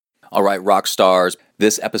All right, rock stars,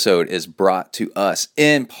 this episode is brought to us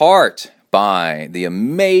in part by the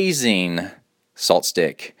amazing Salt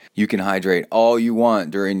Stick. You can hydrate all you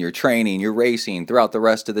want during your training, your racing, throughout the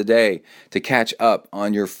rest of the day to catch up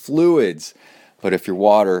on your fluids. But if your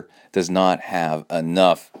water does not have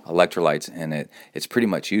enough electrolytes in it, it's pretty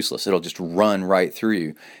much useless. It'll just run right through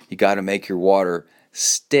you. You got to make your water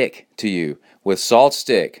stick to you with Salt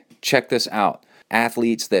Stick. Check this out.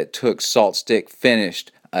 Athletes that took Salt Stick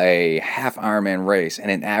finished a half Ironman race in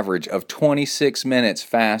an average of 26 minutes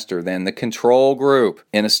faster than the control group.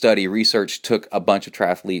 In a study, research took a bunch of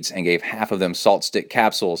triathletes and gave half of them Salt Stick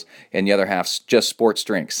capsules and the other half just sports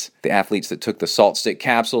drinks. The athletes that took the Salt Stick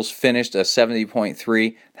capsules finished a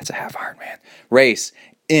 70.3, that's a half Ironman, race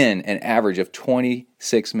in an average of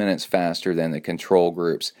 26 minutes faster than the control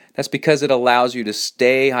groups. That's because it allows you to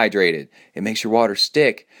stay hydrated. It makes your water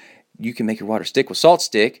stick. You can make your water stick with Salt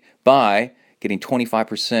Stick by getting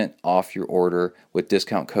 25% off your order with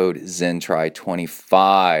discount code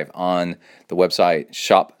ZenTri25 on the website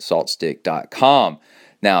shopsaltstick.com.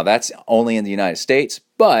 Now, that's only in the United States,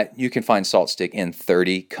 but you can find Salt Stick in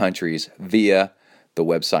 30 countries via the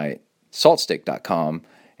website saltstick.com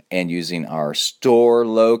and using our store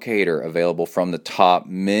locator available from the top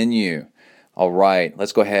menu. All right,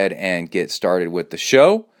 let's go ahead and get started with the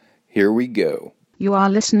show. Here we go. You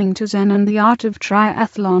are listening to Zen and the Art of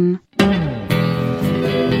Triathlon.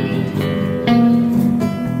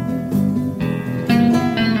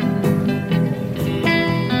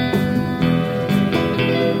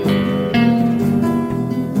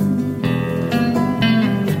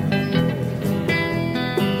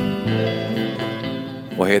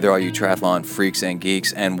 Well, hey there, all you triathlon freaks and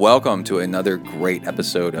geeks, and welcome to another great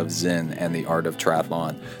episode of Zen and the Art of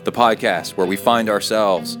Triathlon, the podcast where we find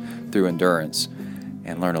ourselves through endurance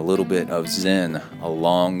and learn a little bit of Zen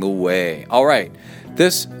along the way. All right,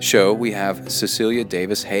 this show we have Cecilia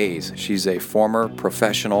Davis-Hayes. She's a former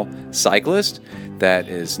professional cyclist that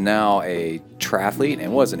is now a triathlete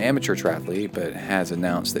and was an amateur triathlete, but has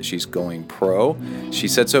announced that she's going pro. She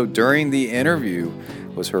said so during the interview.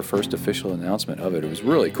 Was her first official announcement of it. It was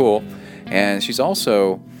really cool. And she's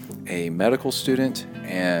also a medical student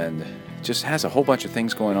and just has a whole bunch of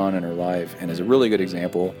things going on in her life and is a really good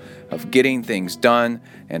example of getting things done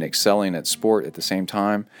and excelling at sport at the same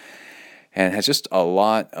time, and has just a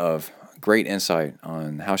lot of great insight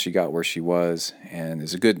on how she got where she was, and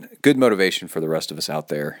is a good motivation for the rest of us out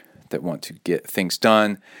there that want to get things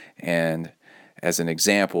done, and as an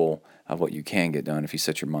example of what you can get done if you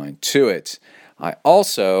set your mind to it. I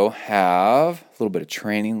also have a little bit of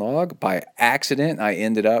training log. By accident, I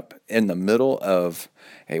ended up in the middle of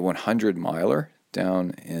a 100-miler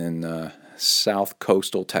down in south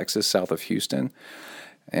coastal Texas, south of Houston,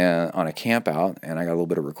 and on a camp out, and I got a little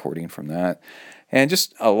bit of recording from that. And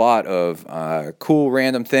just a lot of cool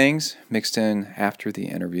random things mixed in after the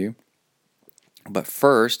interview. But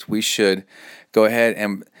first, we should go ahead,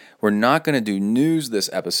 and we're not going to do news this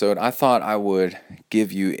episode. I thought I would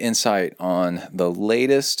give you insight on the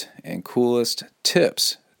latest and coolest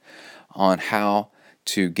tips on how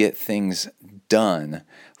to get things done.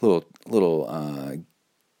 Little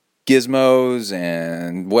gizmos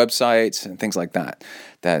and websites and things like that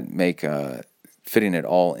that make fitting it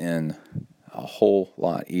all in a whole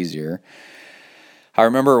lot easier. I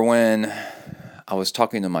remember when I was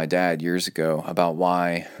talking to my dad years ago about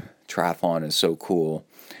why triathlon is so cool,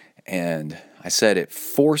 and I said it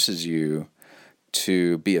forces you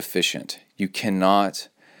to be efficient. You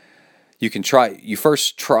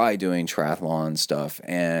first try doing triathlon stuff,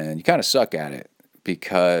 and you kind of suck at it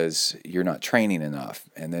because you're not training enough,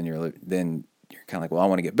 and then you're kind of like, well, I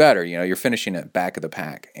want to get better. You know, you're finishing at back of the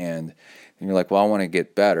pack, and you're like, well, I want to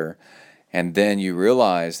get better, and then you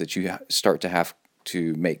realize that you start to have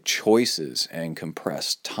to make choices and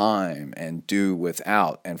compress time and do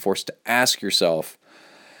without, and forced to ask yourself,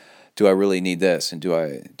 do I really need this, and do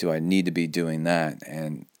I need to be doing that?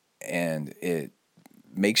 And it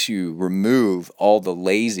makes you remove all the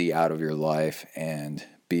lazy out of your life and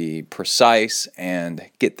be precise and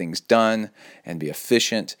get things done and be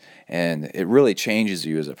efficient, and it really changes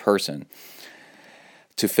you as a person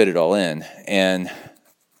to fit it all in. And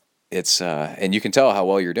it's and you can tell how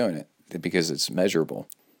well you're doing it because it's measurable.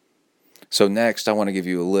 So next, I want to give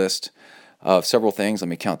you a list of several things. Let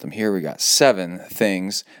me count them here. We got 7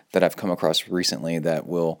 things that I've come across recently that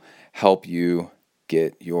will help you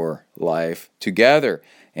get your life together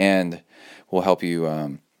and will help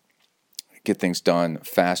you get things done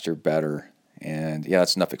faster, better. And yeah,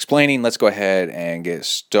 that's enough explaining. Let's go ahead and get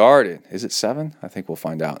started. Is it 7? I think we'll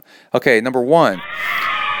find out. Okay, number 1,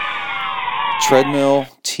 treadmill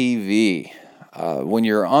TV. when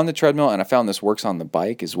you're on the treadmill, and I found this works on the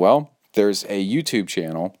bike as well, there's a YouTube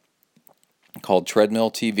channel called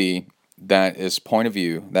Treadmill TV that is point of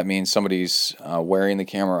view. That means somebody's wearing the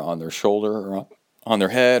camera on their shoulder or on their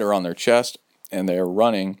head or on their chest, and they're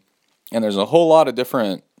running. And there's a whole lot of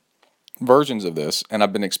different versions of this, and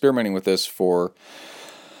I've been experimenting with this for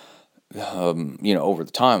over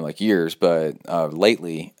the time, like years, but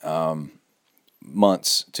lately,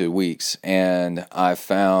 months to weeks. And I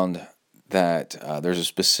found that there's a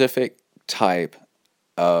specific type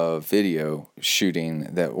of video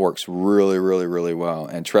shooting that works really, really, really well,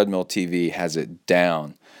 and Treadmill TV has it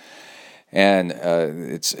down. And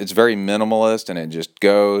it's very minimalist, and it just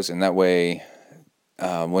goes, and that way,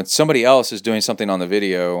 when somebody else is doing something on the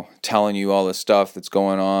video, telling you all this stuff that's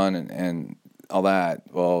going on and all that,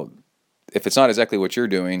 well, if it's not exactly what you're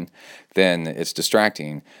doing, then it's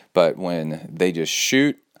distracting. But when they just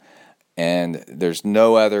shoot and there's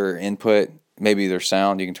no other input, maybe there's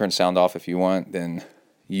sound, you can turn sound off if you want, then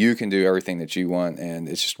you can do everything that you want, and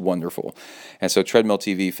it's just wonderful. And so Treadmill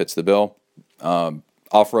TV fits the bill.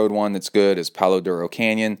 Off-road one that's good is Palo Duro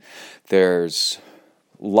Canyon. There's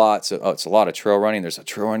it's a lot of trail running. There's a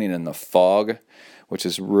trail running in the fog, which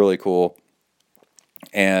is really cool.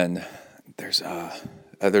 And there's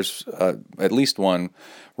at least one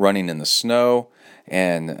running in the snow,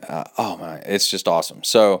 and oh my, it's just awesome.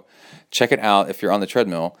 So check it out if you're on the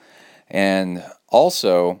treadmill. And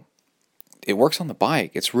also, it works on the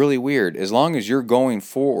bike. It's really weird. As long as you're going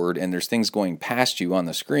forward and there's things going past you on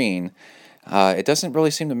the screen, it doesn't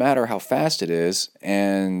really seem to matter how fast it is,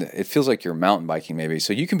 and it feels like you're mountain biking maybe.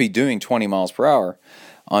 So you can be doing 20 miles per hour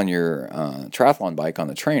on your triathlon bike on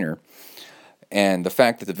the trainer, and the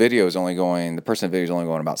fact that the person in the video is only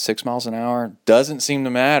going about 6 miles an hour doesn't seem to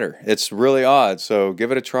matter. It's really odd. So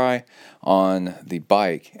give it a try on the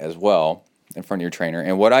bike as well in front of your trainer.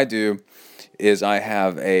 And what I do is I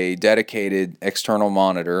have a dedicated external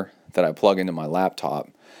monitor that I plug into my laptop,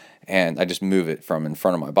 and I just move it from in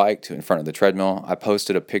front of my bike to in front of the treadmill. I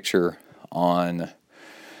posted a picture on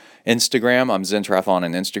Instagram. I'm ZenTriathlon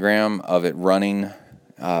on Instagram of it running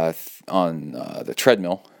on the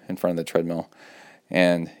treadmill, in front of the treadmill.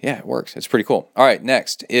 And yeah, it works. It's pretty cool. All right,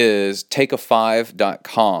 next is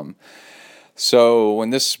takeafive.com. So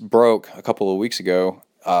when this broke a couple of weeks ago,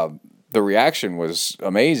 the reaction was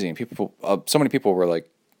amazing. So many people were like,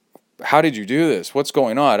 how did you do this? What's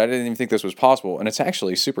going on? I didn't even think this was possible. And it's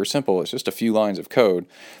actually super simple. It's just a few lines of code.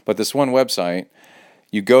 But this one website,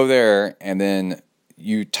 you go there and then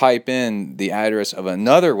you type in the address of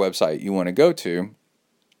another website you want to go to,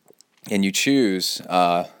 and you choose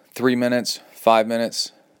 3 minutes, 5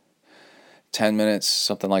 minutes, 10 minutes,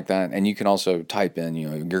 something like that. And you can also type in,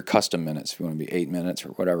 your custom minutes if you want to be 8 minutes or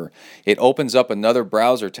whatever. It opens up another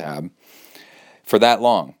browser tab for that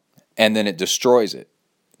long, and then it destroys it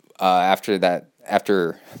after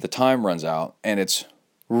the time runs out. And it's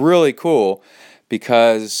really cool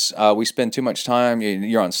because we spend too much time.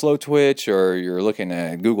 You're on Slow Twitch or you're looking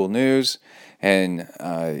at Google News, and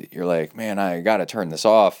you're like, man, I got to turn this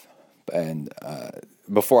off. And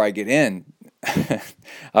before I get in,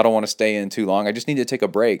 I don't want to stay in too long. I just need to take a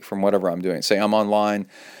break from whatever I'm doing. Say I'm online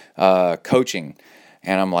coaching,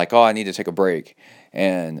 and I'm like, oh, I need to take a break.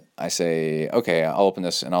 And I say, okay, I'll open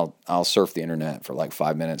this and I'll surf the internet for like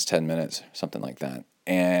 5 minutes, 10 minutes, something like that.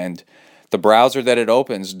 And the browser that it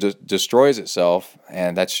opens destroys itself,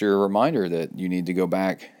 and that's your reminder that you need to go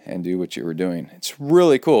back and do what you were doing. It's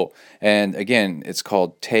really cool. And again, it's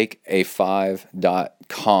called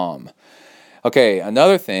takeafive.com. Okay,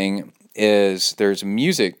 another thing is there's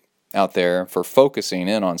music out there for focusing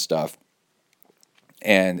in on stuff.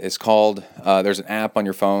 And it's called, there's an app on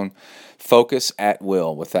your phone, Focus at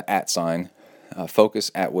Will, with the @ sign, Focus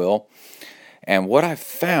at Will. And what I've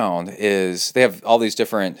found is they have all these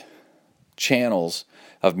different channels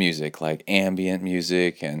of music, like ambient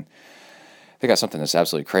music, and they got something that's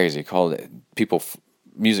absolutely crazy called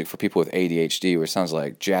music for people with ADHD, which sounds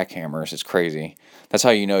like jackhammers. It's crazy. That's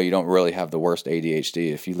how you know you don't really have the worst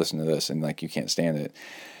ADHD if you listen to this and like you can't stand it.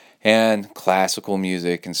 And classical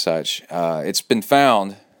music and such. It's been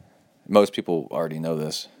found, most people already know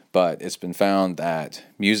this, but it's been found that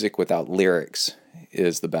music without lyrics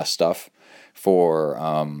is the best stuff for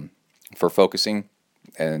focusing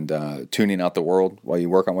and tuning out the world while you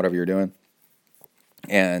work on whatever you're doing.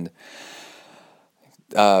 And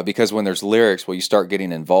because when there's lyrics, well, you start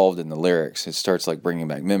getting involved in the lyrics. It starts like bringing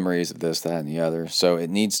back memories of this, that, and the other. So it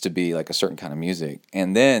needs to be like a certain kind of music.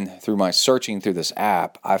 And then through my searching through this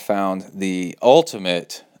app, I found the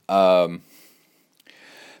ultimate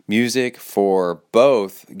music for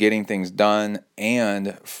both getting things done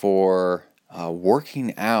and for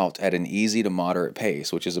working out at an easy to moderate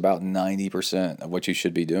pace, which is about 90% of what you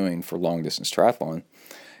should be doing for long distance triathlon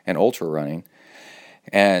and ultra running.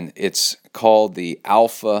 And it's called the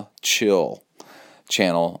Alpha Chill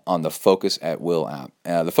channel on the Focus at Will app.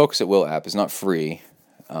 The Focus at Will app is not free,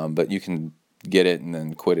 but you can get it and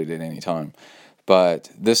then quit it at any time. But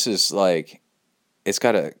this is like, it's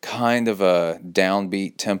got a kind of a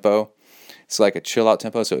downbeat tempo. It's like a chill out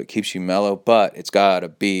tempo, so it keeps you mellow, but it's got a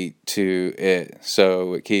beat to it,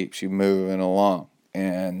 so it keeps you moving along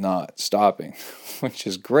and not stopping, which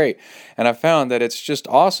is great. And I found that it's just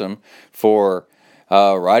awesome for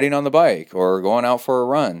riding on the bike or going out for a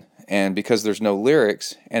run. And because there's no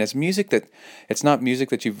lyrics, and it's not music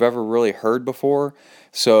that you've ever really heard before,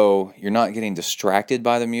 so you're not getting distracted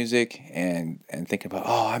by the music and thinking about,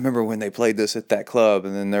 oh, I remember when they played this at that club,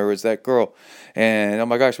 and then there was that girl, and oh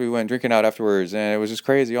my gosh, we went drinking out afterwards, and it was just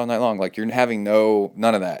crazy all night long. Like, you're having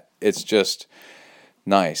none of that. It's just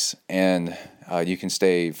nice, and you can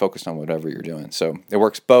stay focused on whatever you're doing. So it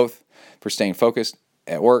works both for staying focused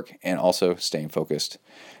at work and also staying focused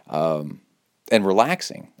and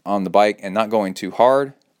relaxing on the bike and not going too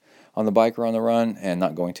hard on the bike or on the run and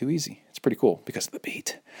not going too easy. It's pretty cool because of the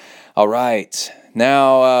beat. All right.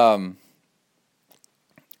 Now,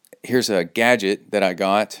 here's a gadget that I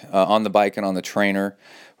got on the bike and on the trainer.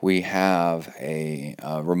 We have a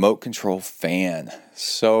remote control fan.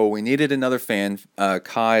 So we needed another fan.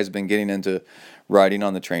 Kai has been getting into riding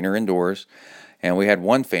on the trainer indoors, and we had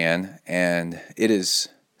one fan, and it is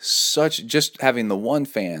just having the one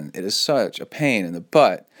fan, it is such a pain in the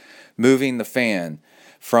butt moving the fan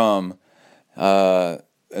from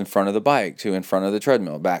in front of the bike to in front of the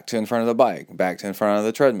treadmill, back to in front of the bike, back to in front of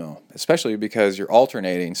the treadmill, especially because you're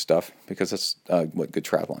alternating stuff, because that's what good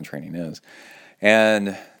triathlon training is.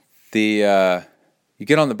 And you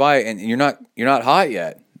get on the bike and you're not hot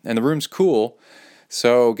yet, and the room's cool.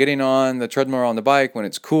 So getting on the treadmill or on the bike when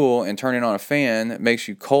it's cool and turning on a fan, it makes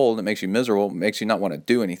you cold, it makes you miserable, it makes you not want to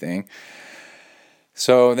do anything.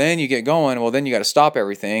 So then you get going, well, then you got to stop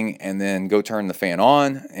everything and then go turn the fan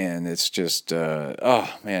on, and it's just, oh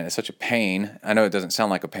man, it's such a pain. I know it doesn't sound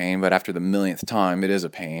like a pain, but after the millionth time, it is a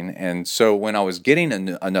pain. And so when I was getting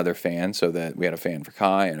another fan, so that we had a fan for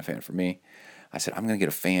Kai and a fan for me, I said, I'm going to get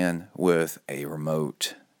a fan with a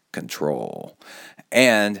remote control.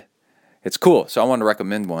 And it's cool. So I wanted to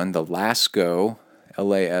recommend one. The Lasko,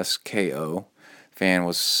 Lasko fan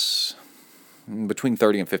was between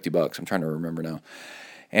 $30 and $50. I'm trying to remember now.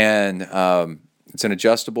 And it's an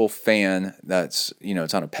adjustable fan that's,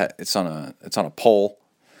 it's on a pole,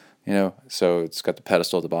 so it's got the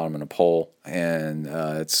pedestal at the bottom and a pole, and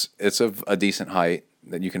it's of a decent height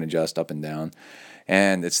that you can adjust up and down.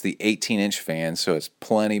 And it's the 18-inch fan, so it's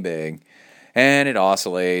plenty big. And it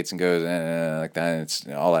oscillates and goes like that, and it's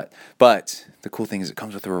all that. But the cool thing is it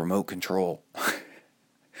comes with a remote control.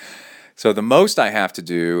 So the most I have to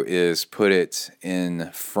do is put it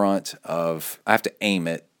in front of, I have to aim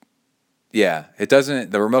it. Yeah,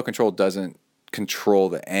 the remote control doesn't control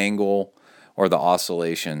the angle or the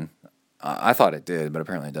oscillation. I thought it did, but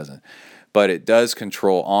apparently it doesn't. But it does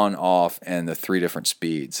control on, off, and the 3 different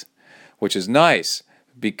speeds, which is nice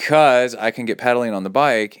because I can get pedaling on the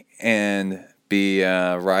bike and be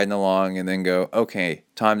riding along and then go, okay,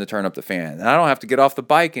 time to turn up the fan. And I don't have to get off the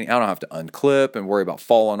bike, and I don't have to unclip and worry about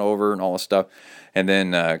falling over and all this stuff, and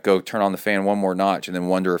then go turn on the fan one more notch and then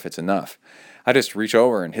wonder if it's enough. I just reach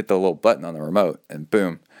over and hit the little button on the remote, and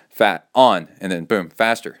boom, on, and then boom,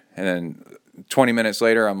 faster. And then 20 minutes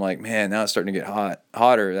later, I'm like, man, now it's starting to get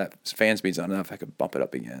hotter. That fan speed's not enough. I could bump it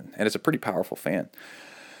up again. And it's a pretty powerful fan.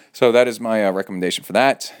 So that is my recommendation for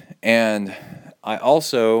that. And I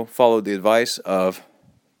also followed the advice of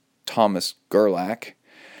Thomas Gerlach.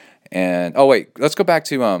 And, let's go back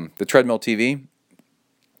to the treadmill TV.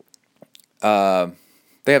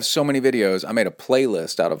 They have so many videos. I made a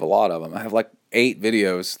playlist out of a lot of them. I have like 8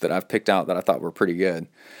 videos that I've picked out that I thought were pretty good.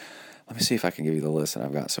 Let me see if I can give you the list that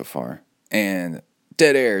I've got so far. And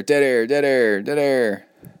dead air, dead air, dead air, dead air,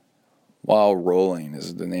 while rolling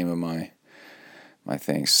is the name of my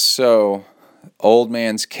thing. So, Old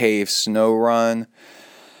Man's Cave Snow Run,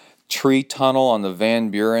 Tree Tunnel on the Van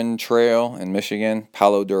Buren Trail in Michigan,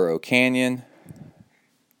 Palo Duro Canyon,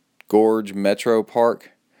 Gorge Metro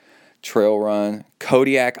Park Trail Run,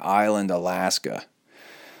 Kodiak Island, Alaska.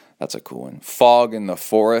 That's a cool one. Fog in the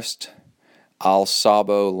Forest, Al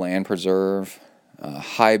Sabo Land Preserve,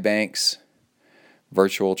 High Banks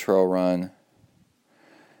Virtual Trail Run,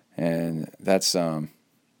 and that's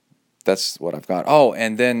what I've got. Oh,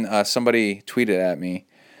 and then somebody tweeted at me.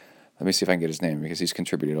 Let me see if I can get his name because he's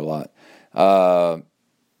contributed a lot.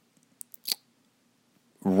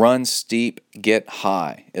 Run Steep, Get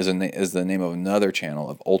High is the name of another channel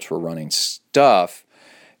of ultra running stuff,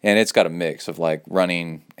 and it's got a mix of like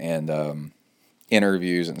running and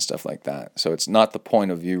interviews and stuff like that. So it's not the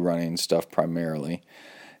point of view running stuff primarily.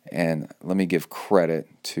 And let me give credit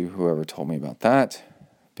to whoever told me about that,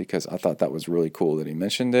 because I thought that was really cool that he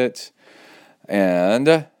mentioned it.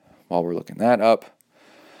 And while we're looking that up,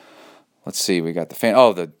 let's see, we got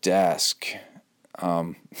the desk.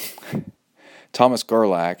 Thomas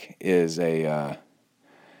Gerlach is a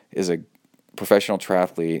professional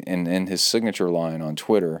triathlete, and in his signature line on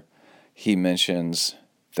Twitter, he mentions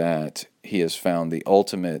that he has found the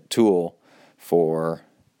ultimate tool for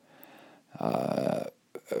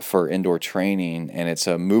indoor training, and it's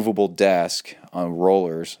a movable desk on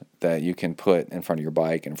rollers that you can put in front of your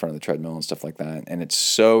bike, in front of the treadmill and stuff like that. And it's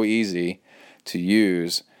so easy to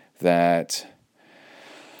use that,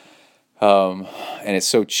 and it's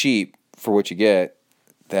so cheap for what you get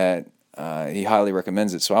that he highly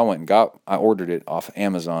recommends it. So I ordered it off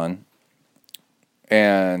Amazon.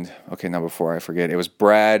 And okay, now before I forget, it was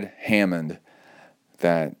Brad Hammond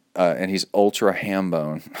that, and he's Ultra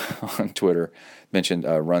Hambone on Twitter, mentioned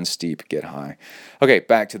Run Steep, Get High. Okay,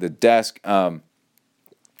 back to the desk.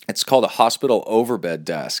 It's called a hospital overbed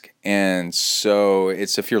desk, and so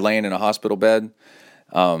it's if you're laying in a hospital bed,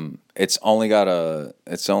 it's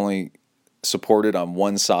only supported on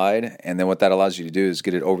one side, and then what that allows you to do is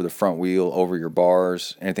get it over the front wheel, over your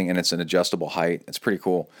bars, anything, and it's an adjustable height. It's pretty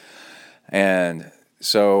cool, and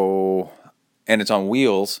it's on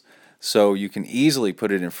wheels. So you can easily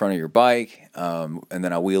put it in front of your bike, and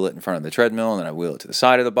then I wheel it in front of the treadmill, and then I wheel it to the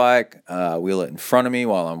side of the bike, wheel it in front of me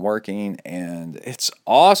while I'm working, and it's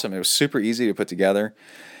awesome. It was super easy to put together,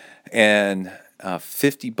 and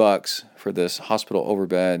 $50 for this hospital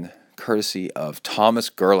overbed, courtesy of Thomas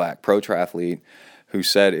Gerlach, pro triathlete, who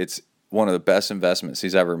said it's one of the best investments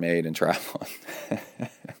he's ever made in triathlon.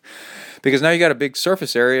 Because now you got a big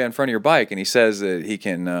surface area in front of your bike, and he says that he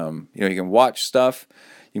can, he can watch stuff.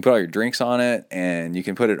 You can put all your drinks on it, and you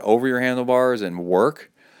can put it over your handlebars and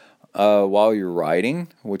work while you're riding,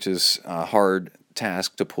 which is a hard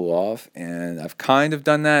task to pull off. And I've kind of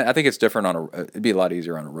done that. I think it's different it'd be a lot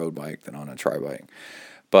easier on a road bike than on a tri bike.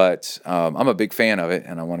 But I'm a big fan of it,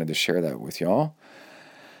 and I wanted to share that with y'all.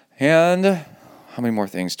 And how many more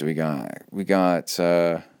things do we got? We got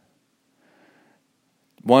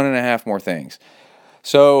 1.5 more things.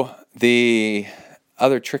 So the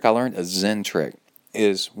other trick I learned, a Zen trick,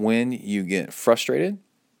 is when you get frustrated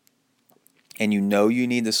and you know you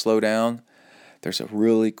need to slow down, there's a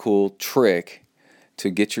really cool trick to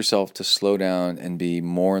get yourself to slow down and be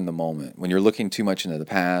more in the moment. When you're looking too much into the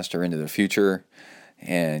past or into the future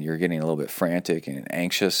and you're getting a little bit frantic and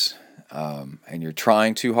anxious, and you're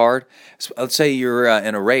trying too hard, let's say you're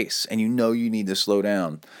in a race and you know you need to slow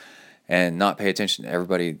down and not pay attention to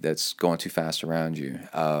everybody that's going too fast around you.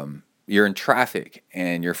 You're in traffic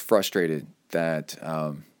and you're frustrated that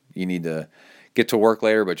you need to get to work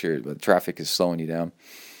later, but the traffic is slowing you down.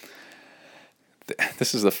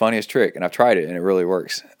 This is the funniest trick, and I've tried it, and it really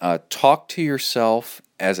works. Talk to yourself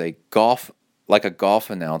as a golf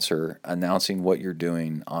announcer announcing what you're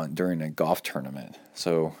doing during a golf tournament.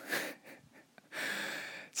 So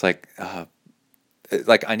it's like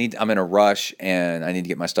I'm in a rush and I need to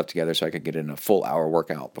get my stuff together so I could get in a full hour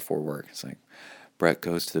workout before work. It's like Brett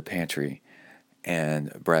goes to the pantry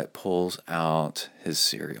and Brett pulls out his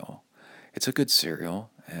cereal. It's a good cereal,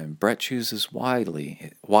 and Brett chooses wisely.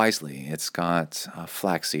 It's got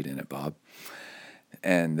flaxseed in it, Bob.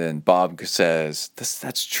 And then Bob says,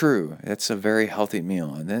 that's true. It's a very healthy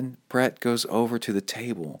meal. And then Brett goes over to the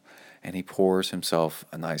table and he pours himself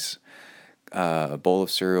a nice bowl of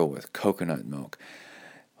cereal with coconut milk.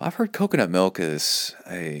 I've heard coconut milk is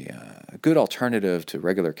a good alternative to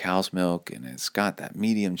regular cow's milk, and it's got that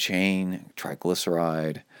medium chain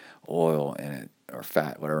triglyceride oil in it, or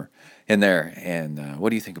fat, whatever, in there. And what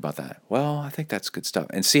do you think about that? Well, I think that's good stuff.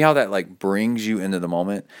 And see how that brings you into the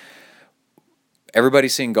moment?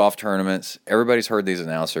 Everybody's seen golf tournaments. Everybody's heard these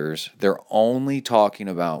announcers. They're only talking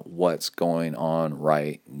about what's going on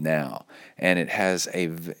right now. And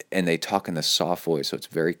and they talk in the soft voice, so it's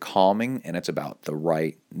very calming, and it's about the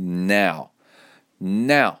right now.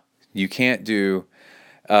 Now, you can't be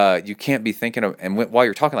thinking of, and while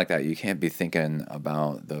you're talking like that, you can't be thinking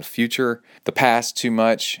about the future, the past too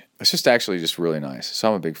much. It's just really nice. So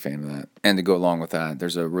I'm a big fan of that. And to go along with that,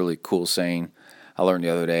 there's a really cool saying I learned the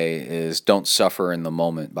other day is don't suffer in the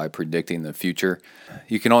moment by predicting the future.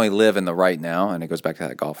 You can only live in the right now, and it goes back to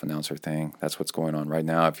that golf announcer thing. That's what's going on right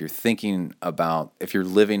now. If you're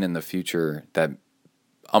living in the future, that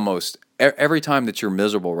almost every time that you're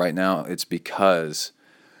miserable right now, it's because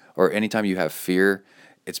or anytime you have fear,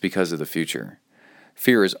 it's because of the future.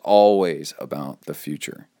 Fear is always about the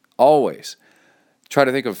future. Always. Try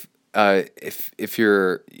to think of if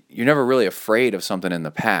you're never really afraid of something in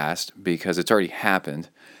the past because it's already happened,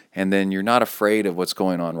 and then you're not afraid of what's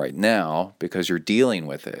going on right now because you're dealing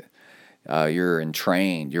with it. You're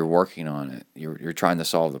entrained. You're working on it. You're trying to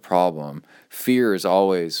solve the problem. Fear is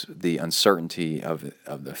always the uncertainty of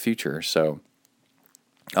the future. So,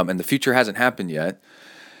 and the future hasn't happened yet,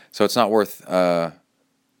 so it's not worth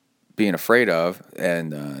being afraid of,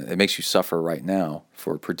 and it makes you suffer right now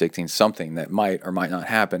for predicting something that might or might not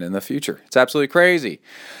happen in the future. It's absolutely crazy.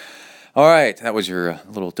 All right, that was your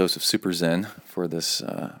little dose of super zen for this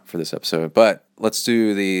episode. But let's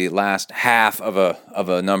do the last half of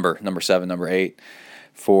a number 7, number 8,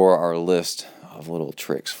 for our list of little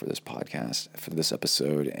tricks for this podcast, for this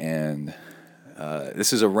episode. And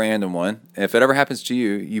this is a random one. If it ever happens to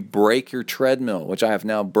you, you break your treadmill, which I have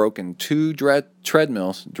now broken 2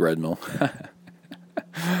 treadmills.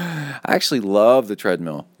 I actually love the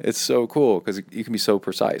treadmill. It's so cool because you can be so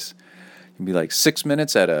precise. You can be like 6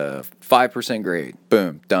 minutes at a 5% grade.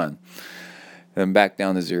 Boom, done. Then back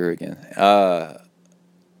down to 0 again.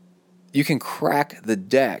 You can crack the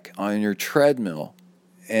deck on your treadmill.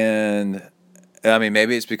 And I mean,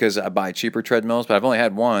 maybe it's because I buy cheaper treadmills, but I've only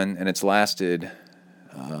had one, and it's lasted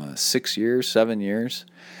 6 years, 7 years.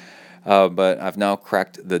 But I've now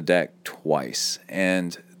cracked the deck twice.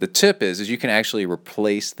 And the tip is you can actually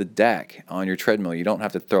replace the deck on your treadmill. You don't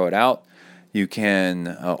have to throw it out. You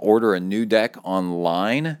can order a new deck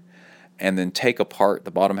online and then take apart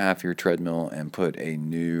the bottom half of your treadmill and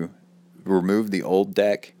remove the old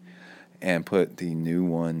deck and put the new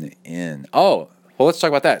one in. Oh, well, let's talk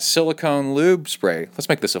about that. Silicone lube spray. Let's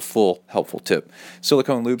make this a full helpful tip.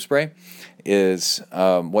 Silicone lube spray is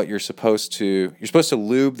what you're supposed to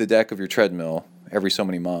lube the deck of your treadmill every so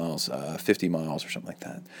many miles, 50 miles or something like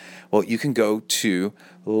that. Well, you can go to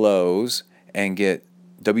Lowe's and get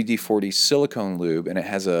WD-40 silicone lube, and it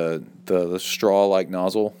has the straw-like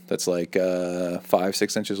nozzle that's like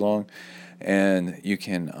 5-6 inches long, and you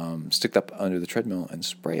can stick that under the treadmill and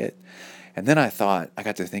spray it. And then I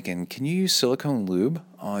got to thinking, can you use silicone lube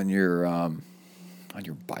on your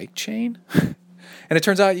bike chain? And it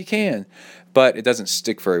turns out you can, but it doesn't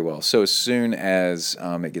stick very well. So as soon as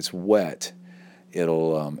it gets wet,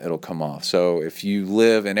 it'll come off. So if you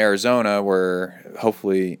live in Arizona, where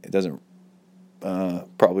hopefully it doesn't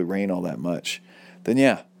probably rain all that much, then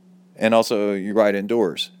yeah. And also you ride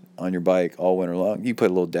indoors on your bike all winter long, you put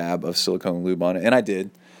a little dab of silicone lube on it. And I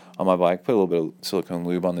did on my bike, put a little bit of silicone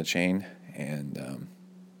lube on the chain, and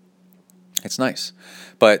it's nice.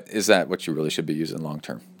 But is that what you really should be using long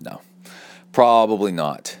term? No, probably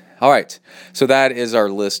not. All right, so that is our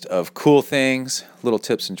list of cool things, little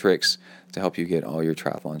tips and tricks to help you get all your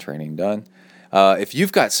triathlon training done. If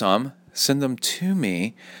you've got some, send them to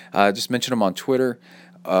me. Just mention them on Twitter.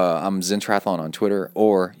 I'm ZenTriathlon on Twitter,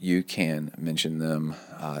 or you can mention them.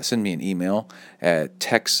 Send me an email at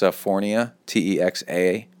Texafornia,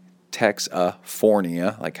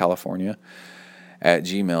 Texafornia, like California, at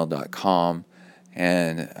gmail.com.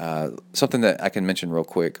 And something that I can mention real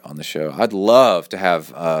quick on the show, I'd love to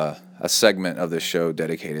have a segment of the show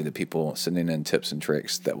dedicated to people sending in tips and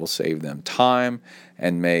tricks that will save them time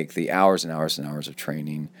and make the hours and hours and hours of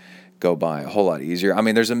training go by a whole lot easier. I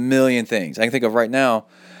mean, there's a million things I can think of right now.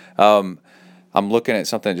 I'm looking at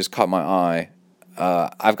something that just caught my eye.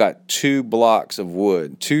 I've got 2 blocks of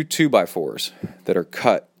wood, 2 2x4s that are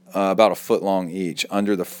cut about a foot long each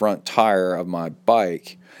under the front tire of my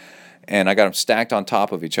bike, and I got them stacked on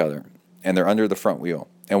top of each other, and they're under the front wheel.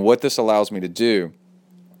 And what this allows me to do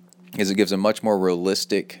is it gives a much more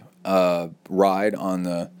realistic ride on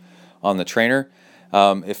the trainer.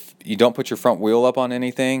 If you don't put your front wheel up on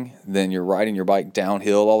anything, then you're riding your bike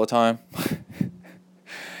downhill all the time.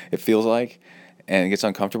 It feels like, and it gets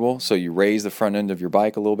uncomfortable. So you raise the front end of your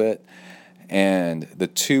bike a little bit, and the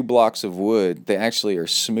 2 blocks of wood, they actually are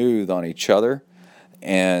smooth on each other,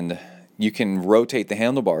 and you can rotate the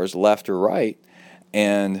handlebars left or right,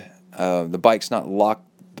 and the bike's not locked.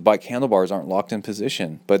 The bike handlebars aren't locked in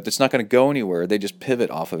position, but it's not going to go anywhere. They just pivot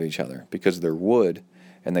off of each other because they're wood,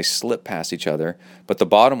 and they slip past each other. But the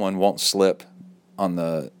bottom one won't slip on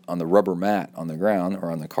the rubber mat on the ground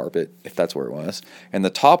or on the carpet, if that's where it was. And the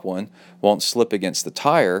top one won't slip against the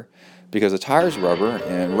tire because the tire's rubber,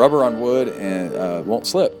 and rubber on wood and won't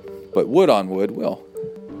slip, but wood on wood will.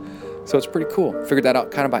 So it's pretty cool. Figured that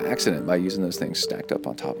out kind of by accident by using those things stacked up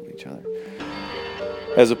on top of each other.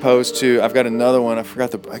 As opposed to, I've got another one.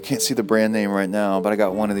 I can't see the brand name right now, but I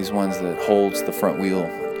got one of these ones that holds the front wheel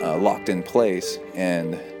locked in place,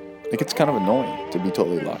 and It gets kind of annoying to be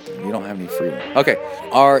totally locked in. You don't have any freedom. Okay,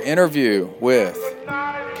 our interview with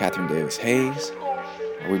Cecilia Davis-Hayes.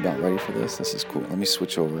 Are we about ready for this? This is cool. Let me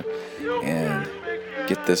switch over and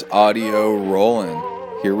get this audio rolling.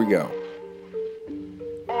 Here we go.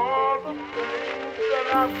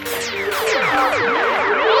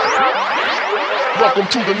 Welcome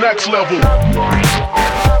to the next level.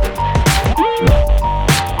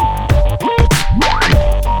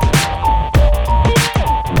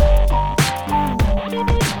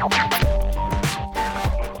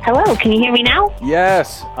 Hello, can you hear me now?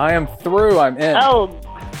 Yes, I am through. I'm in. Oh,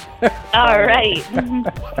 all right.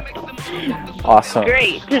 Awesome.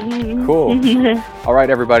 Great. Cool. All right,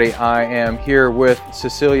 everybody. I am here with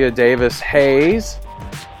Cecilia Davis-Hayes,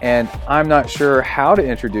 and I'm not sure how to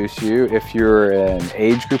introduce you, if you're an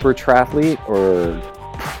age grouper triathlete, or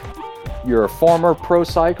you're a former pro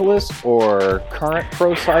cyclist or current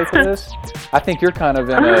pro cyclist. I think you're kind of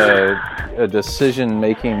in a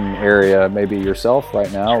decision-making area maybe yourself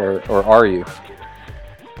right now, or are you?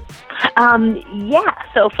 Yeah,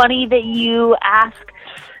 so funny that you ask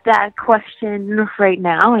that question right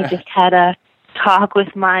now. I just had a talk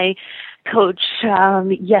with my coach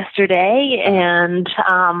yesterday, and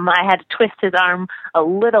I had to twist his arm a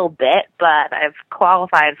little bit, but I've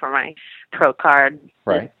qualified for my pro card.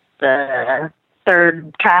 Right. The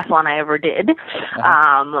third triathlon I ever did.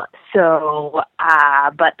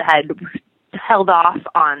 But had held off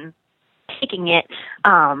on taking it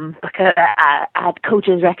because I had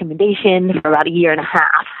coach's recommendation for about a year and a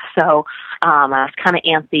half. So I was kind of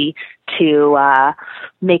antsy to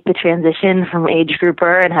make the transition from age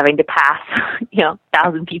grouper and having to pass,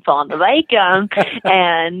 1,000 people on the bike,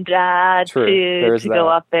 and to go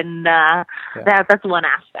up and that's one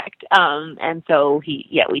aspect. And so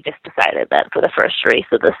we just decided that for the first race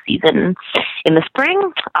of the season in the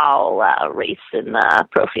spring, I'll race in the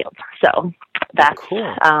pro field. So that's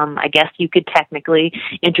cool. I guess you could technically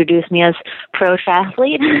introduce me as pro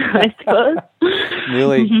triathlete, I suppose.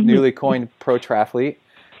 Newly coined pro triathlete.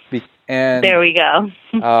 And there we go.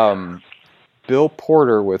 Bill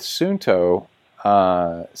Porter with Sunto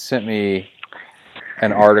sent me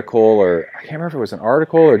an article, or I can't remember if it was an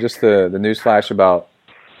article or just the news flash about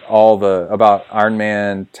about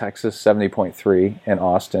Ironman Texas 70.3 in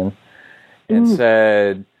Austin, and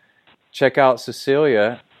said, check out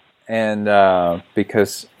Cecilia, and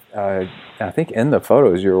because I think in the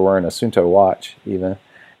photos you were wearing a Sunto watch even,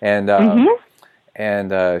 and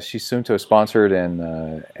she's Sunto sponsored,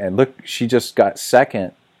 and look, she just got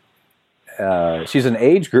second. She's an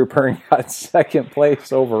age grouper and got second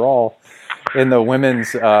place overall in the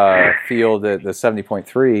women's field at the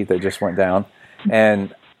 70.3 that just went down.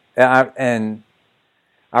 And I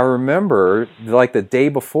remember, like, the day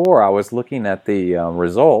before, I was looking at the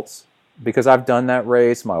results, because I've done that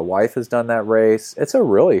race. My wife has done that race. It's a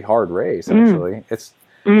really hard race, actually. It's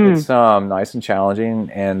nice and challenging,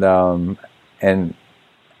 and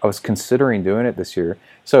I was considering doing it this year,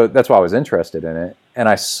 so that's why I was interested in it. And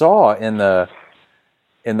I saw in the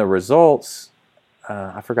results,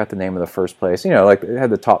 I forgot the name of the first place. Like, it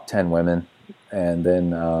had the top 10 women, and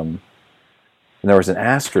then there was an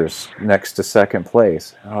asterisk next to second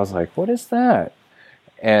place. And I was like, "What is that?"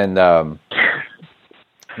 And I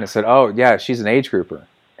said, "Oh yeah, she's an age grouper,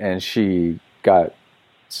 and she got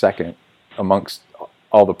second amongst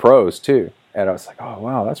all the pros too." And I was like, "Oh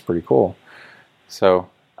wow, that's pretty cool." So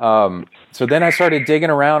then I started digging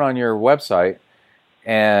around on your website,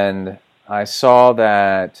 and I saw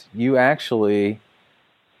that you actually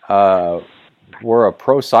were a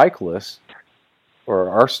pro cyclist, or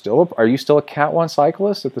are you still a Cat 1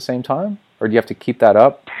 cyclist at the same time? Or do you have to keep that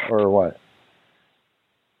up, or what?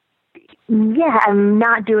 Yeah, I'm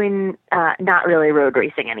not doing, not really road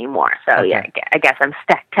racing anymore. So Okay. yeah, I guess I'm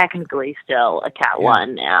technically still a Cat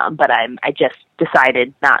 1, but I just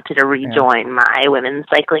decided not to rejoin my women's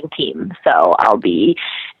cycling team. So I'll be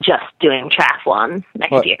just doing triathlon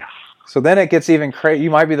next year. So then it gets even crazy. You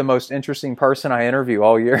might be the most interesting person I interview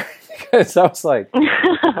all year, because I was like,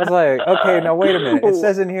 okay, now wait a minute. It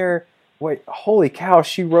says in here, wait, holy cow,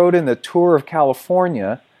 she rode in the Tour of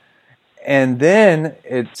California, and then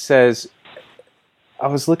it says, I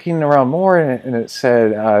was looking around more, and it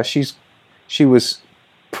said she was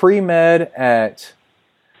pre-med at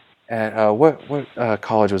what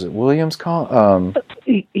college was it? Williams College?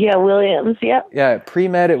 Yeah, Williams. Yep. Yeah,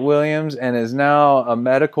 pre-med at Williams, and is now a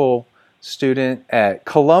medical student at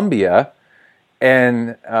Columbia,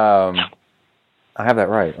 and I have that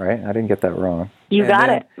right? I didn't get that wrong. You got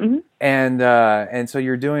it. Mm-hmm. And so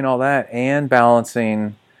you're doing all that and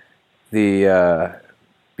balancing the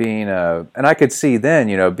being and I could see then,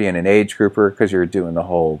 being an age grouper, because you're doing the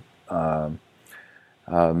whole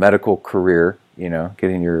medical career,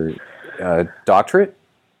 getting your doctorate.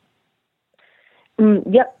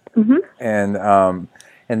 Yep. Mm-hmm.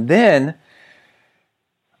 And then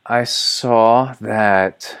I saw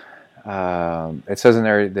that it says in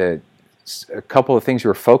there that a couple of things you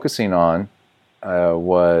were focusing on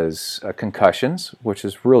was concussions, which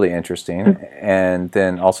is really interesting, and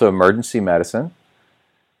then also emergency medicine,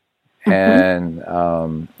 and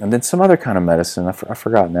then some other kind of medicine. I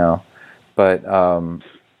forgot now, but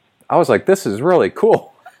I was like, this is really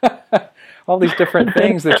cool. All these different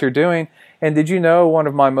things that you're doing. And did you know one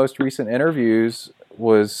of my most recent interviews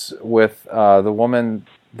was with the woman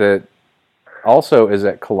that also is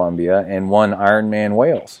at Columbia and won Ironman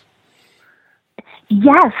Wales?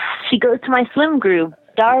 Yes, she goes to my swim group,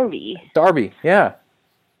 Darby. Darby, yeah.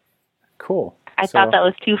 Cool. I thought that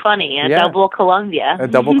was too funny. Double Columbia. A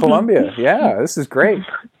double Columbia. Yeah, this is great.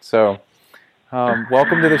 So,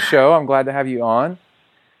 welcome to the show. I'm glad to have you on.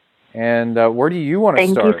 And where do you want to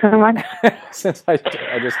start? Thank you so much. Since I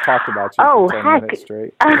just talked about you for 10 minutes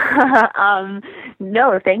straight.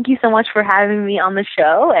 No, thank you so much for having me on the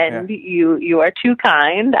show. And you are too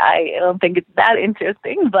kind. I don't think it's that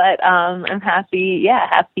interesting, but I'm happy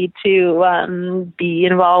to be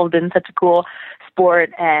involved in such a cool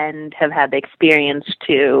sport and have had the experience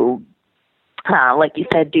to like you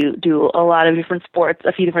said, do a lot of different sports,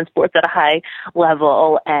 a few different sports at a high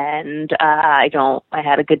level, and I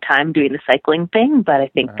had a good time doing the cycling thing, but I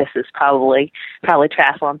think this is probably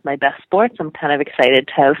triathlon's my best sport, so I'm kind of excited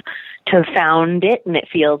to have found it, and it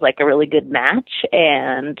feels like a really good match,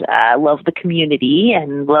 and I love the community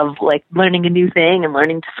and love like learning a new thing and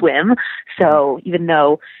learning to swim. So even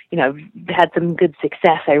though, I've had some good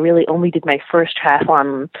success, I really only did my first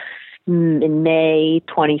triathlon in May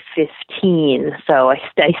 2015, so I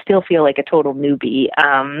still feel like a total newbie,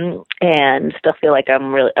 and still feel like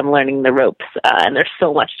I'm learning the ropes, and there's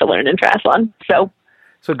so much to learn in triathlon. So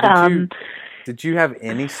did you have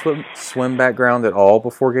any swim background at all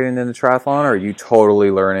before getting into triathlon, or are you totally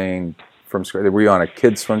learning from scratch? Were you on a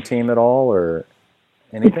kids swim team at all, or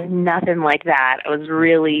anything? Nothing like that. I was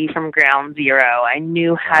really from ground zero. I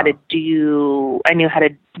knew how to do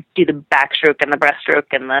the backstroke and the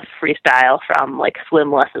breaststroke and the freestyle from like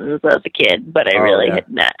swim lessons as a kid, but I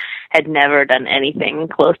had never done anything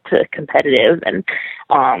close to competitive, and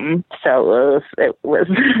so it was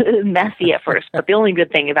messy at first. But the only good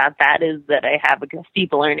thing about that is that I have a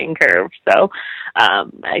steep learning curve. So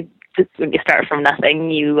when you start from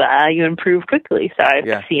nothing, you improve quickly. So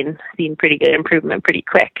I've seen pretty good improvement pretty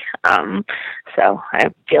quick. So I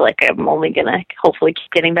feel like I'm only gonna hopefully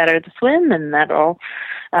keep getting better at the swim, and that'll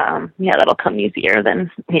come easier than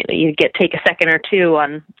you take a second or two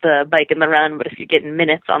on the bike and the run. But if you're getting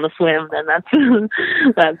minutes on the swim, then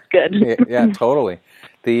that's good. Yeah, totally.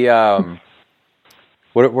 The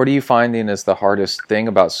what are you finding is the hardest thing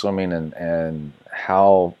about swimming, and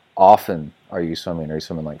how often are you swimming? Are you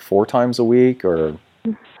swimming like 4 times a week or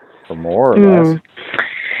more or less?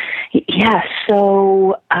 Yeah,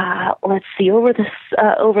 so let's see. Over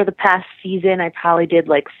the past season, I probably did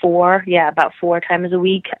like about 4 times a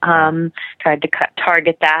week. Tried to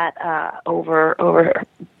target that over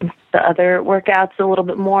the other workouts a little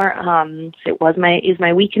bit more. So it is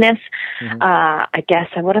my weakness. Mm-hmm. I guess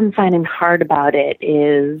what I'm finding hard about it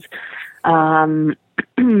is,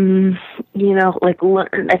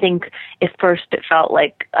 I think at first it felt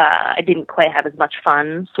like I didn't quite have as much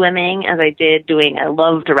fun swimming as I did doing. I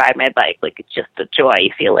love to ride my bike. Like, it's just a joy.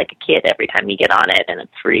 You feel like a kid every time you get on it, and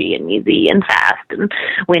it's free and easy and fast and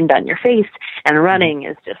wind on your face. And running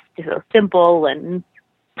is just so simple and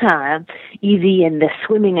easy, and the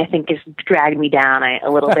swimming I think has dragged me down a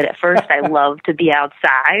little bit at first. I love to be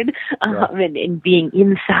outside, and being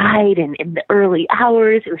inside, and in the early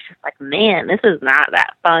hours it was just like, man, this is not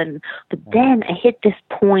that fun. But then I hit this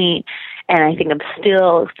point, and I think I'm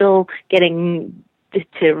still getting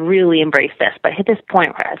to really embrace this, but I hit this point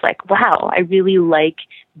where I was like, wow, I really like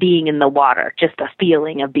being in the water, just the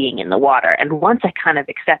feeling of being in the water. And once I kind of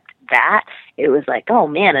accepted that, it was like, oh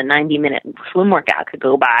man, a 90-minute swim workout could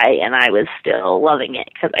go by and I was still loving it,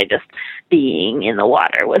 because being in the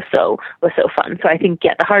water was so fun. So I think,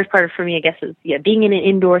 the hard part for me, I guess, is being in an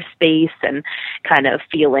indoor space and kind of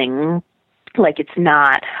feeling like it's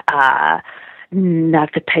not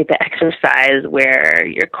the type of exercise where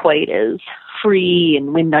you're quite as free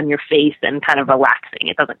and wind on your face and kind of relaxing.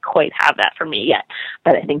 It doesn't quite have that for me yet,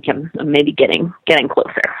 but I think I'm maybe getting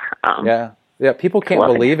closer. Yeah. People can't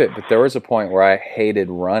believe it, but there was a point where I hated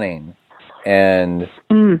running, and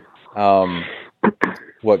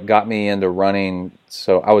what got me into running.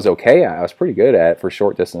 So I was okay. I was pretty good at it for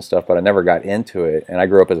short distance stuff, but I never got into it. And I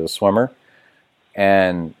grew up as a swimmer,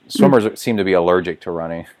 and swimmers seem to be allergic to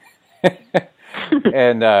running.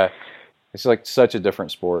 And it's like such a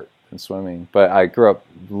different sport than swimming. But I grew up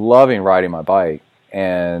loving riding my bike,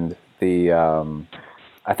 and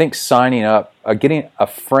I think signing up, getting a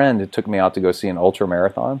friend who took me out to go see an ultra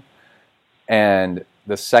marathon, and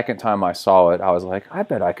the second time I saw it, I was like, I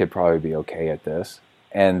bet I could probably be okay at this.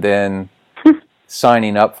 And then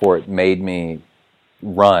signing up for it made me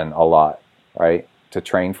run a lot, right, to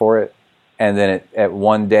train for it. And then at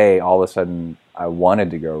one day, all of a sudden, I wanted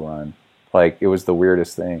to go run. Like, it was the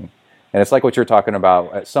weirdest thing. And it's like what you're talking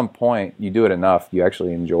about. At some point, you do it enough, you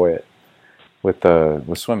actually enjoy it with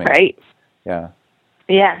swimming. Right. Yeah.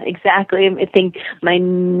 Yeah, exactly. I think my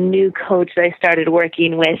new coach that I started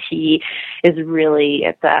working with, he is really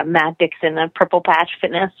at Matt Dixon of Purple Patch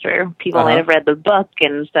Fitness, or people might have read the book.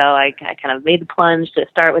 And so I kind of made the plunge to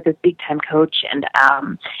start with this big time coach.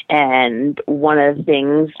 And one of the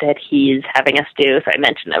things that he's having us do, so I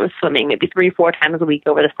mentioned I was swimming maybe 3-4 times a week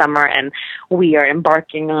over the summer, and we are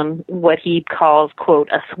embarking on what he calls, quote,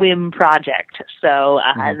 a swim project. So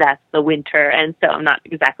that's the winter. And so I'm not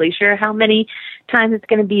exactly sure how many times it's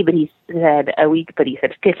going to be, but he said a week, but he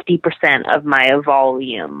said 50% of my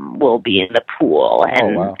volume will be in the pool.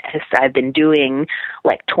 And wow. I've been doing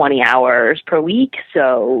like 20 hours per week.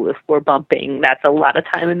 So if we're bumping, that's a lot of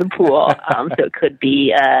time in the pool. So it could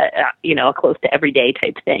be, a close to everyday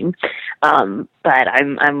type thing. But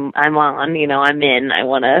I'm on, I'm in, I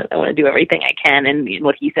want to do everything I can. And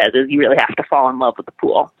what he says is you really have to fall in love with the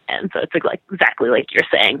pool. And so it's like exactly like you're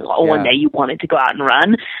saying, one day you wanted to go out and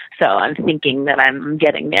run. So I'm thinking that I'm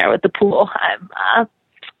getting there with the pool.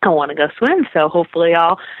 I want to go swim. So hopefully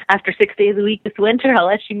after 6 days a week this winter, I'll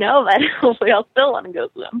let you know, but hopefully I'll still want to go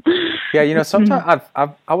swim. Yeah. Sometimes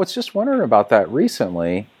I was just wondering about that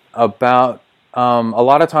recently, about a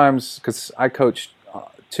lot of times, because I coach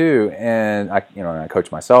too, and I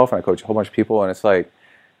coach myself, and I coach a whole bunch of people, and it's like,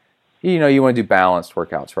 you want to do balanced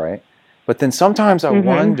workouts, right? But then sometimes I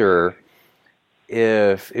wonder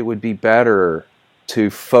if it would be better to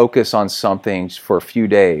focus on something for a few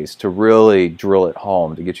days to really drill it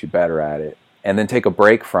home to get you better at it, and then take a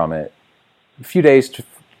break from it, a few days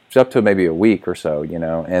up to maybe a week or so,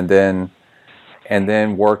 and then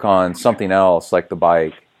work on something else like the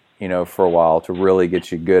bike, for a while to really get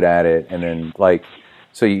you good at it, and then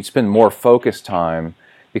so you spend more focused time,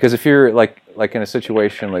 because if you're like in a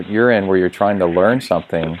situation like you're in where you're trying to learn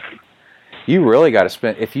something, you really got to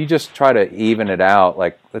spend, if you just try to even it out,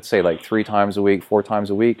 like let's say like 3 times a week, 4 times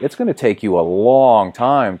a week, it's going to take you a long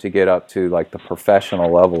time to get up to like the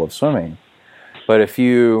professional level of swimming. But if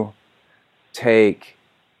you do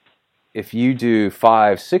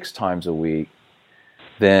 5-6 times a week,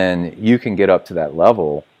 then you can get up to that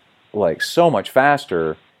level like so much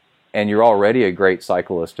faster, and you're already a great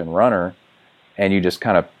cyclist and runner, and you just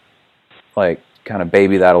kind of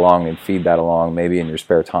baby that along and feed that along, maybe in your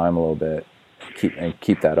spare time a little bit,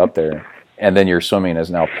 keep that up there, and then your swimming is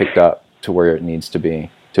now picked up to where it needs to be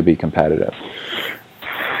competitive.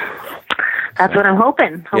 That's what I'm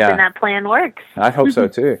hoping. That plan works. I hope so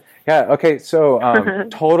too. Yeah. Okay. So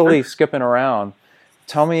totally skipping around.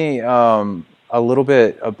 Tell me a little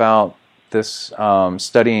bit about this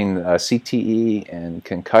studying CTE and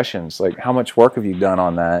concussions. Like, how much work have you done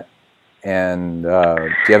on that? And do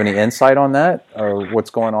you have any insight on that, or what's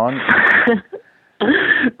going on?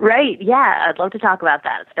 Right. Yeah, I'd love to talk about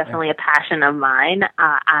that. It's definitely a passion of mine.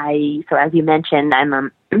 So as you mentioned, I'm a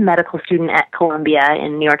medical student at Columbia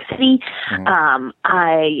in New York City.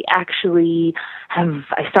 I actually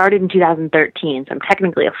I started in 2013, so I'm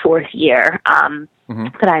technically a 4th year,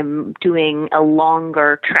 but I'm doing a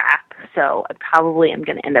longer track. So I probably am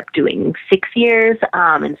going to end up doing 6 years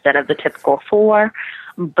instead of the typical 4,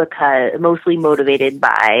 because mostly motivated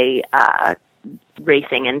by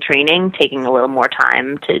racing and training, taking a little more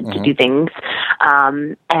time to do things,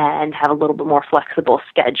 and have a little bit more flexible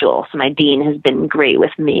schedule. So my dean has been great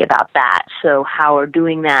with me about that. So how we're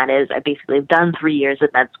doing that is I basically have done 3 years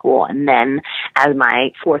at med school, and then as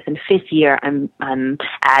my 4th and 5th year, I'm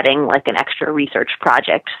adding like an extra research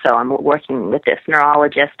project. So I'm working with this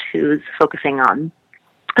neurologist who's focusing on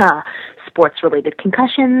sports-related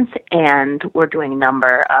concussions, and we're doing a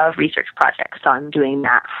number of research projects. So I'm doing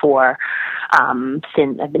that for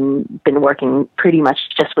since I've been working pretty much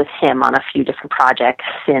just with him on a few different projects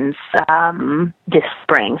since this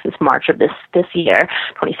spring, since March of this year,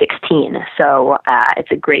 2016. So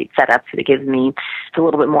it's a great setup because it gives me a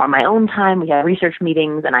little bit more of my own time. We have research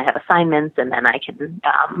meetings and I have assignments, and then I can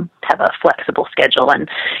have a flexible schedule and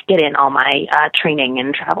get in all my training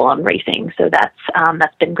and travel and racing. So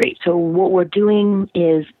that's been great. So what we're doing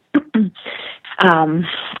is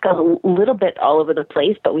got a little bit all over the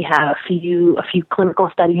place, but we have a few clinical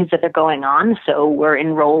studies that are going on. So we're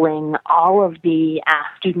enrolling all of the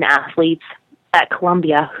student athletes at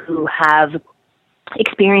Columbia who have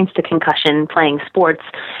experienced a concussion playing sports,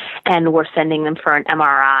 and we're sending them for an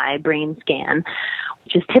MRI brain scan,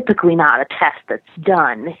 which is typically not a test that's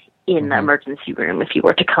done in the emergency room. If you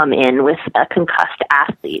were to come in with a concussed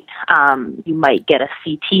athlete, you might get a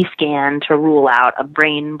CT scan to rule out a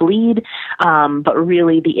brain bleed, but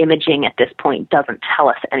really the imaging at this point doesn't tell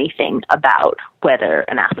us anything about whether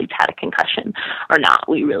an athlete's had a concussion or not.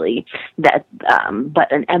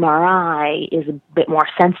 But an MRI is a bit more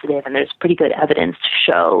sensitive, and there's pretty good evidence to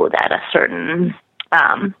show that a certain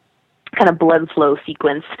kind of blood flow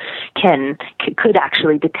sequence could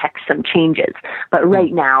actually detect some changes. But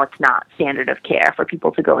right now it's not standard of care for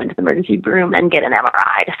people to go into the emergency room and get an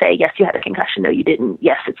MRI to say, yes, you had a concussion. No, you didn't.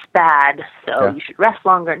 Yes, it's bad. So you should rest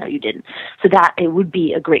longer. No, you didn't. So that it would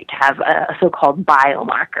be great to have a so-called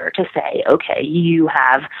biomarker to say, okay, you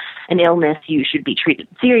have an illness. You should be treated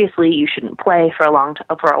seriously. You shouldn't play for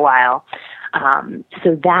a while.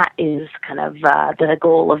 So that is kind of the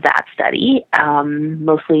goal of that study.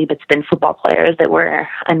 Mostly it's been football players that we're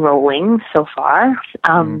enrolling so far.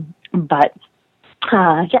 But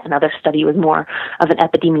another study was more of an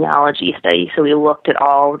epidemiology study. So we looked at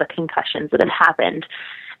all the concussions that had happened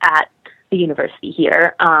at the university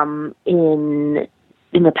here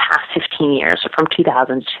in the past 15 years, from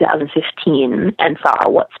 2000 to 2015, and saw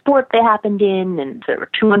what sport they happened in, and there were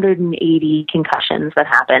 280 concussions that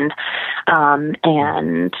happened,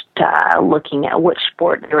 and looking at which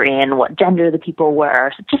sport they were in, what gender the people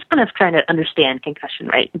were, so just kind of trying to understand concussion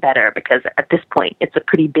rate better, because at this point it's a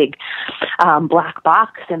pretty big black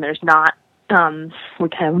box, and there's not, we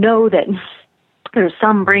kind of know that there's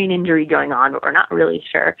some brain injury going on, but we're not really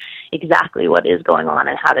sure exactly what is going on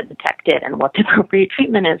and how to detect it and what the appropriate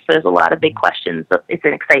treatment is. So there's a lot of big questions, but it's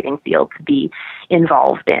an exciting field to be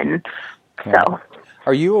involved in. So,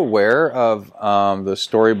 are you aware of the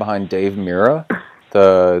story behind Dave Mira,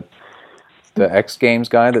 the X Games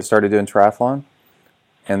guy that started doing triathlon?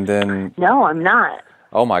 And then no, I'm not.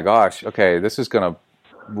 Oh my gosh. Okay, this is going to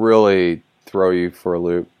really throw you for a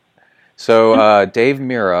loop. So Dave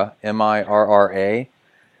Mira, Mirra,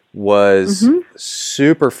 was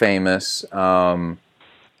super famous,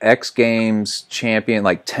 X Games champion,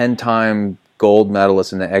 like 10-time gold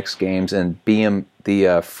medalist in the X Games, and the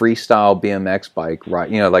freestyle BMX bike, right?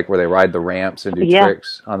 You know, like where they ride the ramps and do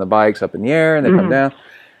tricks on the bikes up in the air and they come down,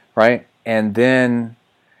 right? And then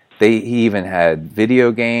he even had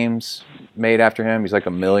video games made after him. He's like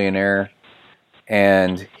a millionaire,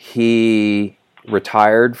 and he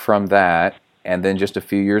retired from that, and then just a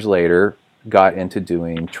few years later got into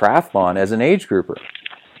doing triathlon as an age grouper,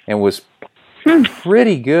 and was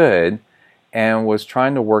pretty good, and was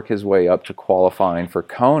trying to work his way up to qualifying for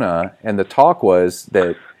Kona. And the talk was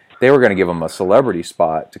that they were going to give him a celebrity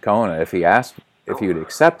spot to Kona if he would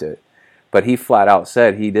accept it, but he flat out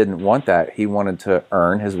said he didn't want that. He wanted to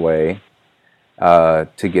earn his way to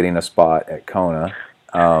getting a spot at Kona.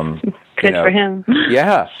 Good for him.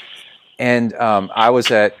 Yeah. And I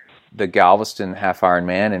was at the Galveston Half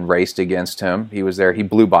Ironman and raced against him. He was there. He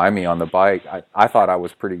blew by me on the bike. I thought I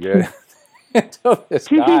was pretty good until this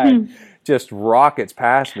guy just rockets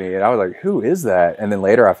past me. And I was like, who is that? And then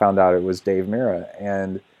later I found out it was Dave Mira.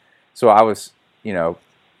 And so I was,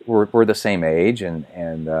 we're the same age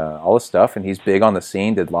and all this stuff. And he's big on the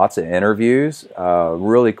scene, did lots of interviews,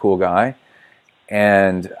 really cool guy.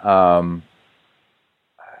 And it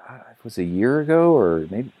was a year ago, or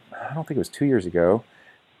maybe, I don't think it was 2 years ago,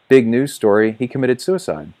 big news story, he committed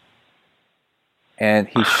suicide. And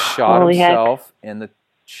he shot himself in the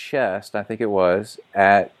chest, I think it was,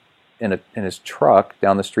 in his truck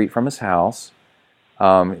down the street from his house. He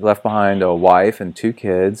left behind a wife and 2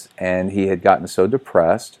 kids, and he had gotten so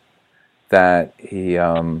depressed that he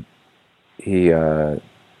committed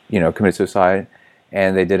suicide,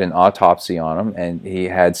 and they did an autopsy on him, and he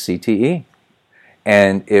had CTE.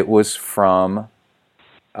 And it was from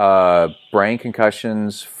brain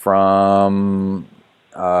concussions from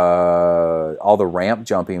all the ramp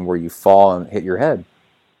jumping where you fall and hit your head,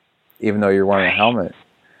 even though you're wearing a helmet.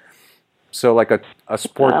 So like a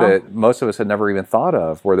sport that most of us had never even thought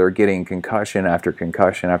of, where they're getting concussion after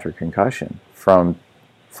concussion after concussion from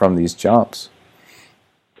these jumps.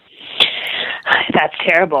 That's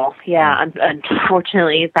terrible. Yeah,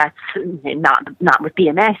 unfortunately, that's not with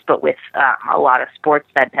BMX, but with a lot of sports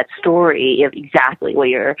that story of exactly what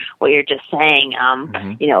you're just saying.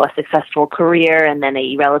 You know, a successful career, and then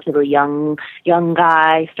a relatively young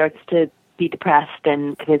guy starts to be depressed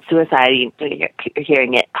and commit suicide. You're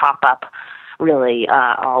hearing it pop up really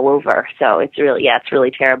all over. So it's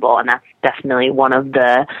really terrible, and that's definitely one of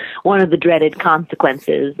the dreaded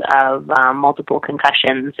consequences of multiple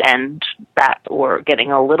concussions, and that we're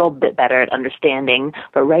getting a little bit better at understanding.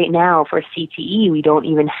 But right now, for CTE, we don't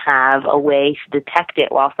even have a way to detect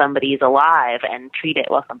it while somebody's alive and treat it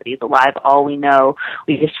while somebody's alive. All we know,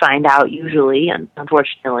 we just find out usually, and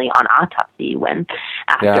unfortunately, on autopsy when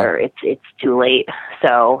after it's too late.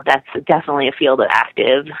 So that's definitely a field of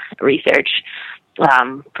active research.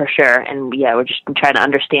 For sure. And we're just trying to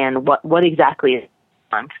understand what exactly is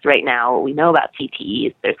on. Because right now, what we know about CTE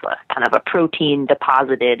is there's a kind of a protein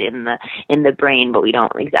deposited in the brain, but we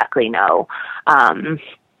don't exactly know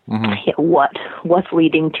what's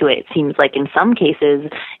leading to it. It seems like in some cases,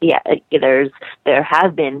 there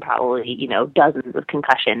have been probably dozens of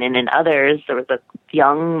concussion, and in others there was a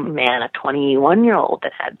young man, a 21-year-old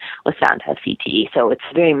that was found to have CTE. So it's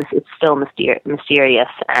still mysterious,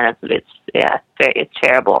 and it's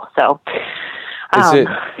terrible. So.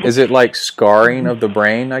 Is it like scarring of the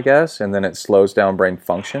brain, I guess, and then it slows down brain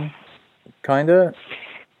function, kinda?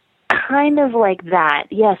 Kind of like that,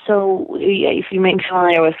 yeah. So if you may be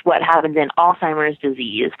familiar with what happens in Alzheimer's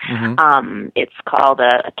disease, it's called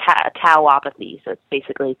a tauopathy. So it's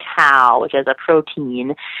basically tau, which is a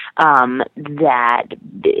protein that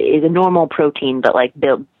is a normal protein, but like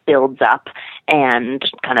builds up and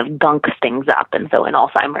kind of gunks things up. And so in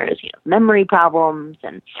Alzheimer's, memory problems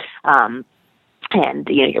and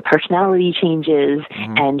your personality changes,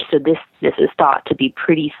 and so this is thought to be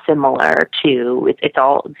pretty similar to it's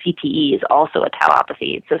all CTE is also a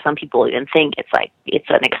tauopathy. So some people even think it's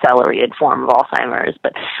an accelerated form of Alzheimer's,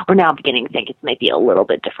 but we're now beginning to think it might be a little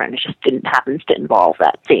bit different. It just happens to involve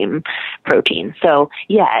that same protein. So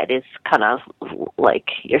yeah, it is kind of like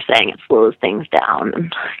you're saying, it slows things down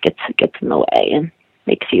and gets in the way and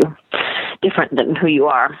makes you different than who you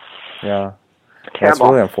are. Yeah. Terrible. That's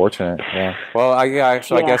really unfortunate. Yeah. Well, I guess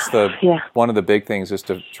one of the big things is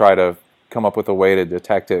to try to come up with a way to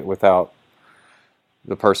detect it without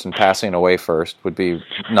the person passing away first would be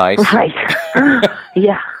nice. Right.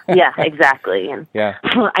 Yeah, exactly. And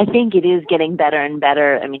I think it is getting better and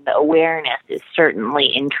better. I mean, the awareness is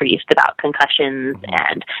certainly increased about concussions,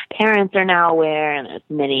 and parents are now aware, and there's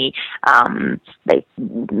many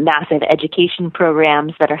massive education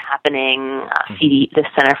programs that are happening. The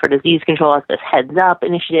Center for Disease Control has this Heads Up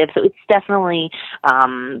initiative. So it's definitely,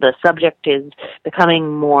 the subject is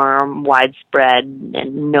becoming more widespread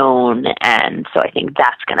and known, and so I think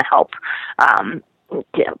that's going to help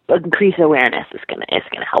increase awareness. Is going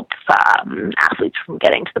to help athletes from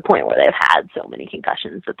getting to the point where they've had so many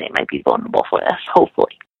concussions that they might be vulnerable for this,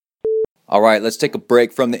 hopefully. All right, let's take a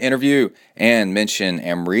break from the interview and mention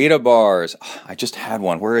Amrita bars. Oh, I just had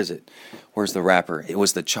one. Where is it? Where's the wrapper? It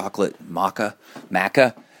was the chocolate maca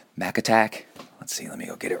attack. Let's see, let me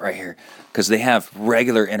go get it right here. Because they have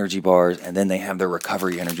regular energy bars, and then they have their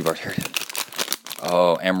recovery energy bars. Here it is.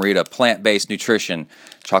 Oh, Amrita, plant-based nutrition,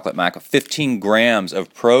 chocolate maca, 15 grams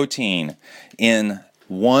of protein in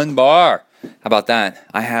one bar. How about that?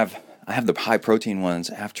 I have the high-protein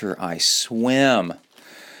ones after I swim.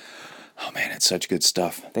 Oh, man, it's such good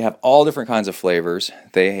stuff. They have all different kinds of flavors.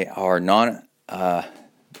 They are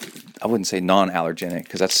I wouldn't say non-allergenic,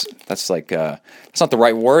 because that's not the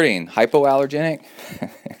right wording. Hypoallergenic?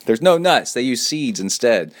 There's no nuts. They use seeds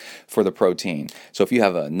instead for the protein. So if you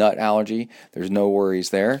have a nut allergy, there's no worries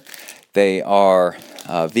there. They are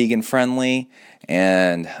vegan-friendly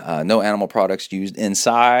and no animal products used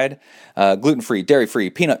inside. Gluten-free, dairy-free,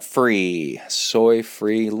 peanut-free,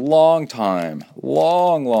 soy-free, long time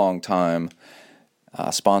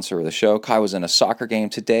sponsor of the show. Kai was in a soccer game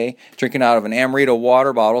today, drinking out of an Amrita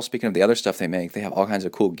water bottle. Speaking of the other stuff they make, they have all kinds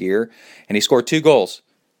of cool gear, and he scored 2 goals.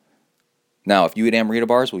 Now, if you eat Amrita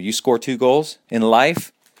bars, will you score 2 goals in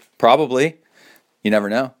life? Probably. You never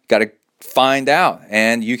know. Got to find out,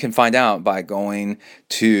 and you can find out by going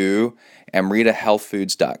to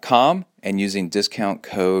amritahealthfoods.com and using discount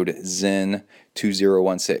code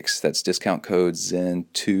ZEN2016. That's discount code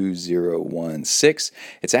ZEN2016.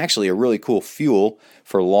 It's actually a really cool fuel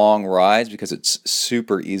for long rides because it's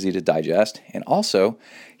super easy to digest. And also,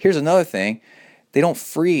 here's another thing. They don't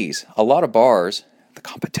freeze. A lot of bars, the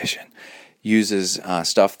competition, uses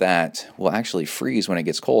stuff that will actually freeze when it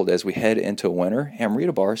gets cold. As we head into winter,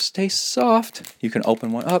 Amarita bars stay soft. You can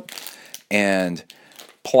open one up and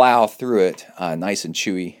plow through it nice and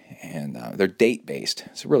chewy, and they're date-based.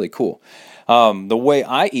 It's really cool. The way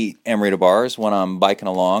I eat Amarita bars when I'm biking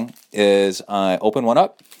along is I open one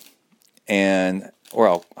up, or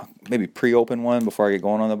I'll maybe pre-open one before I get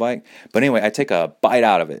going on the bike. But anyway, I take a bite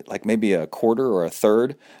out of it, like maybe a quarter or a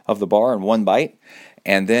third of the bar in one bite,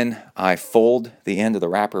 and then I fold the end of the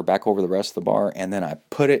wrapper back over the rest of the bar, and then I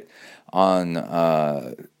put it on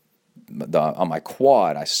my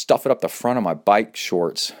quad. I stuff it up the front of my bike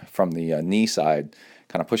shorts from the knee side,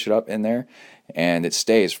 kind of push it up in there, and it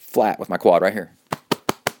stays flat with my quad right here,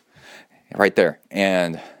 right there.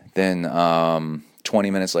 And then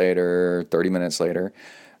 20 minutes later, 30 minutes later,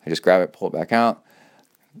 I just grab it, pull it back out,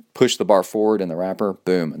 push the bar forward in the wrapper,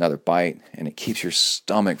 boom, another bite, and it keeps your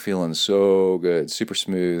stomach feeling so good, super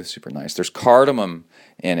smooth, super nice. There's cardamom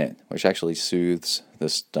in it, which actually soothes the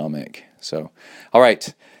stomach. So, all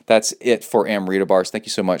right, that's it for Amarita bars. Thank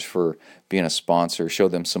you so much for being a sponsor. Show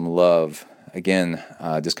them some love. Again,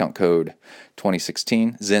 discount code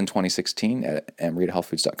 2016, Zen2016 at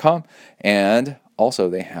AmaritaHealthFoods.com. And also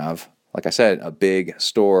they have, like I said, a big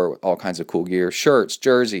store with all kinds of cool gear, shirts,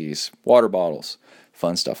 jerseys, water bottles,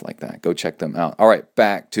 fun stuff like that. Go check them out. All right,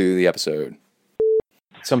 back to the episode.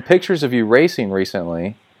 Some pictures of you racing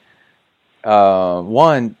recently.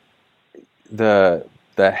 One, the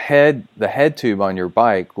head tube on your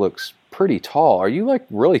bike looks pretty tall. Are you like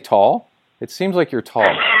really tall? It seems like you're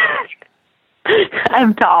tall.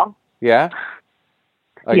 I'm tall. Yeah?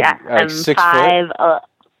 I'm 6 foot?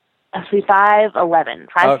 Actually 5'11",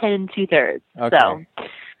 5'10" and 2/3. Okay. So,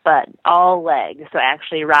 but all legs. So I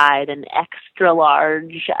actually ride an extra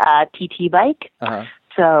large TT bike. Uh-huh.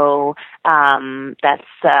 So that's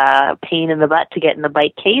a pain in the butt to get in the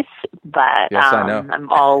bike case. But yes, I know. I'm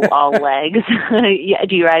all legs. Yeah.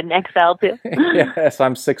 Do you ride an XL too? Yes,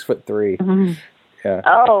 I'm 6'3". Mm-hmm. Yeah.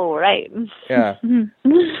 Oh, right. Yeah.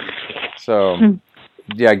 So,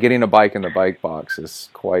 yeah, getting a bike in the bike box is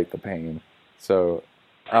quite the pain. So,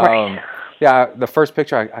 yeah, the first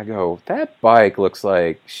picture I go, that bike looks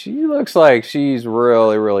like she's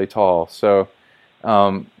really, really tall. So,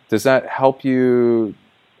 does that help you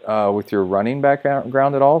with your running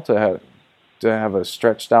background at all to have a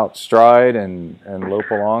stretched out stride and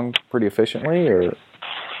lope along pretty efficiently, or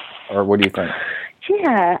what do you think?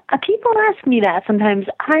 Yeah, people ask me that sometimes.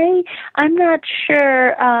 I'm not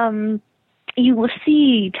sure. You will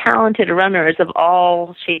see talented runners of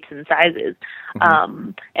all shapes and sizes.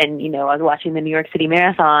 Mm-hmm. And, I was watching the New York City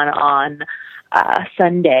Marathon on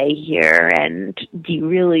Sunday here, and you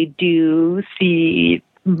really do see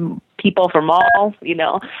people from all,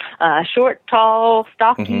 short, tall,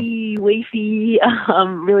 stocky, wafy,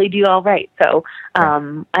 really do all right. So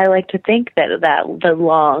I like to think that the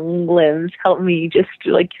long limbs help me just,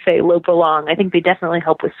 like you say, lope along. I think they definitely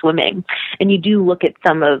help with swimming. And you do look at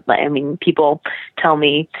people tell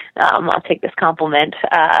me, I'll take this compliment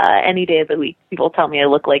any day of the week. People tell me I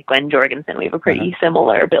look like Gwen Jorgensen. We have a pretty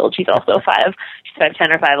similar build. She's also 5'10"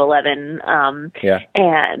 or 5'11".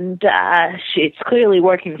 And it's clearly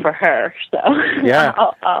working for her. So yeah.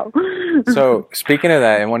 So speaking of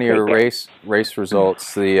that, in one of your race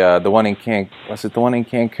results, the one in the one in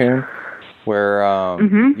Cancun, where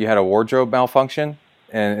you had a wardrobe malfunction,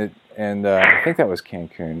 and I think that was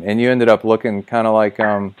Cancun, and you ended up looking kind of like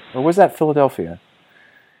or was that Philadelphia?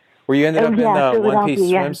 Where you ended up in the one-piece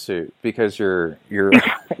swimsuit because your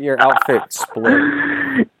outfit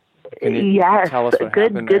split. Can you tell us what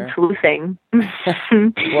happened there? Good sleuthing.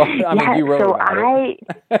 Well, you wrote about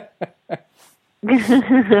it.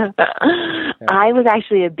 I was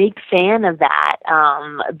actually a big fan of that,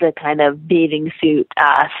 the kind of bathing suit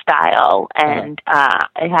style, and I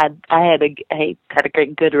had a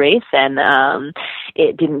great good race, and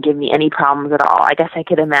it didn't give me any problems at all. I guess I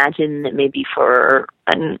could imagine that maybe for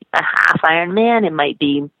a half Ironman it might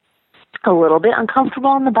be a little bit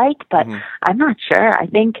uncomfortable on the bike, but I'm not sure. I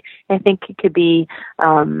think it could be.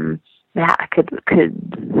 Could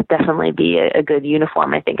definitely be a good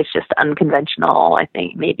uniform. I think it's just unconventional. I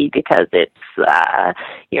think maybe because it's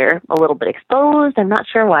you're a little bit exposed. I'm not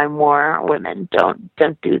sure why more women don't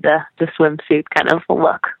do the swimsuit kind of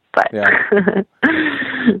look. But yeah,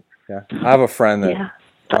 I have a friend that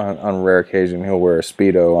on rare occasion he'll wear a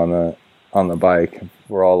Speedo on the bike.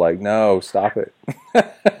 We're all like, no, stop it.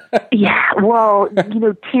 Yeah, well,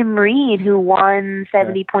 Tim Reed, who won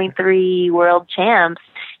 70.3 world champs,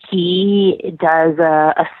 he does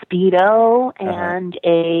a Speedo and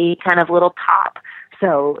a kind of little top.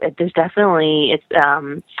 So there's definitely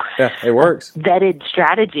Yeah, it works. vetted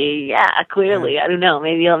strategy. Yeah, clearly. Yeah. I don't know.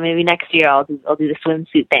 Maybe next year I'll do the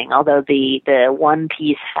swimsuit thing. Although the one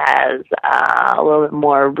piece has a little bit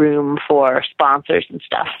more room for sponsors and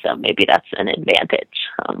stuff, so maybe that's an advantage.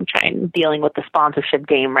 I'm dealing with the sponsorship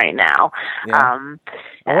game right now. Yeah.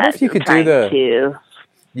 I wonder if you could do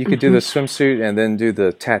the swimsuit and then do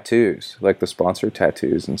the tattoos, like the sponsor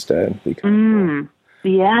tattoos instead. Be kind of cool.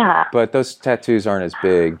 Yeah. But those tattoos aren't as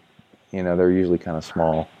big. They're usually kind of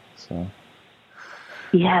small. So.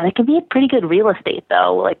 Yeah, they can be a pretty good real estate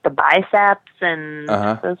though, like the biceps and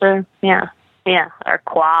those are or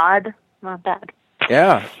quad, not bad.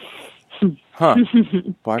 Yeah. Huh.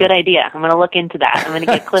 Good idea. I'm going to look into that. I'm going to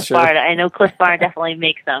get Cliff Sure. Bar. I know Cliff Bar definitely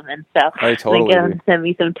makes them, and so I totally I'm going to get him to send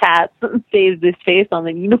me some tats and save this face on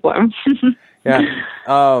the uniform. Yeah.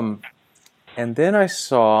 And then I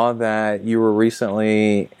saw that you were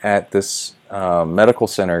recently at this medical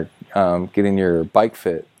center getting your bike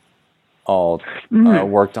fit all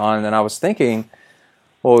worked on, and I was thinking,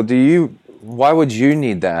 well, why would you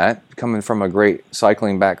need that? Coming from a great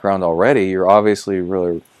cycling background already, you're obviously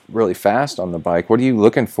really, really fast on the bike. What are you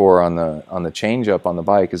looking for on the change up on the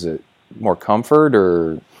bike? Is it more comfort,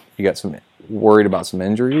 or you got worried about some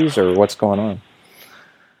injuries, or what's going on?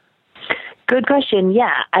 Good question.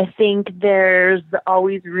 Yeah, I think there's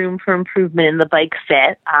always room for improvement in the bike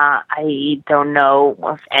fit. I don't know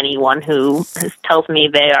of anyone who tells me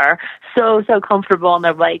they are so comfortable on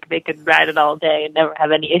their bike they could ride it all day and never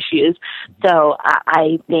have any issues. So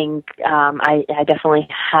I think I definitely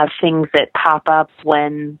have things that pop up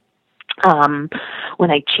when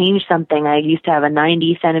I change something. I used to have a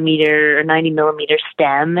 90 millimeter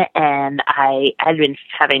stem, and I had been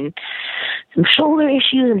having some shoulder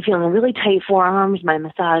issues and feeling really tight forearms. My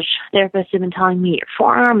massage therapist had been telling me your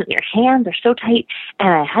forearms and your hands are so tight, and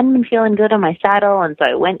I hadn't been feeling good on my saddle. And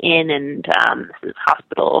so I went in, and this is a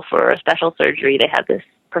hospital for a special surgery. They have this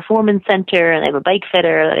performance center, and they have a bike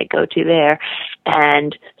fitter that I go to there.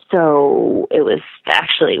 And so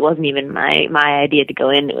it wasn't even my idea to go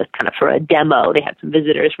in. It was kind of for a demo. They had some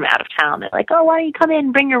visitors from out of town. They're like, oh, why don't you come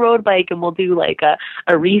in, bring your road bike, and we'll do like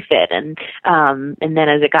a refit. And then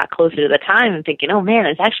as it got closer to the time, I'm thinking, oh man,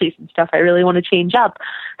 there's actually some stuff I really want to change up.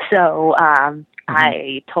 So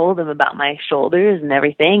I told them about my shoulders and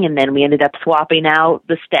everything, and then we ended up swapping out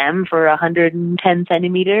the stem for a 110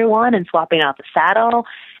 centimeter one and swapping out the saddle.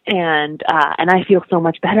 And I feel so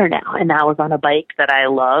much better now. And that was on a bike that I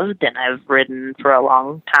loved and I've ridden for a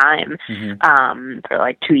long time, for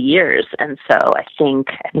like 2 years. And so I think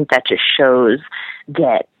that just shows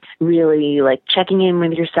that really like checking in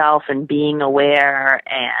with yourself and being aware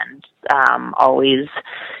and always,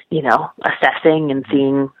 assessing and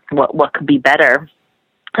seeing what could be better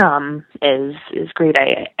is great.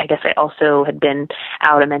 I guess I also had been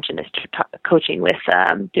out. I mentioned this coaching with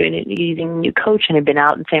using a new coach, and I'd been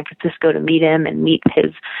out in San Francisco to meet him and meet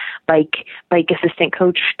his bike assistant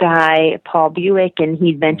coach guy, Paul Buick, and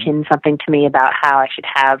he'd mentioned something to me about how I should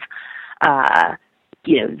have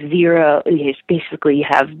zero. Basically,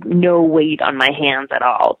 have no weight on my hands at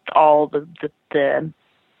all. All the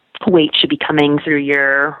weight should be coming through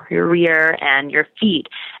your rear and your feet,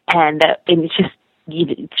 and it's just.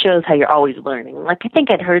 It shows how you're always learning. Like, I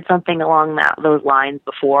think I'd heard something along those lines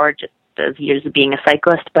before, just those years of being a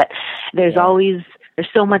cyclist, but there's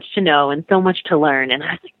so much to know and so much to learn. And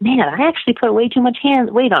I was like, man, I actually put way too much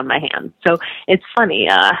weight on my hands. So it's funny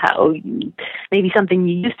how maybe something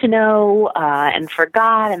you used to know and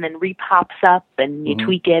forgot, and then re-pops up and you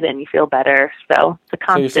tweak it and you feel better. So it's a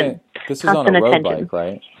constant. So you're saying this is on a road bike,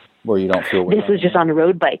 right? Where you don't feel weight. This was just on a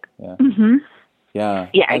road bike. Yeah. Mm-hmm. Yeah.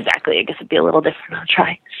 Yeah, exactly. I guess it'd be a little different. I'll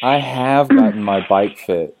try. I have gotten my bike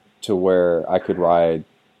fit to where I could ride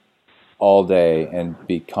all day and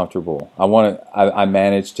be comfortable. I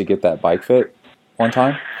managed to get that bike fit one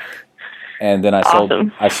time, and then I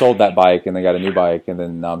sold that bike and then got a new bike, and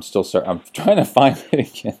then I'm trying to find it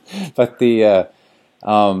again. But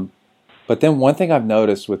but then one thing I've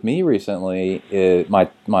noticed with me recently is my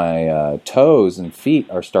toes and feet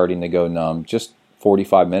are starting to go numb just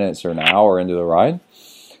 45 minutes or an hour into the ride.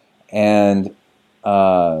 And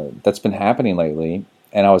that's been happening lately.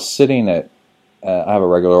 And I was sitting I have a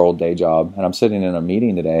regular old day job, and I'm sitting in a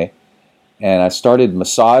meeting today, and I started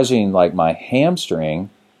massaging like my hamstring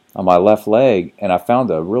on my left leg, and I found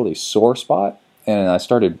a really sore spot, and I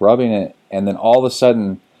started rubbing it, and then all of a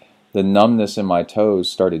sudden the numbness in my toes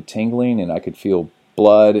started tingling, and I could feel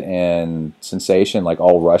blood and sensation like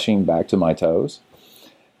all rushing back to my toes.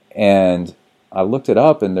 And I looked it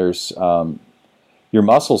up, and there's your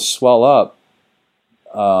muscles swell up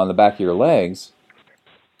on the back of your legs,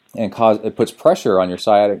 and it puts pressure on your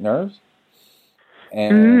sciatic nerves.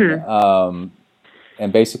 And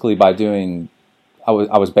and basically by doing, I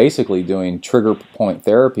was basically doing trigger point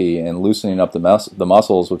therapy and loosening up the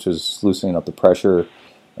muscles, which is loosening up the pressure,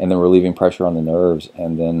 and then relieving pressure on the nerves,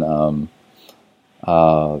 and then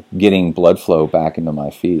getting blood flow back into my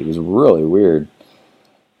feet. It was really weird.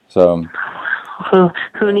 So,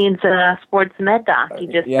 who needs a sports med doc? You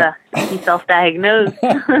just you self-diagnosed.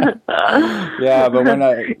 Yeah, but when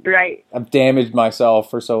I've damaged myself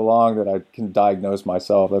for so long that I can diagnose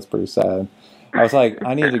myself, that's pretty sad. I was like,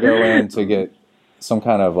 I need to go in to get some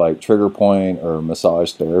kind of like trigger point or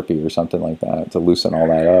massage therapy or something like that to loosen all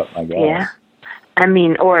that up, I guess. Yeah. I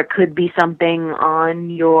mean, or it could be something on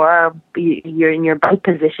you're in your bike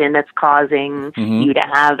position that's causing you to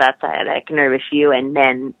have that sciatic nerve issue, and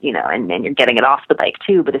then and then you're getting it off the bike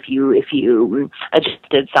too. But if you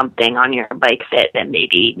adjusted something on your bike fit, then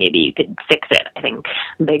maybe you could fix it. I think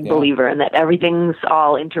I'm a big believer in that. Everything's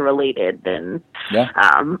all interrelated, and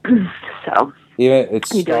so you're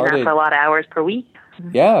doing that for a lot of hours per week.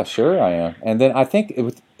 Yeah, sure I am. And then I think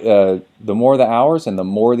the more the hours and the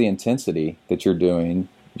more the intensity that you're doing,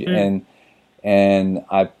 and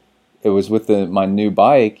it was with my new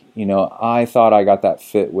bike. I thought I got that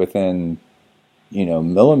fit within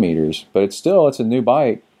millimeters, but it's a new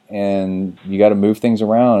bike, and you got to move things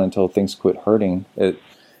around until things quit hurting.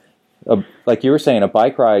 Like you were saying, a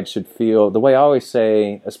bike ride should feel the way I always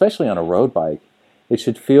say, especially on a road bike. It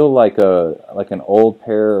should feel like an old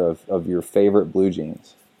pair of your favorite blue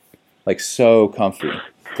jeans, like so comfy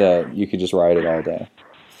that you could just ride it all day.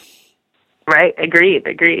 Right, agreed.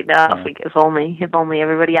 If only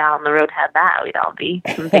everybody out on the road had that, we'd all be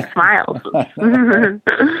some big smiles.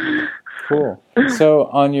 Cool. So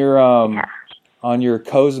on your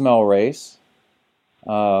Cozumel race,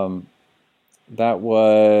 that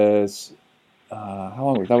was. How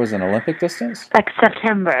long? That was an Olympic distance? Like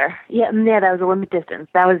September. Yeah, that was Olympic distance.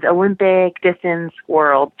 That was Olympic distance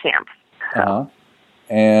world champs. So.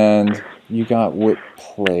 And you got what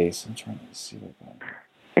place? I'm trying to see what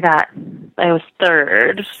I was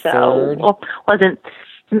third. So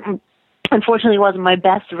unfortunately, it wasn't my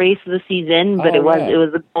best race of the season, but it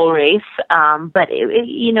was a goal race. But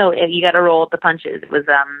you got to roll with the punches. It was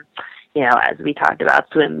as we talked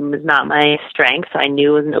about, swim was not my strength. So I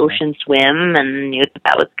knew it was an ocean swim, and knew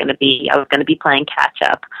that was going to be. I was going to be playing catch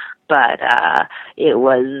up, but it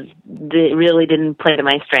really didn't play to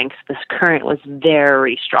my strengths. This current was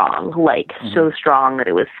very strong, so strong that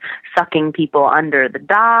it was sucking people under the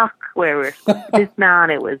dock where we were supposed to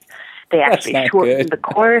dismount. They actually shortened the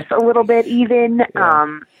course a little bit even.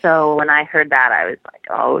 Yeah. So when I heard that, I was like,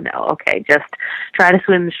 oh no, okay, just try to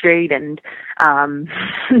swim straight and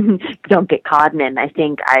don't get caught in it. And I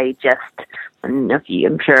think I'm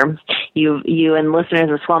sure you and listeners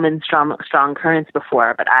have swum in strong currents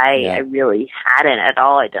before, but I really hadn't at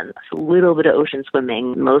all. I'd done a little bit of ocean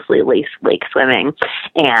swimming, mostly lake swimming,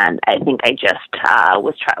 and I think I just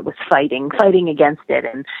was fighting against it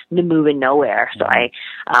and moving nowhere. So I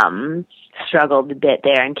struggled a bit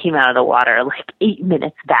there and came out of the water like 8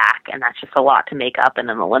 minutes back, and that's just a lot to make up in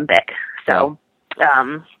an Olympic. So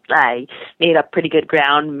I made up pretty good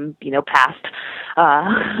ground, past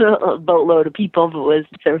a boatload of people, but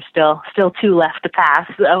there was still two left to pass.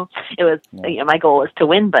 So it was, my goal was to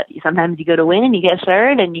win, but sometimes you go to win and you get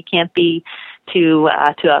third, and you can't be too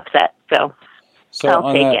upset. So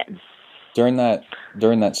I'll take it. During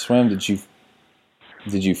that swim, did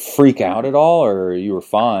you freak out at all, or you were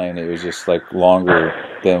fine? It was just like longer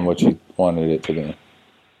than what you wanted it to be.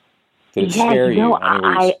 Did it scare you?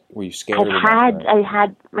 Were you scared? I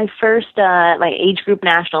had my first my age group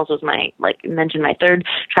nationals was my third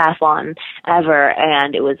triathlon ever,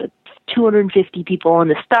 and it was 250 in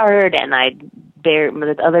the start, and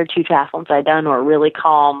the other two triathlons I'd done were really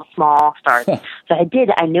calm, small starts. So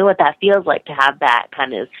I knew what that feels like to have that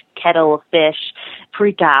kind of kettle of fish,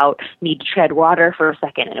 freak out, need to tread water for a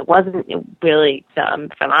second. And it wasn't really,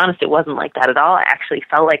 if I'm honest, it wasn't like that at all. I actually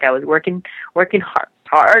felt like I was working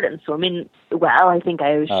hard and swimming well. I think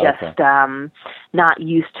I was just not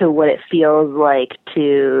used to what it feels like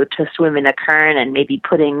to swim in a current and maybe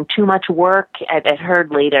putting too much work. I'd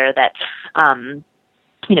heard later that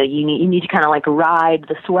you need to kind of like ride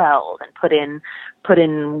the swells and put in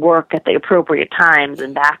work at the appropriate times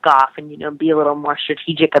and back off and be a little more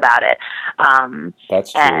strategic about it.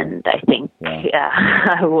 That's true. And I think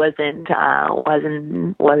I wasn't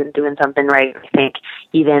doing something right. I think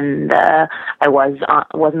even I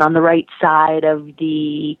wasn't on the right side of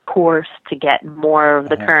the course to get more of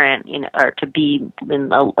the current, or to be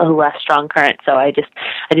in a less strong current. So I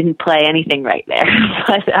didn't play anything right there.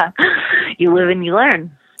 But you live and you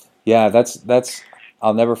learn. Yeah, that's.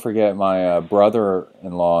 I'll never forget my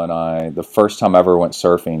brother-in-law and I. The first time I ever went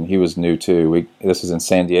surfing, he was new too. This is in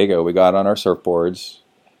San Diego. We got on our surfboards,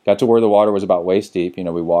 got to where the water was about waist deep. We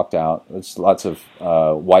walked out. It's lots of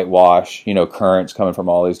whitewash, currents coming from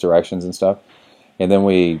all these directions and stuff. And then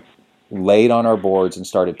we laid on our boards and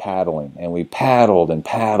started paddling. And we paddled and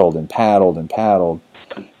paddled and paddled and paddled.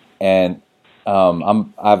 And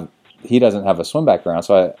he doesn't have a swim background,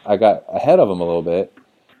 so I got ahead of him a little bit.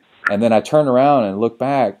 And then I turned around and looked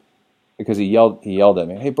back because he yelled at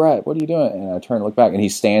me, "Hey, Brett, what are you doing?" And I turned and looked back, and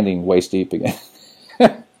he's standing waist deep again.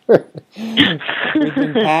 We've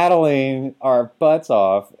been paddling our butts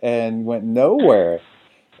off and went nowhere.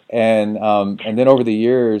 And then over the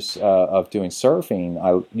years of doing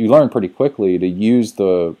surfing, you learn pretty quickly to use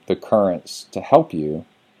the currents to help you,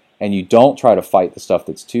 and you don't try to fight the stuff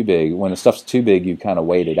that's too big. When the stuff's too big, you kind of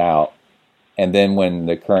wait it out, and then when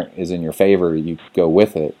the current is in your favor, you go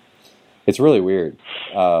with it. It's really weird.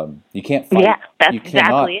 You can't fight. Yeah, that's you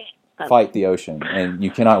cannot exactly it. fight the ocean, and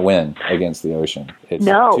you cannot win against the ocean. It's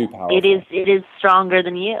too powerful. It is stronger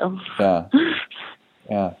than you. Yeah,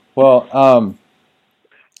 yeah. Well,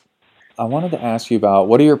 I wanted to ask you about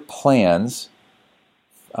what are your plans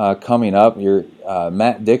coming up. Your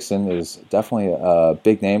Matt Dixon is definitely a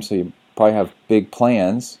big name, so you probably have big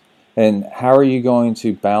plans. And how are you going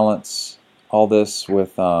to balance all this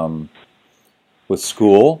with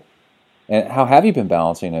school? And how have you been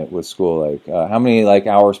balancing it with school? Like, how many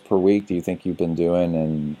hours per week do you think you've been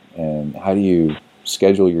doing, and how do you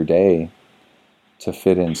schedule your day to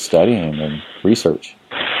fit in studying and research?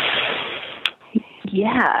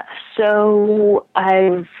 Yeah, so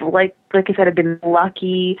I've like I said, I've been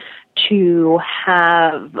lucky to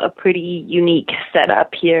have a pretty unique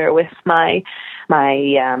setup here with my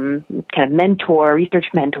kind of mentor, research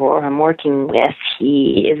mentor I'm working with.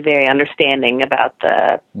 He is very understanding about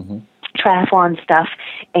the triathlon stuff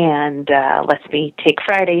and lets me take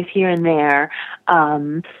Fridays here and there.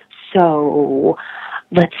 So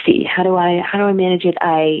let's see, how do I manage it?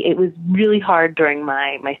 It was really hard during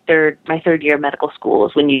my third year of medical school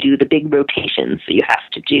is when you do the big rotations. So you have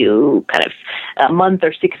to do kind of a month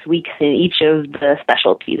or 6 weeks in each of the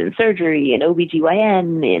specialties in surgery, in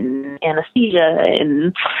OBGYN, in anesthesia,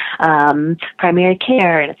 in primary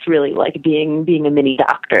care, and it's really like being a mini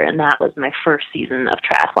doctor. And that was my first season of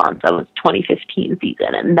triathlon. So it was 2015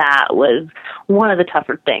 season, and that was one of the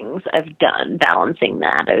tougher things I've done, balancing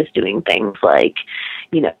that. I was doing things like,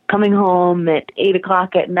 coming home at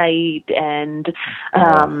 8:00 at night and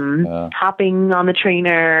hopping on the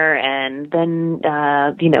trainer and then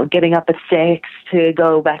getting up at 6 to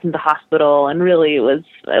go back into the hospital. And really it was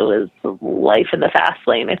life in the fast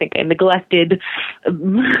lane. I think I neglected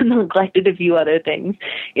a few other things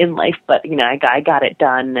in life, but I got it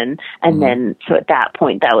done. And then so at that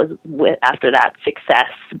point, that was after that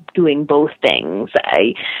success doing both things,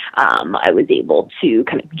 I was able to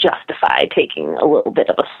kind of justify taking a little bit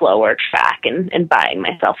of a slower track and buying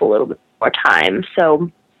myself a little bit more time. So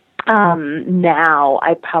now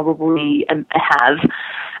I probably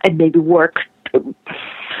I'd maybe work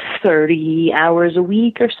 30 hours a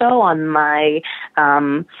week or so on my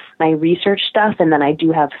research stuff, and then I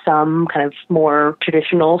do have some kind of more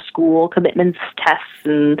traditional school commitments, tests,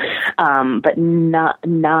 and but not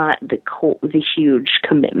the huge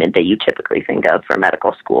commitment that you typically think of for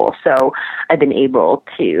medical school. So I've been able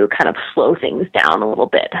to kind of slow things down a little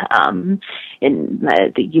bit.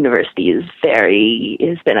 The university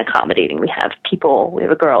has been accommodating. We have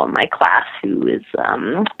a girl in my class who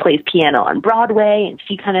plays piano on Broadway, and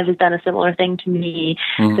she kind of has done a similar thing to me.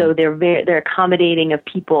 So they're accommodating of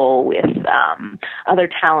people with other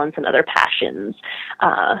talents and other passions.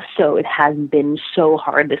 So it hasn't been so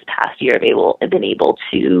hard this past year. I've been able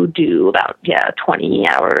to do about 20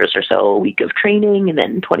 hours or so a week of training, and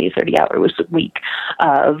then 20 to 30 hours a week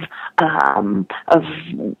of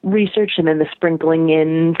research, and then the sprinkling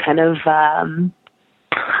in kind of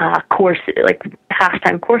courses, like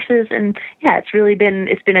half-time courses. And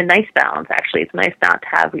it's been a nice balance, actually. It's nice not to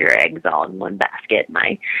have your eggs all in one basket.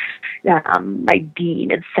 My dean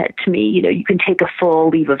had said to me, you can take a full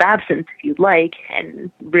leave of absence if you'd like,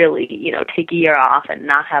 and really, take a year off and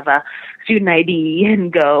not have a student ID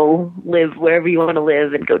and go live wherever you want to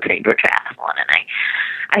live and go train for triathlon. And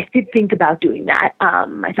I did think about doing that.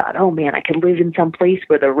 I thought, oh man, I could live in some place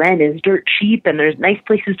where the rent is dirt cheap and there's nice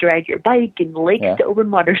places to ride your bike and lakes to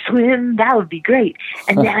open water swim. That would be great.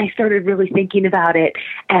 And then I started really thinking about it,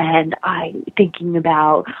 and I'm thinking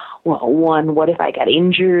about, well, one, what if I got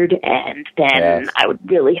injured, and then I would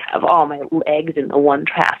really have all my eggs in the one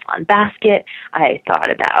triathlon basket. I thought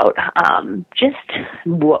about just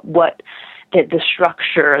what the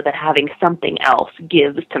structure that having something else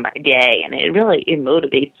gives to my day, and it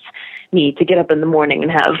motivates me to get up in the morning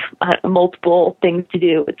and have multiple things to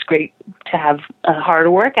do. It's great to have a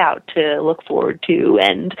hard workout to look forward to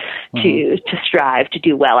and to strive to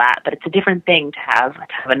do well at, but it's a different thing to have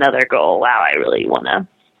another goal. Wow, I really want to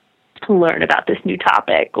learn about this new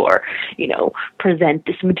topic, or, present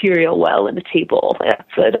this material well in the table. That's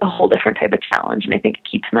a whole different type of challenge, and I think it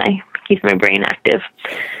keeps my brain active.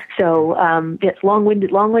 So, yes,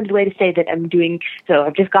 long-winded way to say that I'm doing. So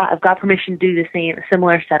I've got permission to do a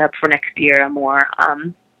similar setup for next year. More,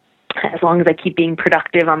 as long as I keep being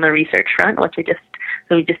productive on the research front, which we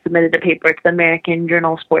just submitted a paper to the American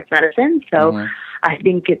Journal of Sports Medicine. So I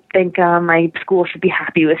think my school should be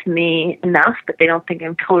happy with me enough, but they don't think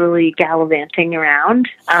I'm totally gallivanting around.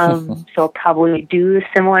 So I'll probably do a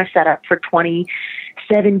similar setup for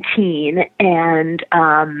 2017 and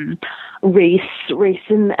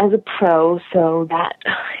racing as a pro. So that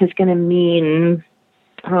is going to mean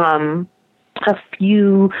a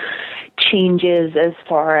few changes as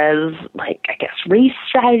far as, race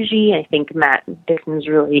strategy. I think Matt Dixon's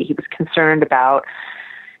he was concerned about,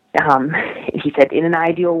 he said, in an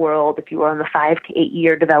ideal world, if you were on the 5 to 8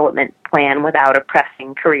 year development plan without a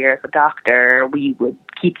pressing career as a doctor, we would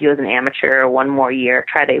keep you as an amateur one more year,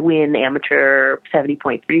 try to win amateur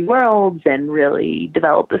 70.3 worlds and really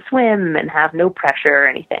develop the swim and have no pressure or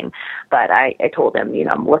anything. But I told him,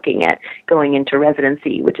 I'm looking at going into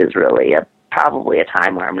residency, which is really probably a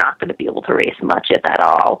time where I'm not going to be able to race much, if at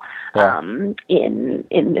all, in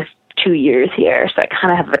this 2 years here. So I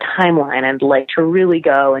kind of have a timeline. I'd like to really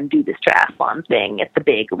go and do this triathlon thing at the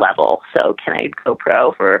big level. So can I go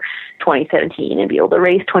pro for 2017 and be able to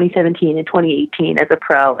race 2017 and 2018 as a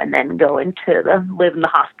pro, and then go live in the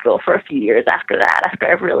hospital for a few years after that,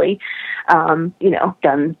 after I've really, done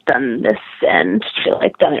this and feel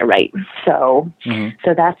like done it right. So,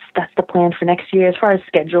 so that's the plan for next year. As far as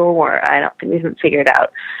schedule, or I don't think we haven't figured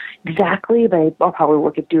out exactly, but I'll probably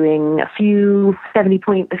look at doing a few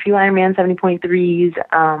Ironman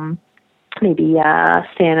 70.3s, maybe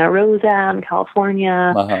Santa Rosa in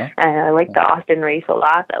California. I like the Austin race a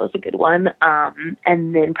lot. That was a good one.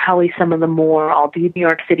 And then probably some of the more, I'll do New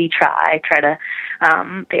York City try to,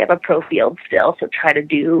 they have a pro field still, so try to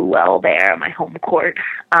do well there, my home court.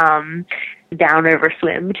 Downriver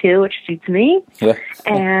swim too, which suits me.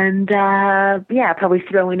 And probably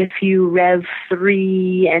throw in a few Rev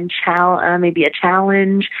 3 and maybe a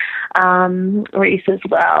challenge race as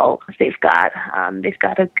well, because they've got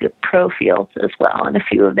a good pro field as well, and a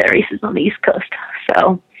few of their races on the East Coast.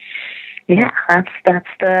 So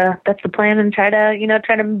that's the plan, and try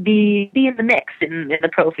to be in the mix in the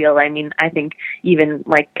pro field. I mean, I think even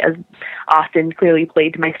as Austin clearly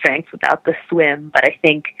played to my strengths without the swim, but I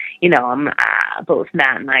think I'm both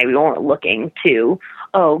Matt and I, we weren't looking to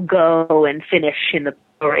go and finish in the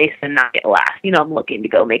race and not get last. I'm looking to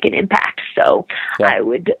go make an impact. So I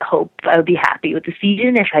would be happy with the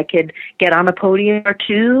season if I could get on a podium or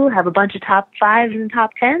two, have a bunch of top 5s and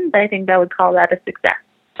top 10s. But I think I would call that a success.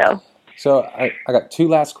 So I got 2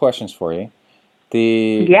 last questions for you.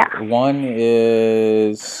 One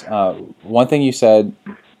is, one thing you said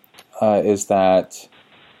is that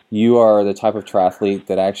you are the type of triathlete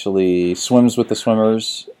that actually swims with the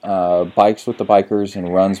swimmers, bikes with the bikers,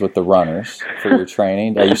 and runs with the runners for your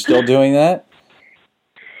training. Are you still doing that?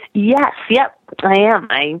 Yes, yep, I am.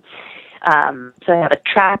 So I have a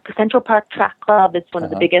Central Park Track Club. It's one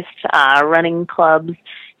of the biggest running clubs, I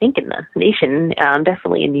think, in the nation,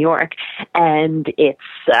 definitely in New York, and it's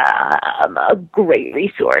a great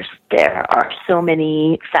resource. There are so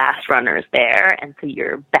many fast runners there, and so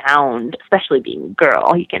you're bound, especially being a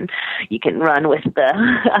girl. You can run with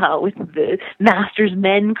the Masters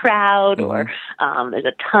men crowd, or there's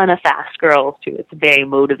a ton of fast girls too. It's a very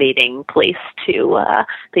motivating place to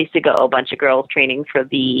go. A bunch of girls training for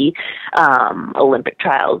the Olympic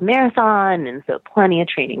trials marathon, and so plenty of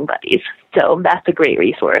training buddies. So that's a great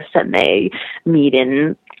resource, and they meet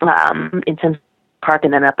in some park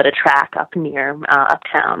and then up at a track up near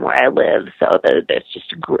uptown where I live. So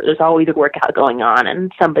there's always a workout going on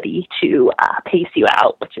and somebody to pace you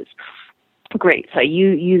out, which is great. So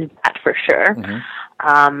you use that for sure.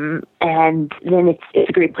 And then it's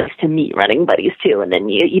a great place to meet running buddies too. And then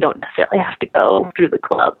you don't necessarily have to go through the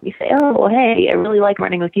club. You say, oh, hey, I really like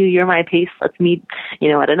running with you. You're my pace. Let's meet,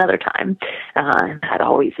 at another time. And that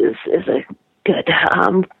always is a good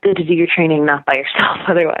to do your training not by yourself.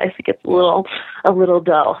 Otherwise it gets a little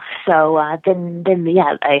dull. So then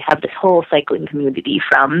I have this whole cycling community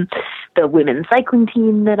from the women's cycling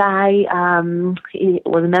team that I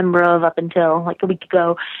was a member of up until like a week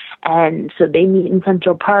ago, And so they meet in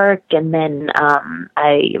Central Park, and then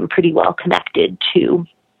I am pretty well connected to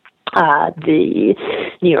the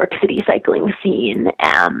New York City cycling scene,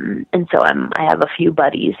 and so I have a few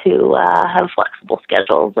buddies who have flexible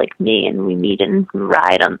schedules like me, and we meet and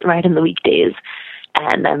ride in the weekdays.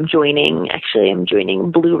 And I'm joining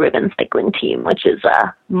Blue Ribbon Cycling Team, which is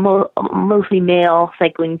a mostly male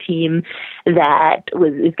cycling team that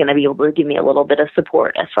is going to be able to give me a little bit of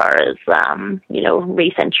support as far as,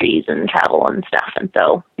 race entries and travel and stuff. And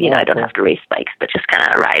so, I don't have to race bikes, but just kind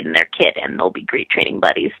of ride in their kit, and they'll be great training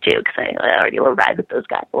buddies too, because I already ride with those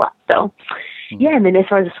guys a lot. So, yeah, and then as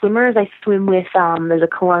far as the swimmers, I swim with, there's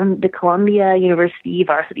the Columbia University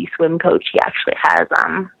varsity swim coach. He actually has,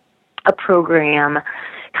 a program,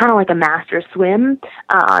 kind of like a master swim,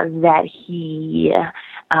 that he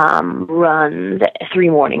runs 3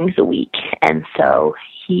 mornings a week. And so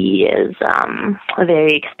he is a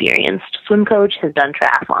very experienced swim coach, has done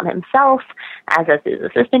triathlon himself, as is his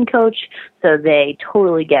assistant coach. So they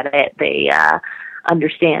totally get it. They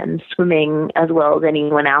understand swimming as well as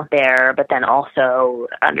anyone out there, but then also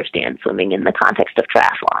understand swimming in the context of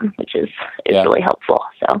triathlon, which is really helpful.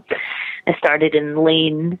 So I started in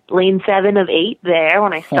lane 7 of 8 there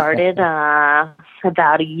when I started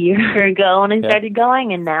about a year ago when I started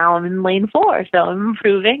going, and now I'm in lane 4, so I'm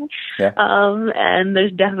improving. Yeah. And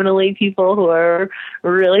there's definitely people who are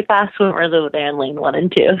really fast swimmers over there in lane 1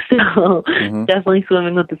 and 2, so definitely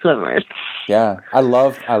swimming with the swimmers. Yeah, I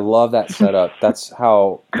love that setup. That's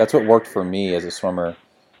what worked for me as a swimmer,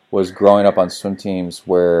 was growing up on swim teams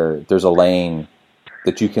where there's a lane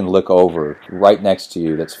that you can look over right next to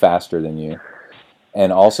you that's faster than you.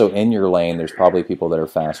 And also in your lane, there's probably people that are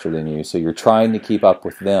faster than you. So you're trying to keep up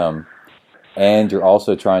with them, and you're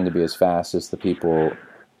also trying to be as fast as the people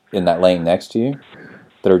in that lane next to you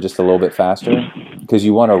that are just a little bit faster, because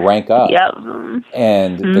you want to rank up. Yep.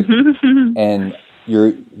 And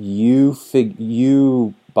you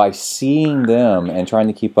by seeing them and trying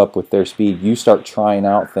to keep up with their speed, you start trying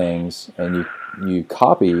out things, and you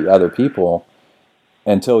copy other people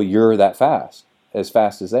until you're that fast as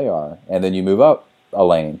they are. And then you move up a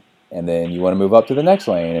lane, and then you want to move up to the next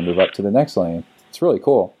lane and move up to the next lane. It's really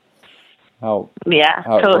cool. So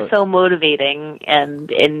motivating, and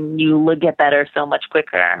you get better so much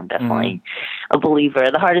quicker. I'm definitely a believer.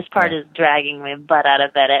 The hardest part is dragging my butt out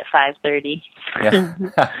of bed at 5:30. Yeah,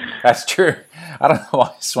 that's true. I don't know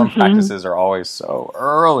why swim practices are always so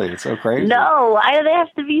early. It's so crazy. No, why do they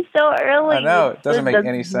have to be so early? I know, it doesn't make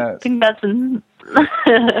any sense. I think that's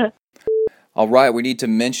All right, we need to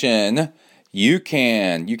mention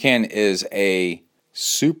UCAN. UCAN is a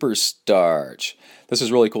super starch. This is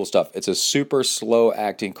really cool stuff. It's a super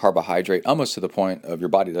slow-acting carbohydrate, almost to the point of your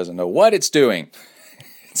body doesn't know what it's doing.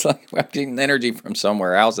 It's like we're getting energy from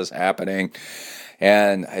somewhere else is happening.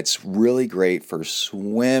 And it's really great for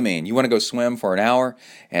swimming. You want to go swim for an hour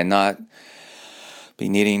and not be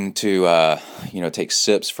needing to, take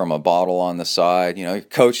sips from a bottle on the side. Your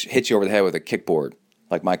coach hits you over the head with a kickboard,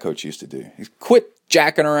 like my coach used to do. Quit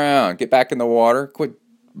jacking around. Get back in the water. Quit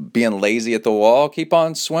being lazy at the wall. Keep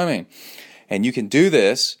on swimming. And you can do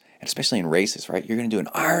this, and especially in races, right? You're going to do an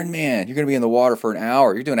Ironman. You're going to be in the water for an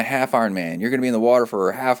hour. You're doing a half Ironman. You're going to be in the water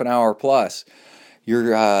for half an hour plus. You're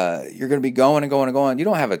going to be going and going and going. You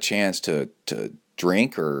don't have a chance to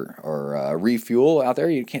drink or refuel out there.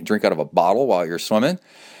 You can't drink out of a bottle while you're swimming.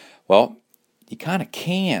 Well, you kind of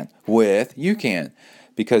can with UCAN,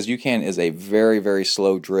 because UCAN is a very, very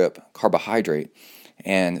slow drip carbohydrate.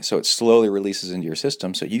 And so it slowly releases into your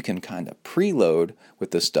system, so you can kind of preload with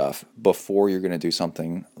this stuff before you're going to do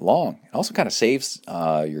something long. It also kind of saves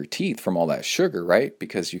your teeth from all that sugar, right?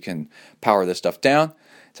 Because you can power this stuff down.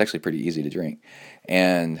 It's actually pretty easy to drink.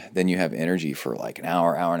 And then you have energy for like an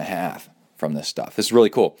hour, hour and a half from this stuff. This is really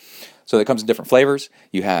cool. So it comes in different flavors.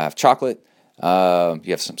 You have chocolate. You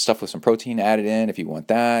have some stuff with some protein added in if you want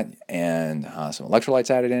that, and some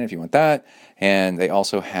electrolytes added in if you want that. And they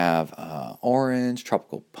also have orange,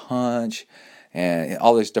 tropical punch, and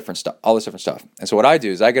all this different stuff. And so what I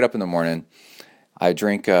do is I get up in the morning, I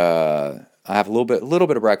drink. I have a little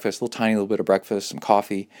bit of breakfast, tiny little bit of breakfast, some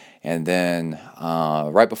coffee, and then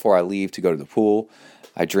right before I leave to go to the pool,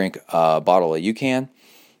 I drink a bottle of UCAN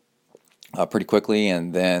pretty quickly,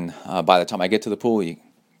 and then by the time I get to the pool, you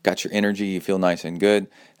got your energy, you feel nice and good.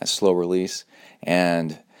 That's slow release,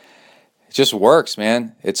 and it just works,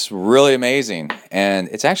 man. It's really amazing, and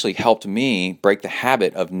it's actually helped me break the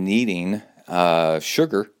habit of needing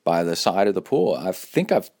sugar by the side of the pool. I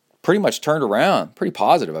think I've pretty much turned around, pretty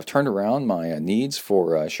positive. I've turned around my needs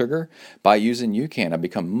for sugar by using UCAN. I've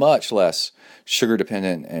become much less sugar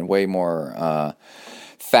dependent and way more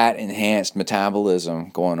fat enhanced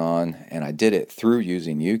metabolism going on, and I did it through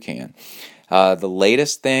using UCAN. The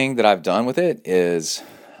latest thing that I've done with it is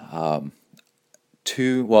one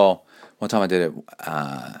time I did it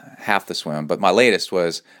half the swim, but my latest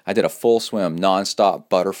was I did a full swim nonstop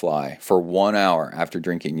butterfly for 1 hour after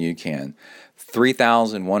drinking UCAN,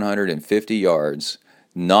 3,150 yards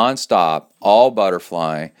nonstop, all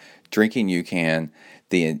butterfly, drinking UCAN.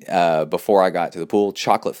 Before I got to the pool,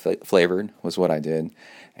 chocolate flavored was what I did,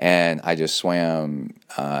 and I just swam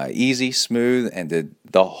easy, smooth, and did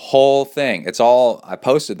the whole thing. I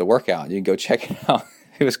posted the workout. You can go check it out.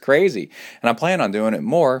 It was crazy, and I plan on doing it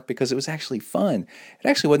more because it was actually fun. It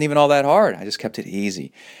actually wasn't even all that hard. I just kept it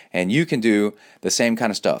easy, and you can do the same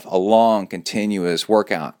kind of stuff, a long, continuous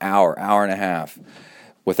workout, hour and a half,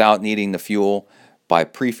 without needing the fuel by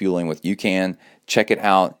pre-fueling with UCAN. Check it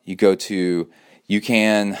out. You go to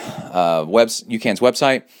UCAN's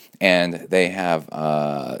website, and they have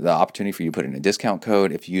the opportunity for you to put in a discount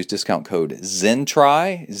code. If you use discount code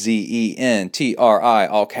ZenTri, ZenTri,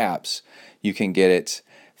 all caps, you can get it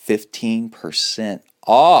 15%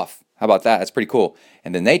 off. How about that? That's pretty cool.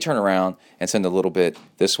 And then they turn around and send a little bit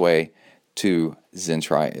this way to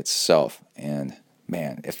ZenTri itself. And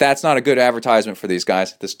man, if that's not a good advertisement for these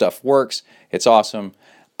guys, this stuff works. It's awesome.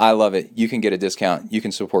 I love it. You can get a discount. You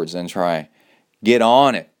can support ZenTri. Get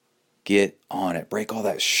on it. Get on it. Break all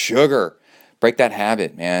that sugar. Break that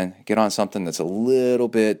habit, man. Get on something that's a little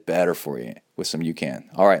bit better for you with some UCAN.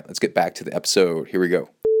 All right, let's get back to the episode. Here we go.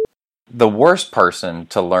 The worst person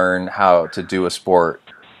to learn how to do a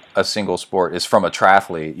single sport, is from a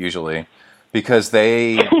triathlete usually, because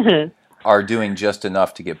they are doing just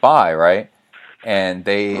enough to get by, right? And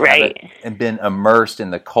they haven't been immersed in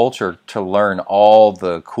the culture to learn all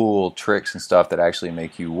the cool tricks and stuff that actually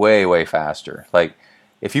make you way, way faster. Like,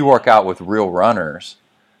 if you work out with real runners,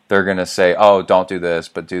 they're going to say, oh, don't do this,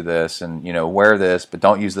 but do this, and, wear this, but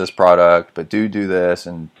don't use this product, but do this,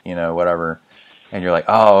 and, whatever. And you're like,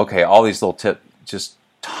 oh, okay, all these little tips, just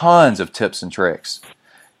tons of tips and tricks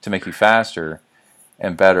to make you faster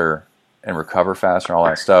and better and recover faster and all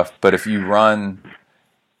that stuff. But if you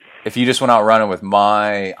just went out running with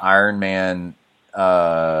my Ironman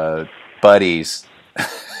buddies,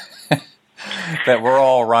 that we're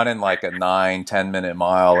all running like a 9-10 minute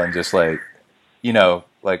mile and just like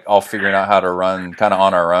all figuring out how to run kind of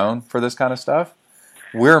on our own for this kind of stuff,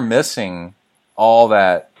 we're missing all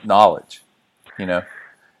that knowledge,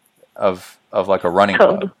 of like a running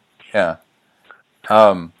club. Yeah.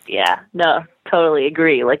 No, totally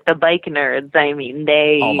agree. Like the bike nerds, I mean,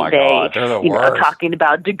 God, they're the worst. Talking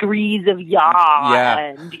about degrees of yaw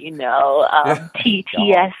and,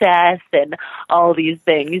 TSS and all these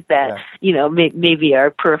things that, maybe are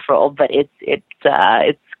peripheral, but it's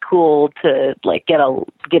cool to like get a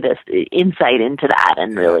insight into that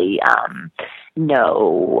and really, there's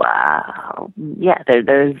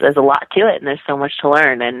a lot to it, and there's so much to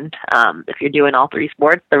learn. And if you're doing all three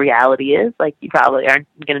sports, the reality is like you probably aren't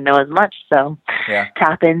going to know as much. So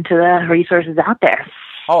tap into the resources out there.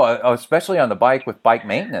 Oh, especially on the bike with bike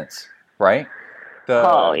maintenance, right?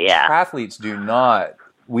 Triathletes do not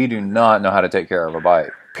know how to take care of a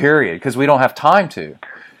bike. Period, because we don't have time to,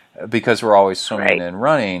 because we're always swimming and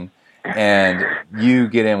running. And you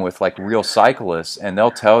get in with like real cyclists, and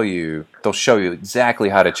they'll show you exactly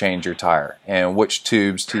how to change your tire and which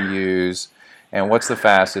tubes to use and what's the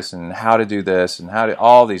fastest and how to do this and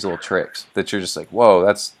all these little tricks that you're just like, whoa,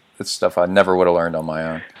 that's stuff I never would have learned on my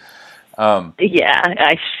own.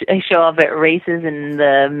 I show up at races, and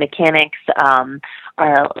the mechanics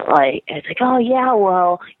are like, it's like, oh yeah,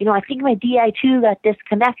 well, I think my DI2 got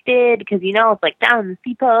disconnected because it's like down in the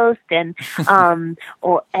C post, and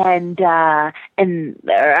or I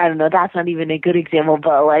don't know, that's not even a good example,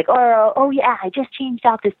 but like, oh yeah, I just changed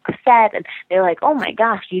out this cassette, and they're like, oh my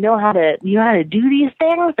gosh, you know how to do these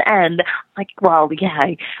things? And I'm like, well, yeah,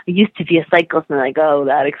 I used to be a cyclist, and like, oh,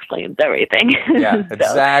 that explains everything. Yeah, so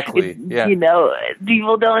exactly. Yeah,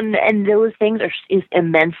 people don't, and those things is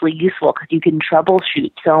immensely useful because you can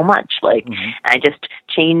troubleshoot so much. Like, I just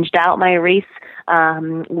changed out my race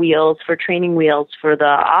wheels for training wheels for the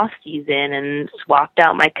off season and swapped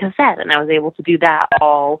out my cassette, and I was able to do that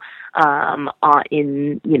all on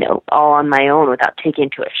my own without taking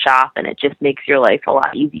to a shop, and it just makes your life a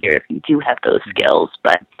lot easier if you do have those skills.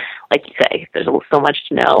 But like you say, there's so much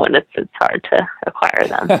to know, and it's hard to acquire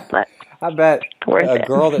them. But I bet a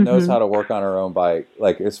girl that knows how to work on her own bike,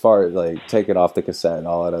 like as far as like take it off the cassette and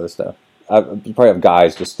all that other stuff, you probably have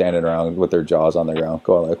guys just standing around with their jaws on the ground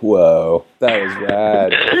going like, whoa, that was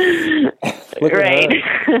rad. Look at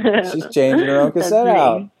her. She's changing her own cassette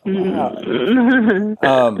out. Wow.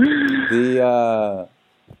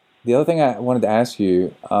 the other thing I wanted to ask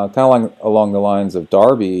you, kind of along the lines of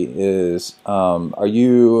Darby, is are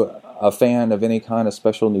you a fan of any kind of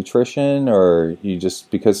special nutrition, or you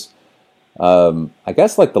just because I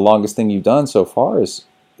guess like the longest thing you've done so far is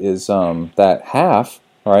that half,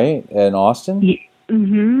 right, in Austin?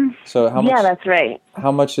 Mm-hmm. So Yeah, that's right.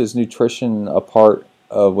 how much is nutrition a part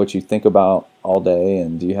of what you think about all day,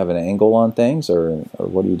 and do you have an angle on things, or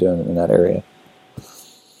what are you doing in that area?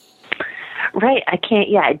 Right.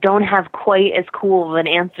 I don't have quite as cool of an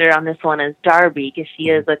answer on this one as Darby, because she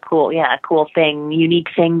is a cool unique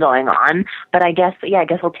thing going on. But I guess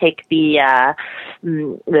I'll take the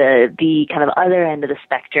kind of other end of the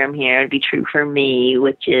spectrum here. It'd be true for me,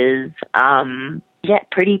 which is,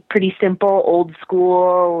 pretty simple, old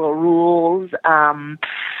school rules.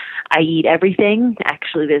 I eat everything.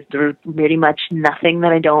 Actually, there's pretty much nothing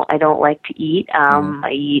that I don't like to eat.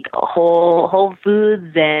 I eat whole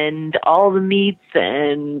foods and all the meats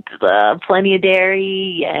and plenty of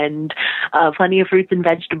dairy and plenty of fruits and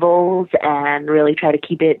vegetables, and really try to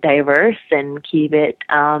keep it diverse and keep it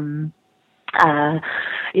to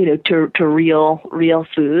real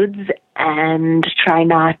foods, and try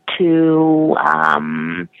not to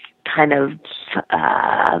kind of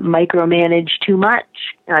micromanage too much.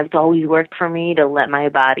 It's always worked for me to let my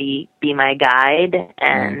body be my guide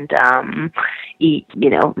and eat,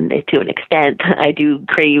 to an extent. I do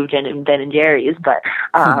crave Ben and Jerry's, but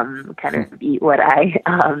kind of eat what I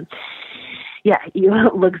eat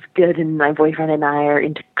what looks good, and my boyfriend and I are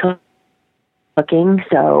into cooking,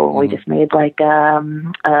 so we just made like a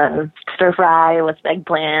stir fry with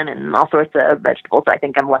eggplant and all sorts of vegetables. I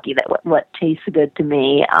think I'm lucky that what tastes good to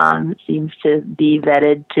me seems to be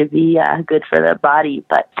vetted to be good for the body.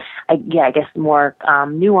 But I guess more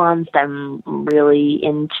nuanced. I'm really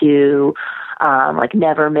into like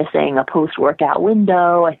never missing a post-workout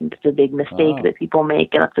window. I think it's a big mistake that people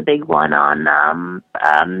make, and it's a big one on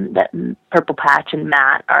that Purple Patch and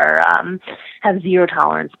Matt have zero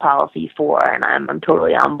tolerance policy for, and I'm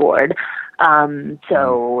totally on board.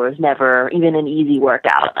 So there's never, even an easy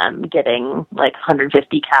workout, I'm getting like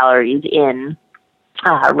 150 calories in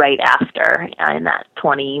right after in that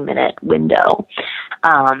 20-minute window.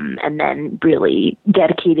 And then really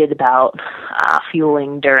dedicated about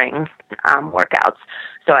fueling during workouts.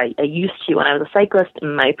 So I used to, when I was a cyclist,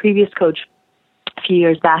 and my previous coach a few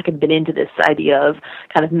years back had been into this idea of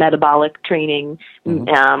kind of metabolic training,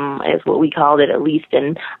 is what we called it at least,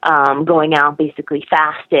 and going out basically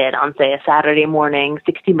fasted on, say, a Saturday morning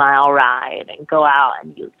 60-mile ride, and go out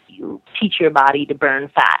and you teach your body to burn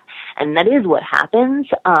fat. And that is what happens.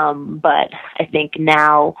 But I think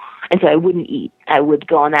now, and so I wouldn't eat. I would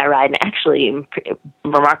go on that ride and actually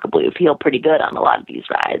remarkably feel pretty good on a lot of these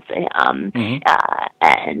rides.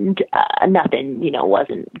 And nothing,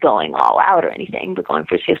 wasn't going all out or anything, but going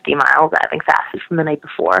for 50 miles, having fasted from the night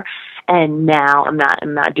before. And now I'm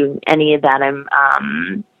not doing any of that.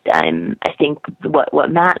 I think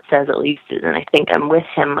what Matt says, at least, and I think I'm with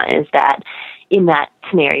him, is that in that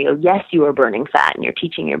scenario, yes, you are burning fat and you're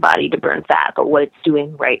teaching your body to burn fat, but what it's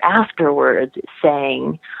doing right afterwards is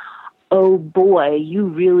saying, oh boy, you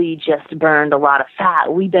really just burned a lot of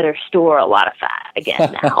fat. We better store a lot of fat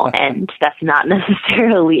again now. And that's not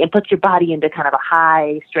necessarily, it puts your body into kind of a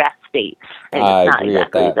high stress state. And it's not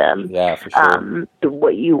exactly for sure.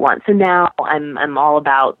 What you want. So now I'm all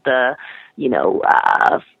about the,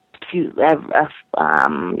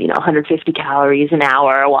 150 calories an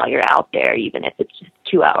hour while you're out there, even if it's just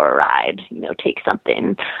a 2-hour ride. Take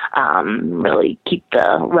something, really keep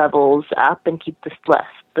the levels up and keep the stress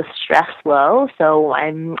low. So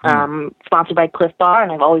I'm sponsored by Cliff Bar,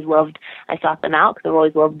 and I sought them out because I've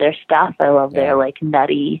always loved their stuff. I love their like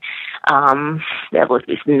nutty, they have like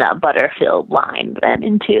this nut butter filled line that I'm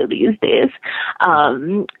into these days.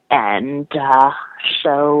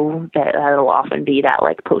 So that'll often be that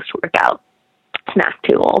like post-workout snack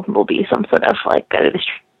too. Will be some sort of like the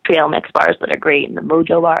trail mix bars that are great, and the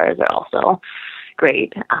Mojo bars are also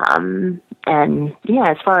great. And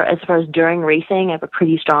as far as during racing, I have a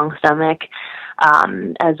pretty strong stomach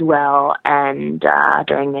as well. And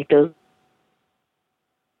during like those,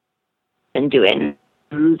 and doing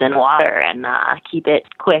booze and water, and keep it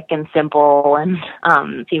quick and simple, and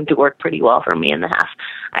seemed to work pretty well for me in the half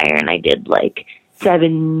iron. I did like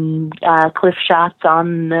 7 cliff shots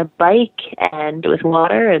on the bike and with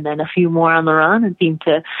water, and then a few more on the run, and seemed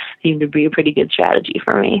to be a pretty good strategy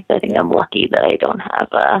for me. So I think I'm lucky that I don't have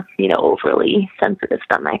a overly sensitive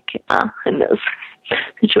stomach in those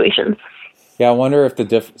situations. Yeah, I wonder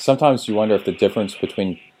if sometimes you wonder if the difference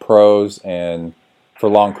between pros and for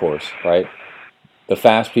long course, right? The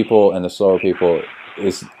fast people and the slower people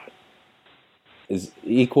is is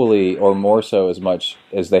equally or more so as much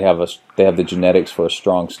as they have the genetics for a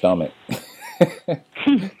strong stomach.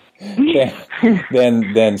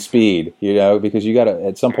 than speed, because you gotta,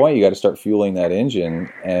 at some point you gotta start fueling that engine,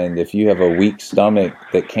 and if you have a weak stomach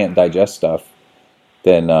that can't digest stuff,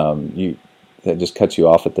 then that just cuts you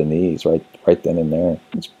off at the knees right then and there.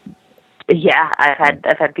 Yeah,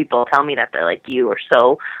 I've had people tell me that they're like, you are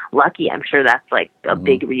so lucky. I'm sure that's like a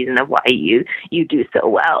big reason of why you do so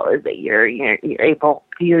well, is that you're able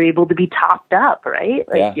to be topped up, right?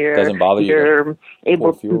 Like doesn't bother you. You're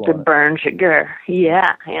able to burn sugar.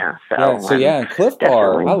 Yeah. So and Cliff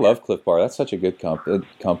Bar, I love Cliff Bar. That's such a good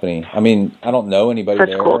company. I mean, I don't know anybody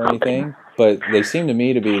there or anything, but they seem to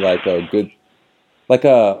me to be like a good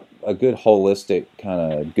holistic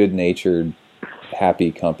kind of good-natured,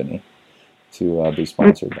 happy company to be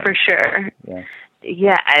sponsored by. For sure.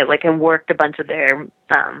 Yeah, I worked a bunch of their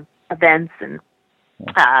events and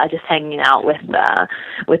just hanging out with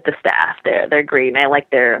the staff. They're great, and I like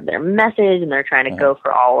their message, and they're trying to go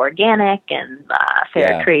for all organic and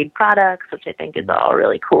fair trade products, which I think is all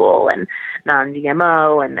really cool, and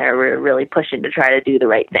non-GMO, and they're really pushing to try to do the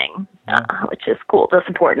right thing, which is cool to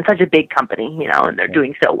support. And such a big company, and they're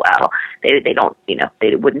doing so well. They don't,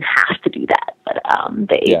 they wouldn't have to do that, but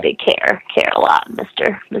they care a lot.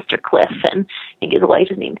 Mr. Cliff, and I think his wife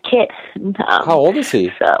is named Kit. And, how old is he?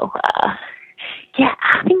 So. Yeah,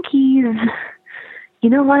 I think he's, you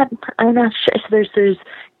know what, I'm not sure. So there's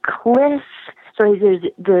Cliff, so there's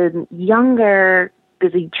the younger,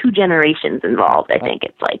 there's 2 generations involved. I think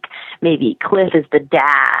it's like maybe Cliff is the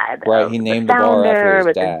dad. Right, he named the bar after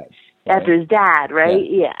his dad. After his dad, right?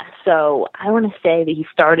 Yeah. So I want to say that he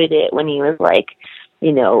started it when he was like,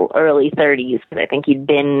 early 30s, because I think he'd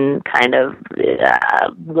been kind of a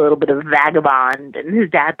little bit of a vagabond, and his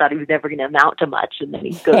dad thought he was never going to amount to much, and then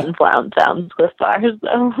he goes and founds Cliff Bars.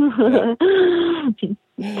 So,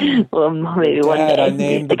 well, maybe one day. Dad, I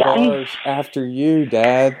named the bars after you,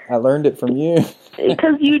 Dad. I learned it from you.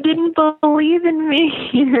 Because you didn't believe in me.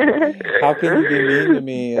 How can you be mean to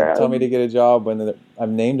me and tell me to get a job when I've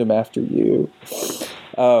named them after you?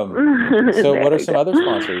 So what are some other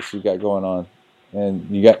sponsors you got going on? And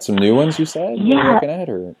you got some new ones, you said? Yeah. What are you looking at,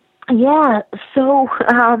 or? Yeah. So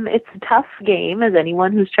it's a tough game, as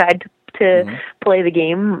anyone who's tried to play the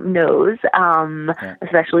game knows,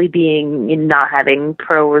 especially being not having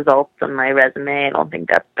pro results on my resume. I don't think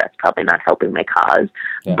that's probably not helping my cause.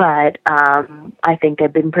 Yeah. But I think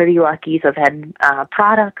I've been pretty lucky. So I've had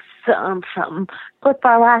products from Cliff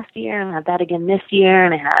Bar last year, and I have that again this year,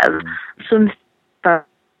 and I have swim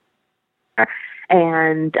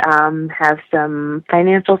and have some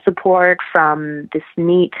financial support from this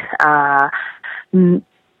neat a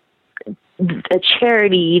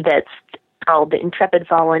charity that's called the Intrepid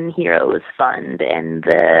Fallen Heroes Fund, and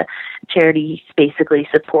the charity basically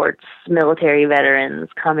supports military veterans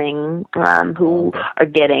coming who are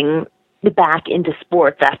getting back into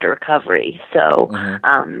sports after recovery. So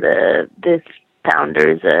this founder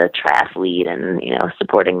is a triathlete, and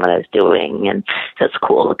supporting what I was doing, and so it's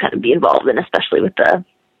cool to kind of be involved in, especially with the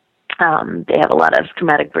they have a lot of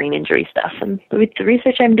traumatic brain injury stuff, and with the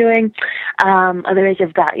research I'm doing. Otherwise,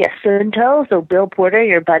 I've got ZenTri. So Bill Porter,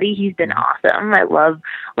 your buddy, he's been awesome. I love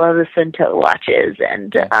the ZenTri watches,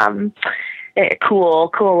 and they're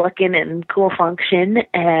cool looking and cool function.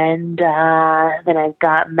 And then I've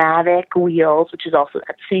got Mavic Wheels, which is also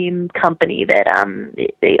that same company that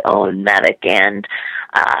they own, Mavic and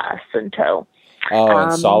ZenTri. Oh,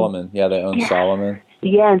 and Solomon. Yeah, they own Solomon.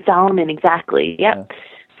 Yeah, and Solomon, exactly. Yep. Yeah.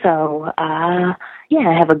 So, I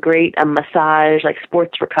have a great massage,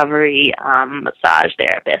 sports recovery massage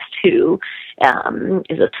therapist who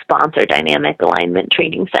is a sponsor, Dynamic Alignment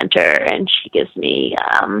Training Center, and she gives me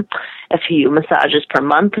a few massages per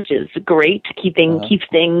month, which is great to keep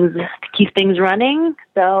things running.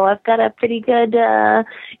 So I've got a pretty good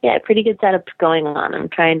setup going on. I'm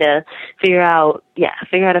trying to figure out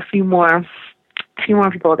a few more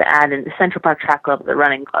people to add. In the Central Park Track Club, the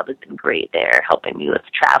running club, has been great. They're helping me with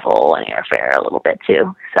travel and airfare a little bit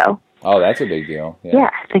too. So. Oh, that's a big deal.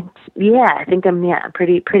 Yeah, I think I'm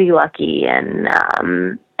pretty lucky, and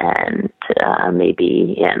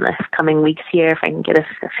maybe in the coming weeks here, if I can get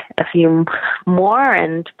a few more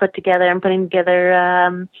and putting together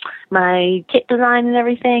my kit design and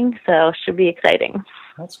everything. So it should be exciting.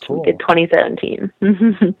 That's cool. Good 2017.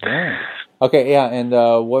 Yeah. Okay, yeah, and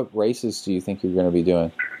what races do you think you're going to be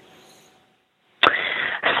doing?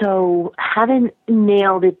 So haven't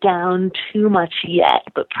nailed it down too much yet,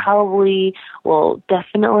 but probably will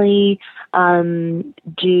definitely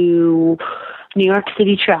do New York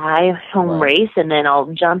City Tri home race, and then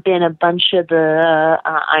I'll jump in a bunch of the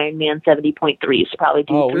Ironman 70.3s. So probably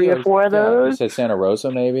do 3 or 4 of those. You said Santa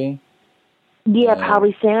Rosa, maybe? Yeah,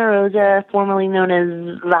 probably Santa Rosa, formerly known as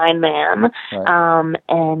Vineman. Right.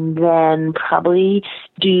 And then probably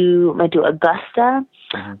might do Augusta.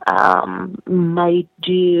 Might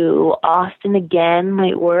do Austin again,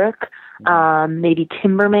 might work. Maybe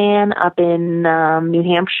Timberman up in New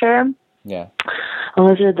Hampshire. Yeah.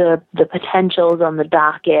 Those are the potentials on the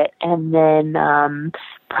docket. And then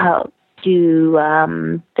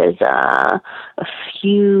there's a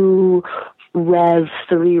few Rev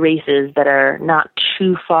 3 races that are not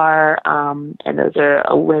too far, and those are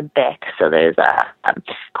Olympic. So there's a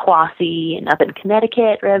Quasi up in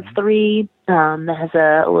Connecticut, Rev 3, that has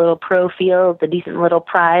a little pro field, a decent little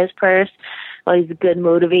prize purse. Always a good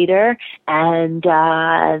motivator. And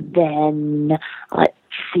then, let's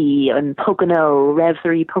see, in Pocono, Rev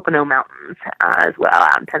 3 Pocono Mountains as well,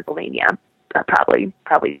 out in Pennsylvania. Probably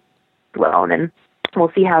well, and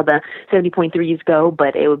we'll see how the 70.3s go,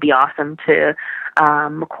 but it would be awesome to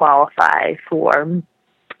qualify for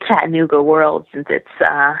Chattanooga World since it's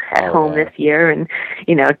at home this year, and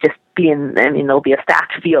just there'll be a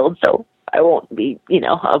stacked field, so I won't be,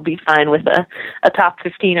 I'll be fine with a top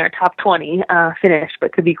 15 or top 20 finish, but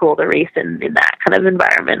it could be cool to race in that kind of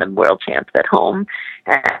environment and world champs at home.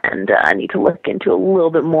 And I need to look into a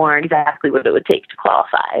little bit more exactly what it would take to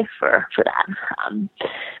qualify for that.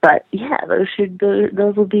 But yeah, those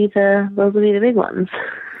will be the big ones.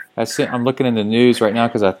 I'm looking in the news right now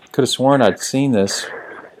because I could have sworn I'd seen this.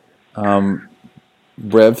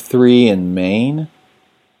 Rev 3 in Maine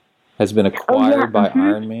has been acquired by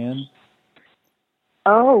Ironman.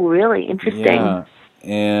 Oh, really? Interesting. Yeah,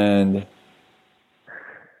 and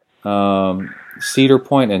Cedar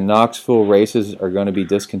Point and Knoxville races are going to be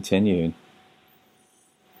discontinued.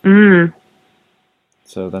 So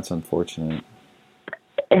that's unfortunate.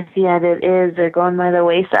 It is. They're going by the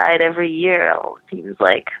wayside every year, it seems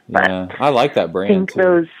like. Yeah, I like that brand,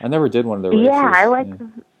 too. I never did one of their races. Yeah, I like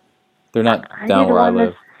them. They're not down where I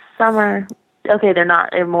live. This summer. Okay, they're not.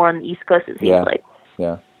 They're more on the East Coast, it seems like.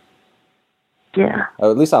 Yeah. Yeah.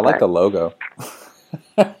 Oh, at least I like the logo.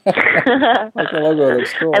 Like the logo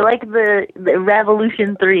looks cool. I like the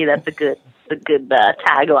Revolution 3. That's a good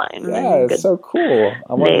tagline. Yeah, it's so cool.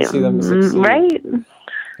 I want to see them succeed. Right?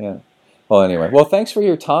 Yeah. Well, anyway. Well, thanks for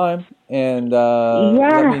your time. And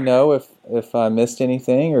let me know if I missed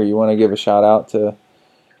anything or you want to give a shout out to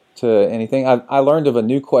anything. I learned of a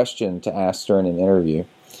new question to ask during an interview.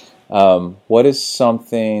 What is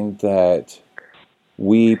something that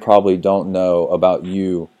we probably don't know about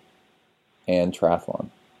you and triathlon?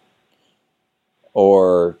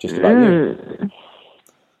 Or just about you?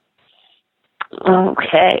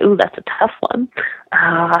 Okay. Ooh, that's a tough one.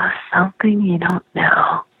 Something you don't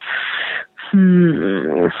know.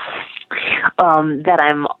 That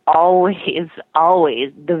I'm always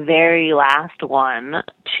the very last one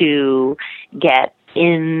to get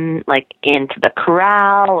into the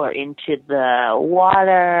corral or into the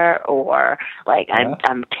water, or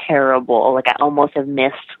I'm terrible. I almost have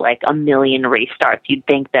missed a million race starts. You'd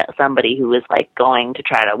think that somebody who was going to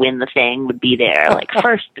try to win the thing would be there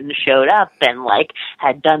first and showed up and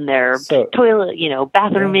had done their toilet,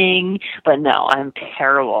 bathrooming. But no, I'm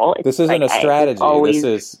terrible. This isn't a strategy.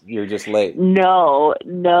 You're just late. No,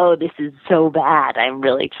 this is so bad.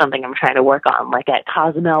 Something I'm trying to work on. At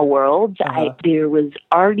Cozumel Worlds, there was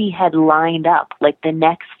already had lined up the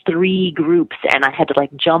next 3 groups, and I had to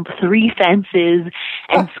jump 3 fences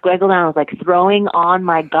and squiggle down. I was throwing on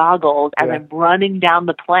my goggles as I'm running down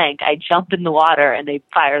the plank. I jump in the water and they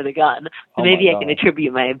fire the gun. So maybe I can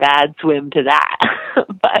attribute my bad swim to that.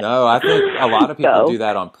 But, no, I think a lot of people do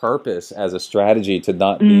that on purpose as a strategy to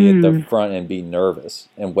not be at the front and be nervous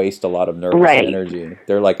and waste a lot of nervous energy.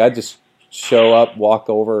 They're I just show up, walk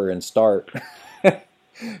over, and start.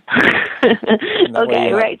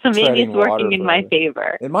 Okay, right. So maybe it's working in my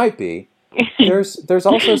favor. It might be. There's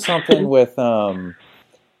also something with they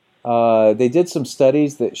did some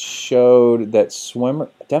studies that showed that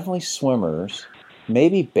definitely swimmers,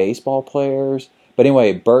 maybe baseball players, but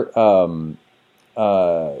anyway,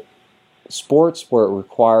 sports where it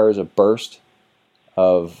requires a burst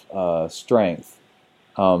of strength,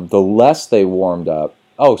 the less they warmed up.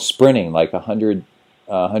 Oh, sprinting 100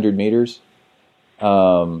 meters.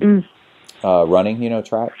 Running,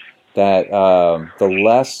 track, that the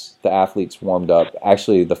less the athletes warmed up,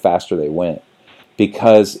 actually the faster they went.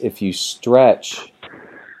 Because if you stretch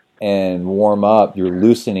and warm up, you're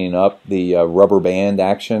loosening up the rubber band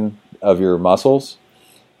action of your muscles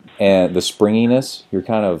and the springiness. You're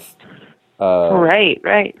kind of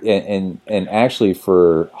Right. And actually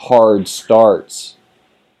for hard starts,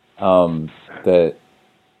 that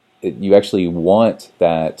you actually want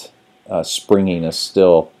that springiness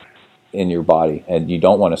still in your body, and you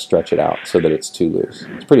don't want to stretch it out so that it's too loose.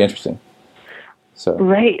 It's pretty interesting. So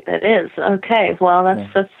Right, that is. Okay, well,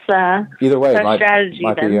 that's either way, our strategy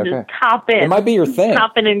might then. be okay. Just hop in. It might be your thing.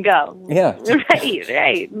 Hop in and go. Yeah.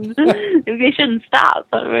 Right. Maybe they shouldn't stop,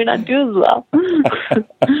 but we're not doing well.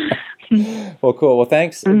 Well, cool. Well,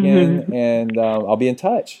 thanks again, and I'll be in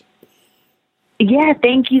touch. Yeah,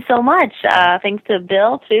 thank you so much. Thanks to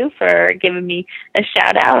Bill too for giving me a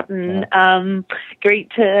shout out, and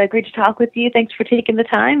great to talk with you. Thanks for taking the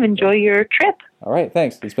time. Enjoy your trip. All right,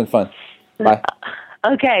 thanks. It's been fun. Bye.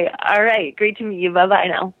 Okay, all right. Great to meet you. Bye-bye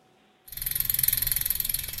now.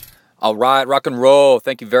 All right, rock and roll.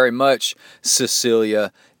 Thank you very much,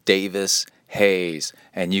 Cecilia Davis-Hayes.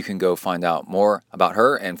 And you can go find out more about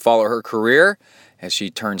her and follow her career as she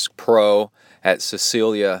turns pro at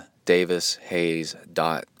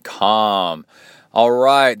CeciliaDavisHayes.com. All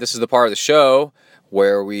right, this is the part of the show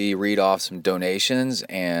where we read off some donations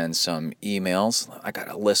and some emails. I got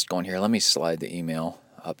a list going here. Let me slide the email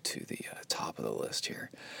up to the top of the list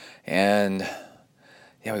here. And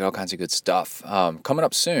yeah, we got all kinds of good stuff. Coming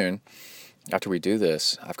up soon, after we do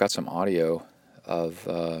this, I've got some audio of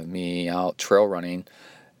me out trail running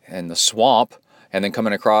in the swamp and then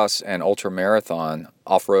coming across an ultra marathon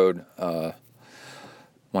off-road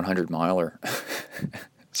 100-miler.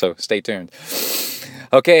 So stay tuned.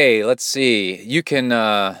 Okay, let's see. You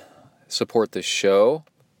can support the show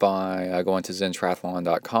by going to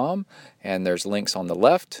ZenTriathlon.com, and there's links on the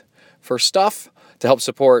left for stuff to help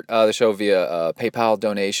support the show via PayPal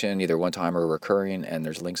donation, either one-time or recurring, and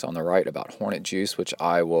there's links on the right about Hornet Juice, which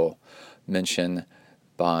I will mention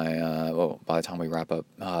by the time we wrap up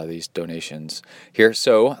these donations here.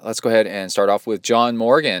 So let's go ahead and start off with John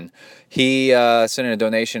Morgan. He sent in a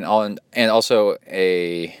donation and also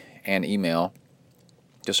an email,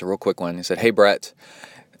 just a real quick one. He said, "Hey, Brett,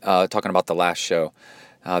 talking about the last show.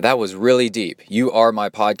 That was really deep. You are my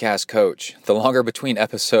podcast coach. The longer between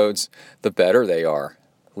episodes, the better they are.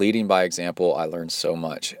 Leading by example, I learned so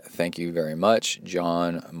much. Thank you very much,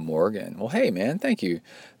 John Morgan." Well, hey, man, thank you.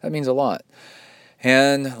 That means a lot.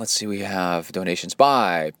 And let's see, we have donations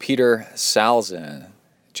by Peter Salzin,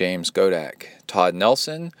 James Godek, Todd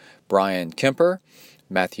Nelson, Brian Kemper,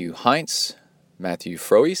 Matthew Heinz, Matthew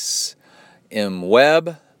Frois, M.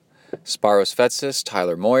 Webb, Spiros Fetsis,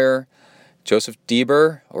 Tyler Moyer, Joseph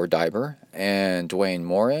Dieber, and Dwayne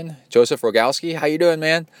Morin. Joseph Rogowski, how you doing,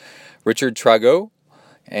 man? Richard Trago,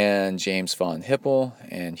 and James Von Hippel,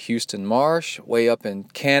 and Houston Marsh, way up in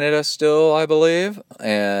Canada still, I believe,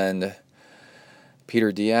 and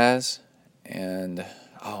Peter Diaz, and,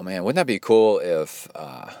 oh man, wouldn't that be cool if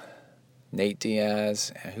Nate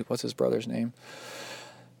Diaz, what's his brother's name?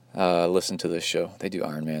 Listen to this show. They do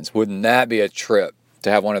Ironmans. Wouldn't that be a trip to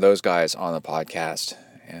have one of those guys on the podcast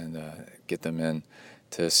and get them in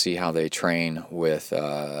to see how they train with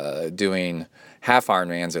doing half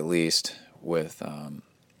Ironmans at least, with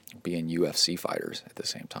being UFC fighters at the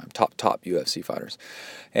same time. Top UFC fighters.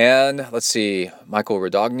 And let's see, Michael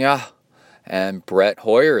Rodogna and Brett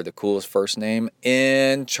Hoyer, the coolest first name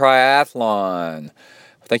in triathlon.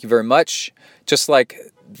 Thank you very much. Just like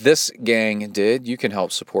this gang did, you can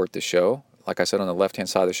help support the show. Like I said, on the left-hand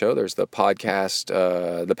side of the show, there's the podcast,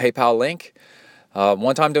 the PayPal link,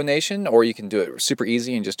 one-time donation, or you can do it super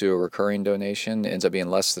easy and just do a recurring donation. It ends up being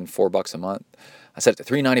less than $4 a month. I set it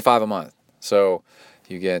to $3.95 a month. So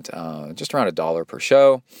you get just around $1 per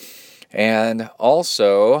show. And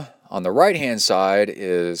also, on the right-hand side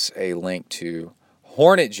is a link to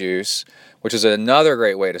Hornet Juice, which is another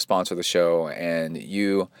great way to sponsor the show, and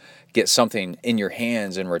you get something in your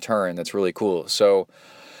hands in return that's really cool. So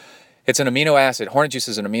it's an amino acid. Hornet Juice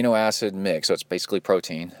is an amino acid mix, so it's basically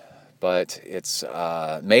protein, but it's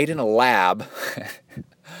made in a lab,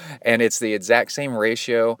 and it's the exact same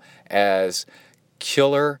ratio as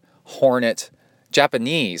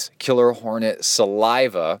Japanese killer hornet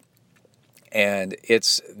saliva, and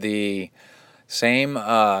it's the same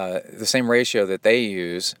ratio that they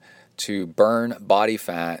use to burn body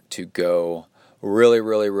fat to go really,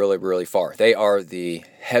 really, really, really far. They are the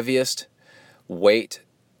heaviest weight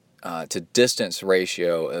to distance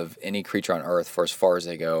ratio of any creature on Earth for as far as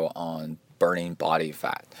they go on burning body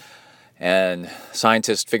fat. And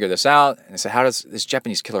scientists figure this out and they say, how does these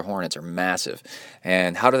Japanese killer hornets are massive,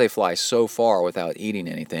 and how do they fly so far without eating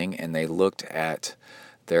anything? And they looked at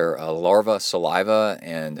their larva saliva,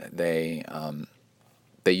 and they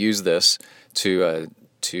use this to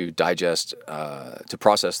to digest, to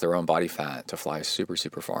process their own body fat to fly super,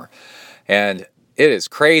 super far. And it is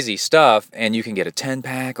crazy stuff, and you can get a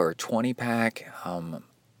 10-pack or a 20-pack.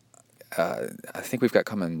 I think we've got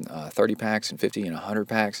coming 30 packs and 50 and 100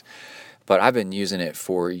 packs. But I've been using it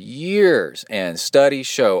for years, and studies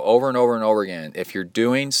show over and over and over again, if you're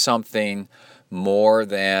doing something more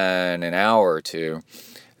than an hour or two,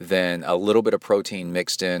 then a little bit of protein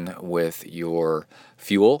mixed in with your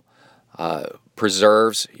fuel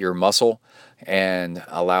preserves your muscle and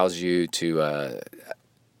allows you to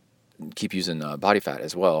keep using body fat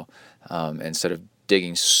as well, instead of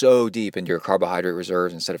digging so deep into your carbohydrate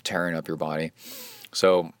reserves, instead of tearing up your body.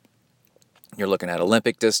 So you're looking at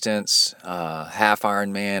Olympic distance, half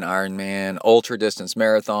Ironman, ultra distance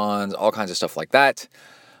marathons, all kinds of stuff like that.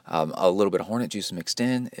 A little bit of Hornet juice mixed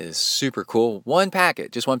in is super cool.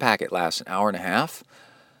 Just one packet lasts an hour and a half,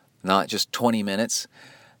 not just 20 minutes.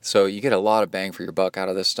 So you get a lot of bang for your buck out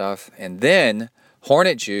of this stuff. And then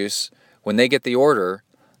Hornet juice, when they get the order,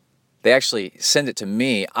 they actually send it to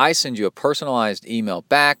me. I send you a personalized email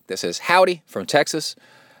back that says, "Howdy from Texas."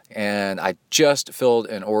 And I just filled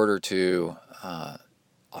an order to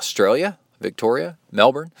Australia, Victoria,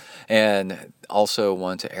 Melbourne, and also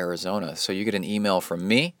one to Arizona. So you get an email from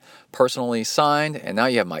me, personally signed, and now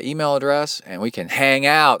you have my email address, and we can hang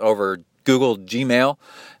out over Google Gmail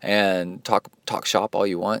and talk shop all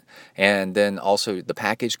you want. And then also the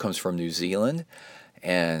package comes from New Zealand,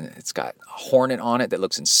 and it's got a Hornet on it that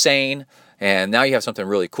looks insane. And now you have something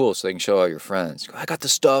really cool so they can show all your friends. I got the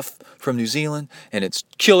stuff from New Zealand, and it's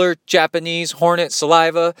killer Japanese Hornet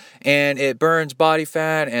saliva, and it burns body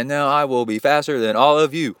fat, and now I will be faster than all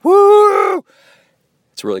of you. Woo!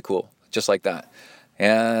 It's really cool, just like that.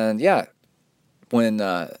 And yeah, when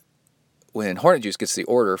Hornet Juice gets the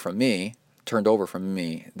order from me, turned over from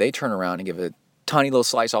me, they turn around and give a tiny little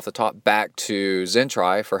slice off the top back to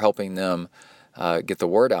ZenTri for helping them get the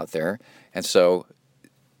word out there. And so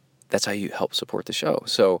that's how you help support the show.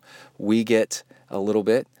 So we get a little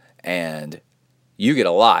bit, and you get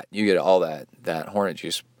a lot. You get all that Hornet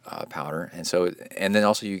Juice powder, and then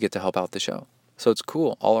also you get to help out the show. So it's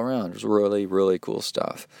cool all around. It's really, really cool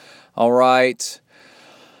stuff. All right,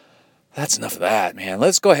 that's enough of that, man.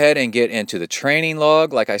 Let's go ahead and get into the training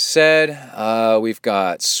log. Like I said, we've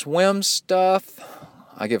got swim stuff.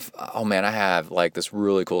 I have like this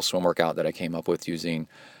really cool swim workout that I came up with using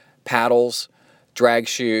paddles, drag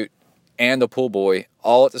chute, and the pool buoy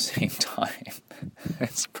all at the same time.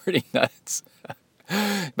 It's pretty nuts.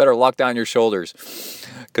 Better lock down your shoulders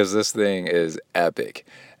because this thing is epic.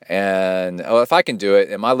 And if I can do it,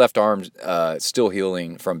 and my left arm's still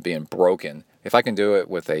healing from being broken, if I can do it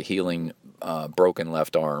with a healing broken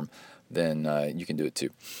left arm, then you can do it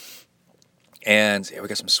too. And we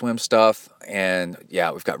got some swim stuff, and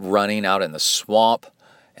we've got running out in the swamp,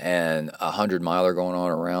 and 100-miler going on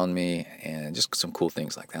around me, and just some cool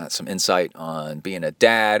things like that. Some insight on being a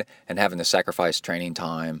dad and having to sacrifice training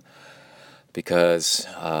time because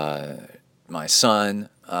my son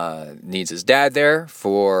needs his dad there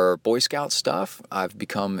for Boy Scout stuff. I've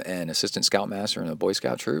become an assistant scoutmaster in a Boy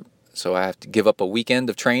Scout troop, so I have to give up a weekend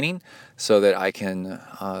of training so that I can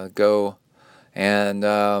go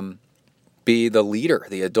and be the leader,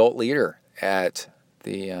 the adult leader at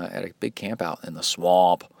a big camp out in the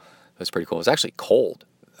swamp. It was pretty cool. It was actually cold.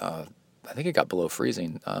 I think it got below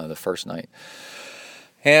freezing the first night.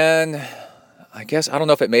 And I don't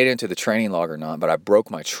know if it made it into the training log or not, but I broke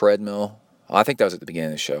my treadmill. I think that was at the beginning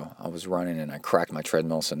of the show. I was running and I cracked my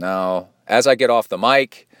treadmill. So now, as I get off the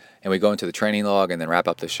mic and we go into the training log and then wrap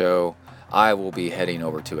up the show, I will be heading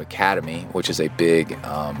over to Academy, which is a big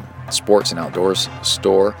sports and outdoors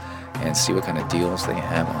store, and see what kind of deals they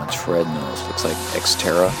have on treadmills. Looks like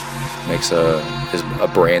Xterra makes a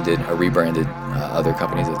rebranded other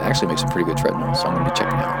companies that actually make some pretty good treadmills. So I'm going to be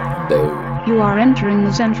checking out those. You are entering the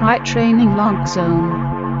ZenTri training log zone.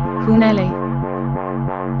 Huneli.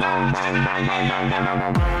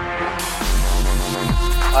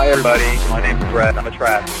 Hi everybody, my name's Brett. I'm a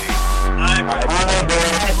triathlete.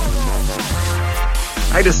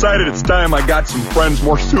 I decided it's time I got some friends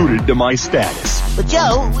more suited to my status. But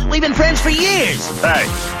Joe, we've been friends for years. Hey,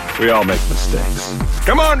 we all make mistakes.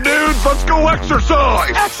 Come on, dudes, let's go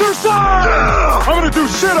exercise! Exercise! Yeah! I'm gonna do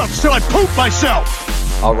sit-ups till I poop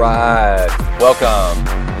myself! All right, welcome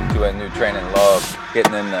to a new training log.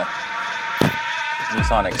 Getting in the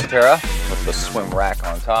Nissan Xterra with the swim rack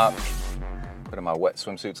on top. Putting my wet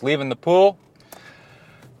swimsuits, leaving the pool.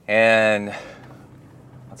 And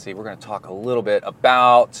let's see, we're going to talk a little bit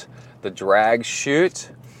about the drag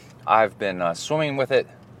chute. I've been swimming with it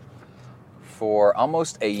for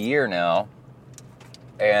almost a year now.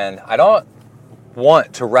 And I don't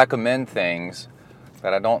want to recommend things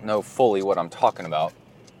that I don't know fully what I'm talking about.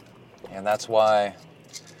 And that's why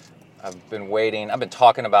I've been waiting. I've been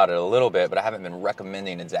talking about it a little bit, but I haven't been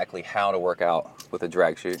recommending exactly how to work out with a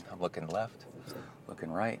drag chute. I'm looking left,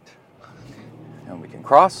 looking right, and we can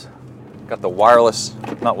cross. Got the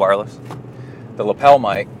the lapel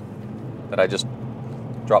mic that I just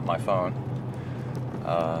dropped my phone,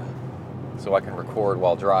 so I can record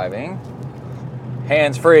while driving.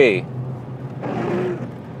 Hands free.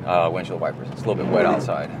 Windshield wipers. It's a little bit wet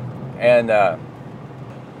outside, and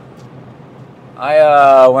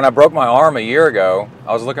when I broke my arm a year ago,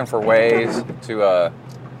 I was looking for ways to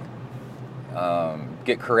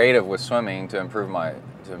get creative with swimming to improve my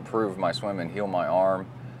swim and heal my arm.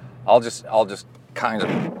 All just kind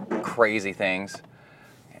of crazy things.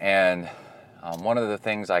 And one of the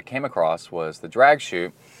things I came across was the drag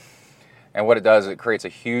chute. And what it does, it creates a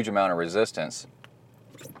huge amount of resistance.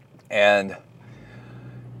 And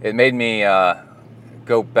it made me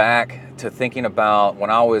go back to thinking about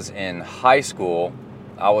when I was in high school.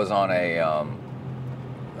 I was on a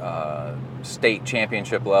state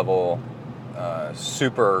championship level,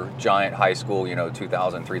 super giant high school,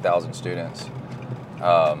 2,000, 3,000 students,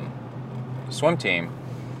 swim team.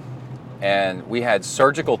 And we had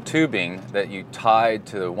surgical tubing that you tied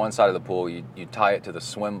to one side of the pool. You tie it to the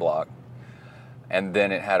swim block. And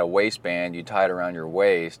then it had a waistband. You tie it around your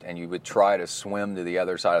waist, and you would try to swim to the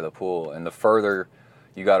other side of the pool. And the further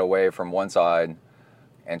you got away from one side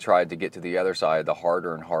and tried to get to the other side, the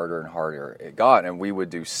harder and harder and harder it got. And we would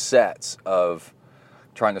do sets of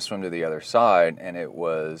trying to swim to the other side, and it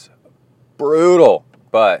was brutal.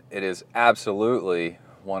 But it is absolutely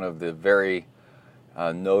one of the very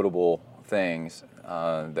notable things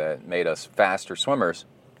that made us faster swimmers.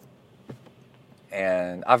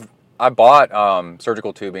 And I bought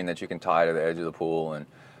surgical tubing that you can tie to the edge of the pool and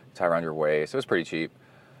tie around your waist. It was pretty cheap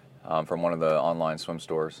from one of the online swim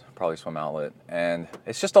stores, probably Swim Outlet. And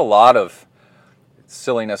it's just a lot of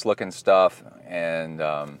silliness looking stuff. And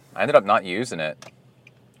I ended up not using it.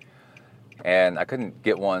 And I couldn't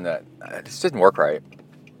get one that it just didn't work right.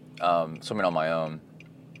 Swimming on my own.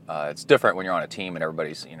 It's different when you're on a team and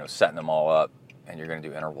everybody's setting them all up and you're going to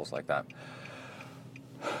do intervals like that.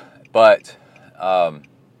 But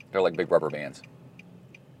they're like big rubber bands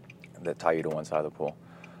that tie you to one side of the pool.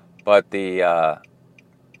 But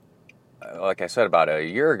like I said, about a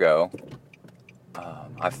year ago,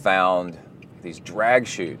 I found these drag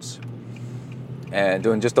chutes. And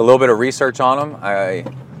doing just a little bit of research on them, I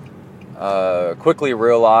quickly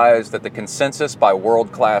realized that the consensus by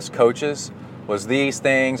world-class coaches was these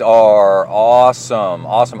things are awesome.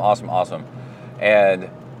 And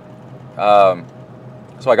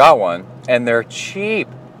so I got one, and they're cheap.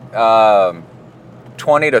 $20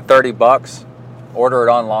 to $30. Order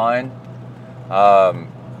it online.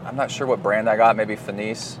 I'm not sure what brand I got, maybe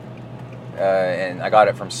Finis. And I got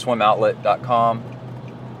it from swimoutlet.com.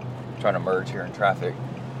 I'm trying to merge here in traffic.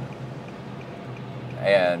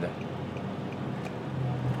 And the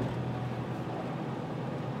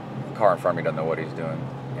car in front of me doesn't know what he's doing.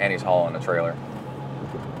 And he's hauling a trailer.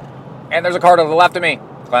 And there's a car to the left of me.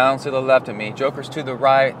 Clowns to the left of me. Jokers to the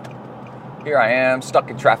right. Here I am, stuck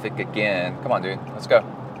in traffic again. Come on, dude, let's go.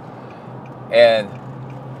 And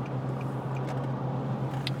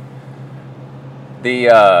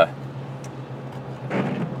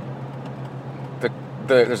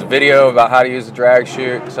there's a video about how to use the drag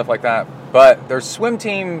chute, stuff like that. But there's swim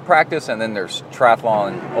team practice, and then there's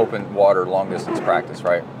triathlon, open water, long distance practice,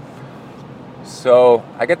 right? So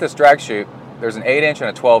I get this drag chute. There's an 8-inch and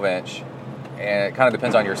a 12-inch. And it kind of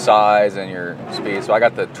depends on your size and your speed. So I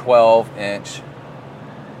got the 12-inch.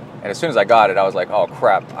 And as soon as I got it, I was like, oh,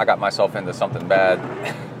 crap. I got myself into something bad.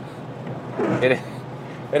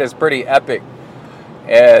 It is pretty epic.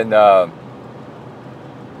 And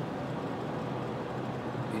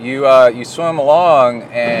you swim along,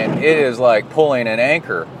 and it is like pulling an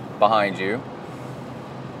anchor behind you.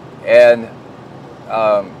 And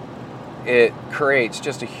it creates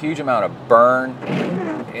just a huge amount of burn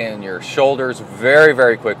in your shoulders very,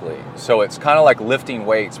 very quickly. So it's kind of like lifting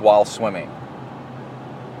weights while swimming.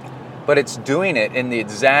 But it's doing it in the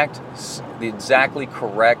exactly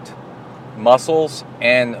correct muscles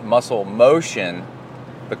and muscle motion,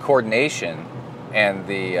 the coordination and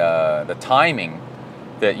the timing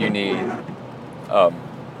that you need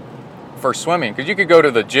for swimming. Because you could go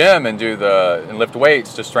to the gym and and lift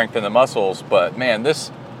weights to strengthen the muscles, but man, this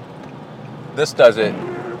does it,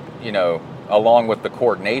 along with the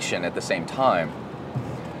coordination at the same time.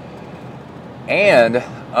 And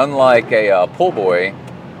unlike a pull buoy,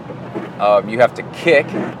 you have to kick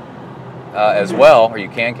as well, or you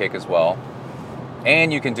can kick as well.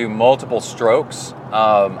 and you can do multiple strokes.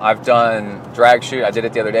 I've done drag chute. I did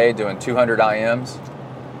it the other day doing 200 IMs.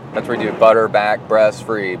 That's where you do butter, back, breast,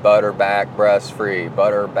 free, butter, back, breast, free,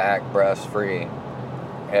 butter, back, breast, free.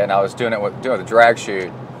 And I was doing it with the drag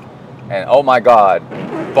chute. And oh my God,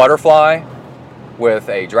 butterfly with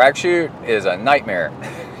a drag chute is a nightmare,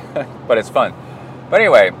 but it's fun. But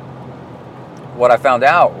anyway, what I found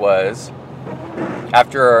out was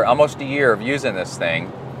after almost a year of using this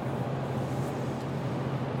thing,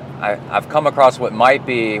 I've come across what might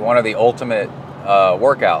be one of the ultimate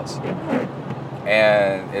workouts.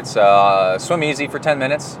 And it's swim easy for 10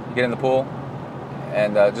 minutes. You get in the pool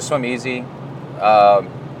and just swim easy.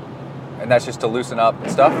 And that's just to loosen up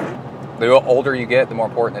and stuff. The older you get, the more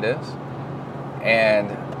important it is. And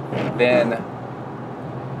then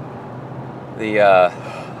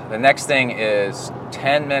the next thing is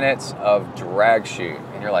 10 minutes of drag chute.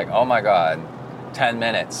 And you're like, oh my God, 10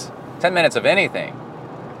 minutes. 10 minutes of anything.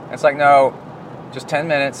 And it's like, no, just 10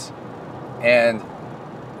 minutes. And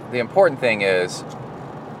the important thing is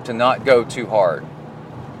to not go too hard.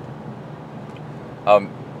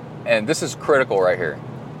 And this is critical right here.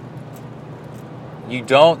 You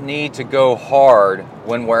don't need to go hard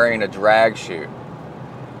when wearing a drag chute.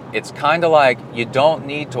 It's kind of like you don't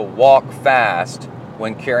need to walk fast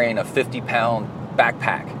when carrying a 50-pound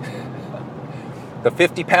backpack. The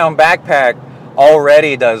 50-pound backpack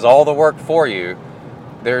already does all the work for you.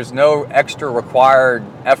 There's no extra required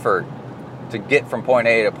effort to get from point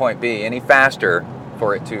A to point B any faster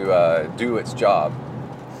for it to do its job.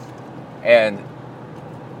 And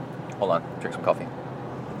hold on, drink some coffee.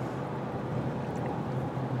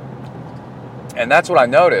 And that's what I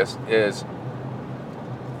noticed is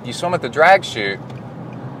you swim at the drag chute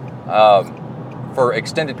for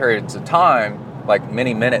extended periods of time, like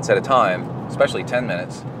many minutes at a time, especially 10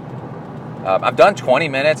 minutes. I've done 20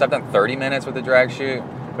 minutes, I've done 30 minutes with the drag chute,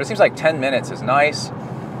 but it seems like 10 minutes is nice.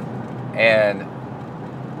 And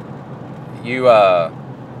you,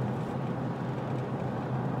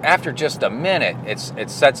 after just a minute, it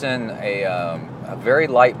sets in a very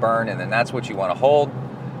light burn, and then that's what you want to hold.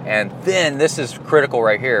 And then this is critical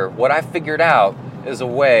right here. What I figured out is a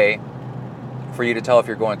way for you to tell if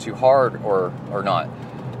you're going too hard or not.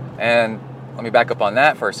 And let me back up on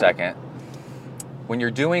that for a second. When you're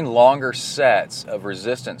doing longer sets of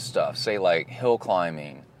resistance stuff, say like hill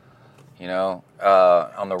climbing, on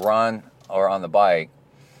the run or on the bike,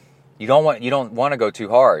 you don't want to go too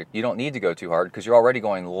hard. You don't need to go too hard because you're already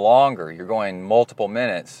going longer. You're going multiple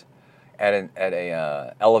minutes at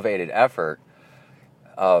a elevated effort.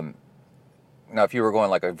 Now, if you were going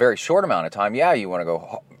like a very short amount of time, yeah, you want to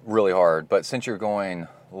go really hard. But since you're going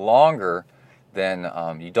longer, then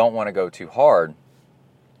you don't want to go too hard.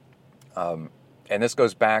 And this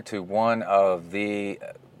goes back to one of the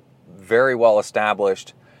very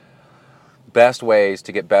well-established best ways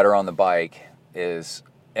to get better on the bike is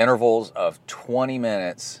intervals of 20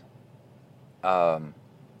 minutes at,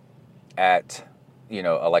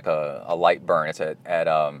 like a light burn. It's at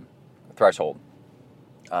threshold.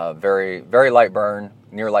 Very, very light burn,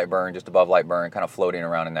 near light burn, just above light burn, kind of floating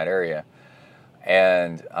around in that area.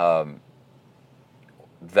 And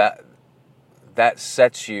that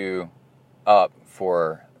sets you up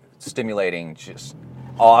for stimulating just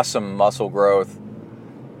awesome muscle growth.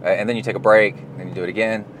 And then you take a break, and then you do it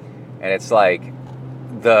again. And it's like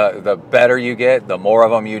the better you get, the more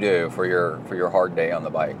of them you do for your hard day on the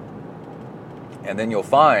bike. And then you'll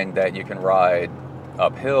find that you can ride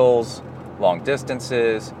up hills, long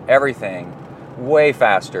distances, everything way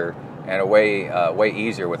faster and way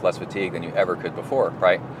easier with less fatigue than you ever could before,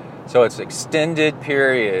 right? So it's extended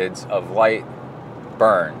periods of light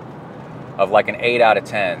burn of like an 8 out of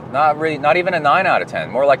 10. Not even a 9 out of 10,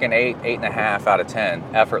 more like an 8.5 out of 10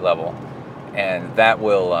 effort level. And that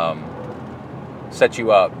will set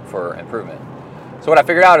you up for improvement. So what I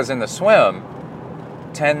figured out is in the swim,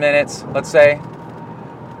 10 minutes, let's say,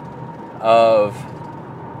 of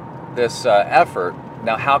this effort.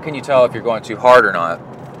 Now, how can you tell if you're going too hard or not?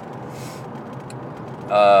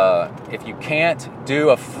 If you can't do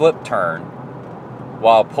a flip turn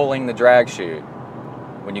while pulling the drag chute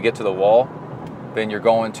when you get to the wall, then you're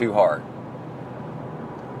going too hard.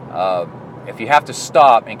 If you have to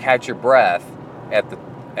stop and catch your breath at the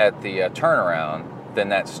turnaround, then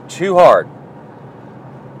that's too hard.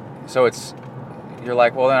 So you're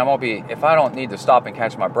like, well, then I won't be. If I don't need to stop and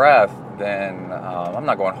catch my breath, then I'm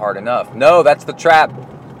not going hard enough. No, that's the trap.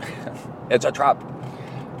 It's a trap.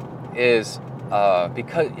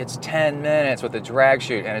 Because it's 10 minutes with a drag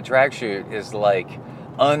chute, and a drag chute is like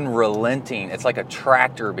unrelenting. It's like a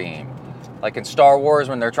tractor beam. Like in Star Wars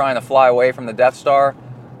when they're trying to fly away from the Death Star,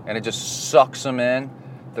 and it just sucks them in.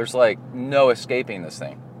 There's like no escaping this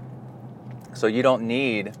thing. So you don't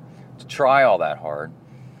need to try all that hard.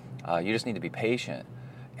 You just need to be patient.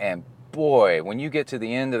 And boy, when you get to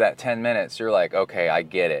the end of that 10 minutes, you're like, okay, I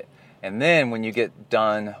get it. And then when you get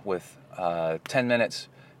done with 10 minutes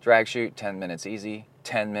drag shoot, 10 minutes easy,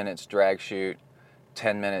 10 minutes drag shoot,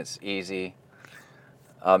 10 minutes easy,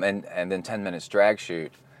 and then 10 minutes drag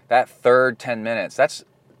shoot, that third 10 minutes, that's,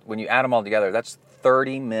 when you add them all together, that's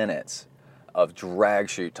 30 minutes of drag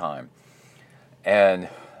shoot time. And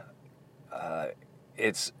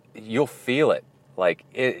you'll feel it. Like,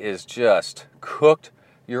 it is just cooked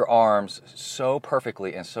your arms so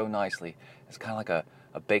perfectly and so nicely. It's kind of like a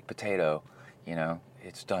baked potato, you know.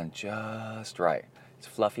 It's done just right. It's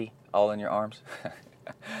fluffy all in your arms.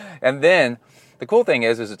 And then the cool thing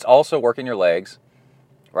is it's also working your legs,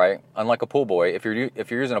 right? Unlike a pull buoy, if you're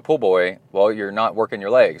using a pull buoy, well, you're not working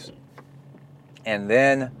your legs. And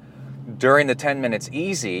then during the 10 minutes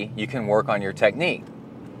easy, you can work on your technique.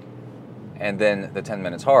 And then the 10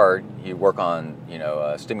 minutes hard, you work on,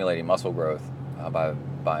 stimulating muscle growth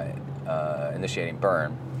by initiating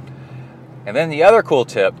burn. And then the other cool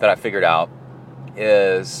tip that I figured out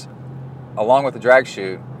is, along with the drag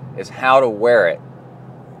shoot, is how to wear it.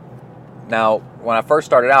 Now, when I first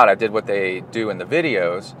started out, I did what they do in the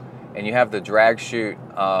videos, and you have the drag shoot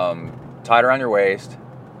tied around your waist.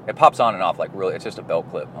 It pops on and off like really, it's just a belt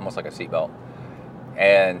clip, almost like a seat belt.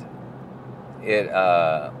 And it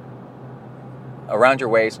around your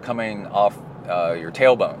waist, coming off your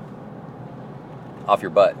tailbone, off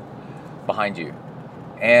your butt, behind you.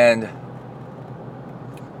 And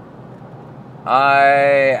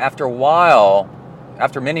after a while,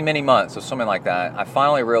 after many, many months of swimming like that, I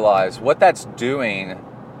finally realized what that's doing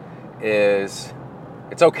is,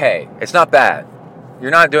 it's okay. It's not bad.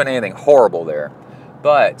 You're not doing anything horrible there.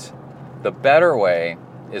 But the better way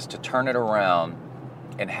is to turn it around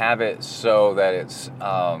and have it so that it's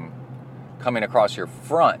coming across your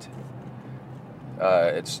front.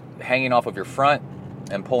 It's hanging off of your front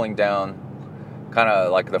and pulling down, kind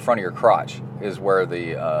of like the front of your crotch is where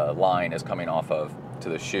the line is coming off of to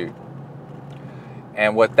the chute.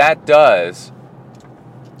 And what that does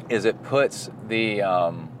is it puts the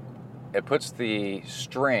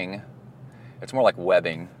string, it's more like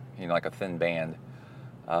webbing, like a thin band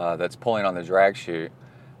that's pulling on the drag chute.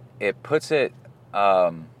 It puts it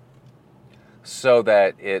so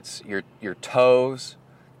that it's your toes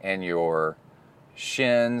and your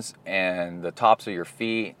shins and the tops of your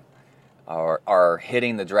feet are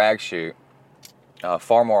hitting the drag chute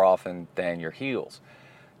far more often than your heels.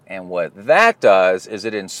 And what that does is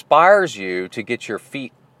it inspires you to get your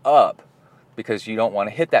feet up because you don't want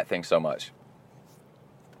to hit that thing so much.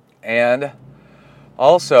 And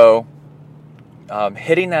also,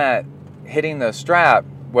 hitting the strap,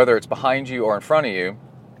 whether it's behind you or in front of you,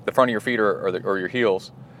 the front of your feet or your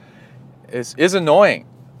heels, is annoying.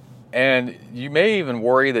 And you may even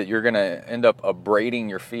worry that you're going to end up abrading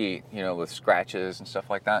your feet, with scratches and stuff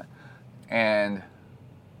like that. And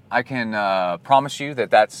I can promise you that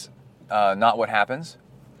that's not what happens.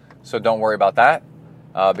 So don't worry about that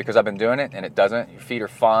because I've been doing it and it doesn't. Your feet are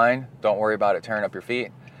fine. Don't worry about it tearing up your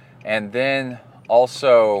feet. And then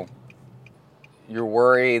also, you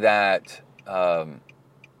worry that,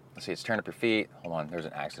 let's see, it's tearing up your feet. Hold on, there's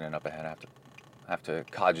an accident up ahead. I have to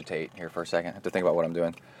cogitate here for a second. I have to think about what I'm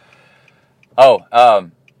doing.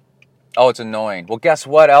 Oh, it's annoying. Well, guess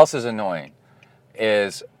what else is annoying?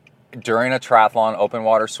 Is during a triathlon open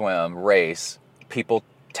water swim race, people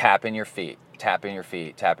tapping your feet,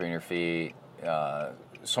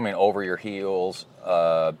 swimming over your heels,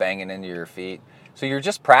 banging into your feet. So you're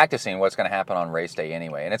just practicing what's going to happen on race day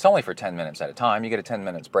anyway. And it's only for 10 minutes at a time. You get a 10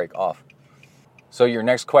 minutes break off. So your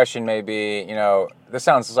next question may be, this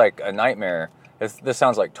sounds like a nightmare. This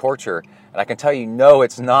sounds like torture. And I can tell you, no,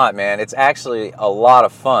 it's not, man. It's actually a lot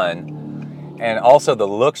of fun. And also the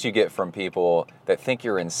looks you get from people that think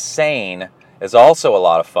you're insane is also a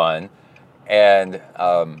lot of fun. And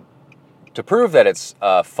to prove that it's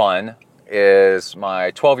fun is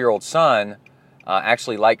my 12-year-old son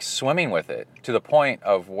actually likes swimming with it to the point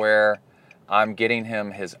of where I'm getting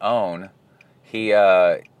him his own. He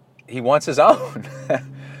wants his own.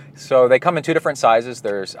 So they come in two different sizes.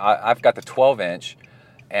 I've got the 12-inch,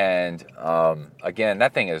 and again,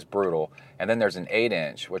 that thing is brutal. And then there's an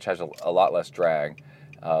 8-inch, which has a lot less drag.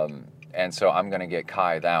 And so I'm going to get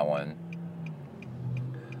Kai that one.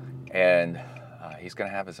 And he's going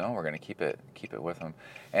to have his own. We're going to keep it with him.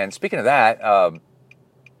 And speaking of that,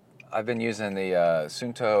 I've been using the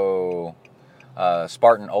Suunto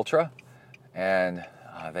Spartan Ultra, and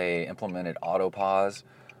they implemented auto pause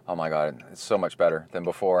oh my God, it's so much better than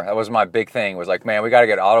before. That was my big thing, was like, man, we got to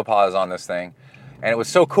get autopause on this thing. And it was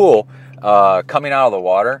so cool coming out of the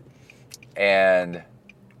water and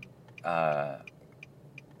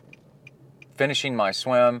finishing my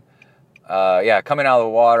swim. Coming out of the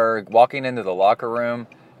water, walking into the locker room,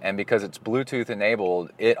 and because it's Bluetooth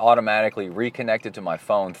enabled, it automatically reconnected to my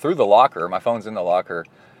phone through the locker. My phone's in the locker,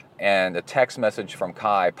 and a text message from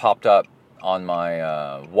Kai popped up on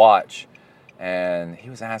my watch, and he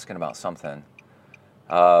was asking about something.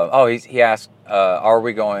 He asked, are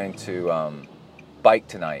we going to bike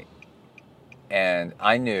tonight? And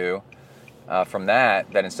I knew from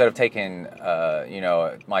that instead of taking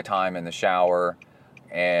my time in the shower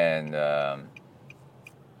and then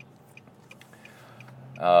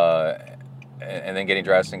getting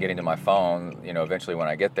dressed and getting to my phone, eventually when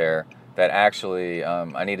I get there, that actually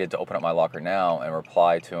I needed to open up my locker now and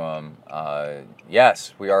reply to him,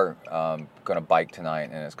 yes, we are going to bike tonight,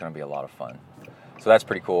 and it's going to be a lot of fun. So that's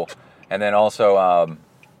pretty cool. And then also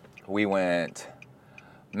we went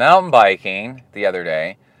mountain biking the other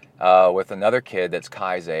day with another kid that's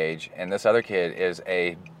Kai's age, and this other kid is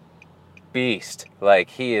a beast. Like,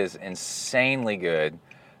 he is insanely good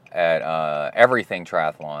at everything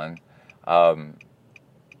triathlon.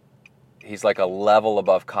 He's like a level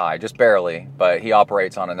above Kai, just barely, but he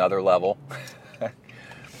operates on another level.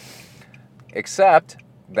 Except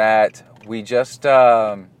that we just,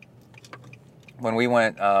 when we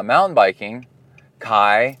went mountain biking,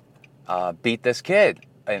 Kai beat this kid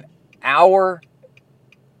an hour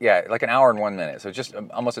and 1 minute. So just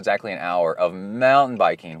almost exactly an hour of mountain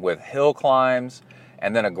biking with hill climbs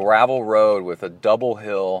and then a gravel road with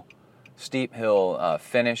a steep hill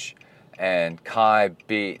finish. And Kai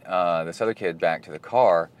beat this other kid back to the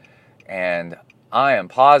car. And I am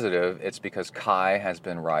positive it's because Kai has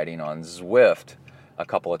been riding on Zwift a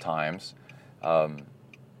couple of times.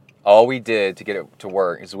 All we did to get it to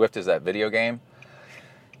work, Zwift is that video game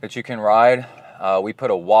that you can ride. We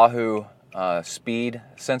put a Wahoo speed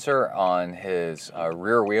sensor on his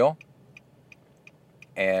rear wheel,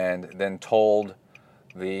 and then told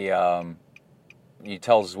you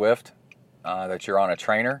tell Zwift that you're on a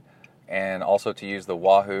trainer, and also to use the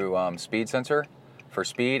Wahoo speed sensor for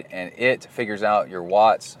speed, and it figures out your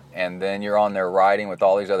watts, and then you're on there riding with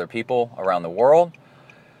all these other people around the world,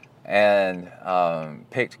 and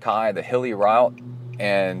picked Kai the hilly route,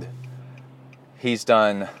 and he's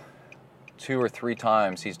done 2 or 3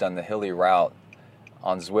 times he's done the hilly route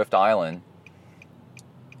on Zwift Island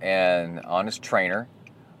and on his trainer,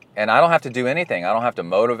 and I don't have to do anything. I don't have to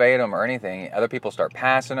motivate him or anything. Other people start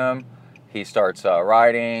passing him. He starts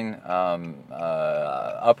riding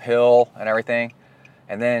uphill and everything.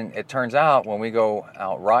 And then it turns out when we go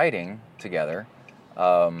out riding together,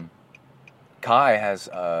 Kai has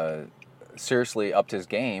seriously upped his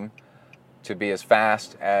game to be as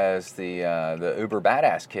fast as the uber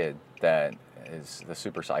badass kid that is the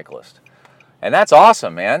super cyclist. And that's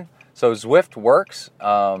awesome, man. So Zwift works.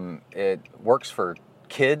 It works for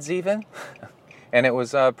kids even. And it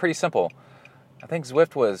was pretty simple. I think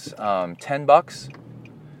Zwift was $10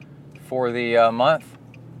 for the month,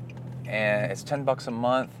 and it's $10 a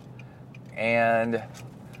month, and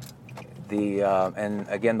and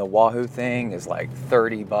again the Wahoo thing is like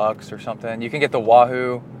 $30 or something. You can get the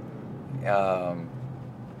Wahoo,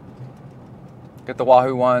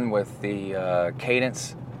 one with the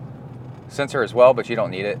cadence sensor as well, but you don't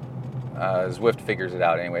need it. Zwift figures it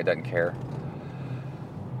out anyway; it doesn't care.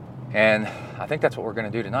 And I think that's what we're going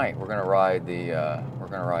to do tonight. We're going to ride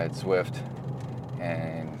Zwift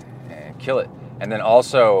and kill it. And then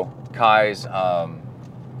also Kai's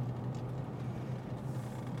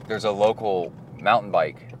there's a local mountain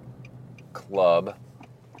bike club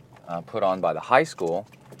put on by the high school,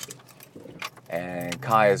 and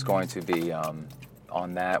Kai is going to be on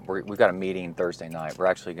that. We've got a meeting Thursday night. We're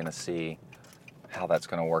actually going to see how that's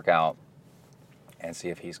going to work out and see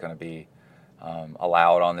if he's going to be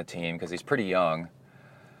allowed on the team, because he's pretty young,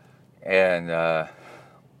 and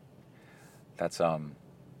that's something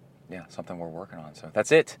we're working on. So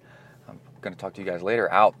that's it. I'm going to talk to you guys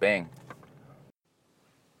later. Out, bang.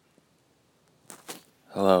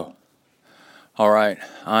 Hello. All right,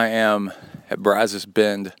 I am at Brazos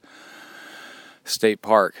Bend State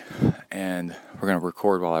Park, and we're going to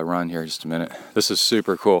record while I run here in just a minute. This is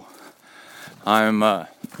super cool. I'm an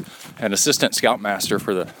assistant scoutmaster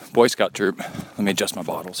for the Boy Scout troop. Let me adjust my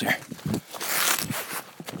bottles here.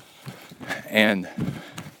 And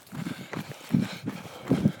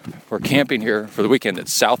we're camping here for the weekend.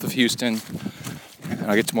 It's south of Houston. And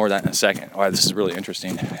I'll get to more of that in a second. Wow, this is really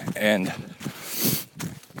interesting. And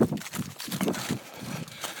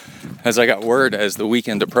as I got word as the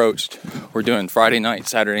weekend approached, we're doing Friday night,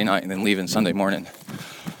 Saturday night, and then leaving Sunday morning.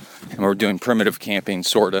 And we're doing primitive camping,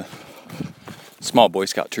 sorta. Small Boy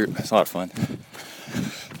Scout troop. It's a lot of fun.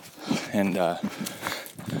 And I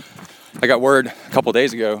got word a couple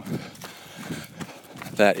days ago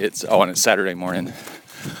that it's Saturday morning,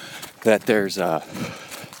 that there's a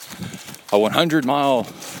 100-mile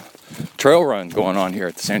trail run going on here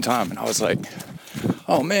at the same time. And I was like,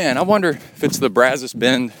 oh man, I wonder if it's the Brazos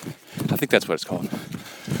Bend, I think that's what it's called,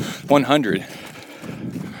 100.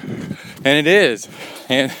 And it is.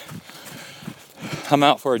 And I'm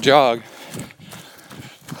out for a jog.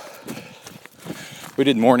 We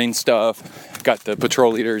did morning stuff, got the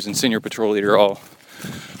patrol leaders and senior patrol leader all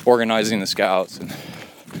organizing the scouts, and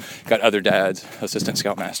got other dads, assistant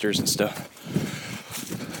scoutmasters and stuff.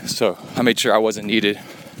 So I made sure I wasn't needed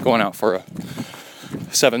going out for a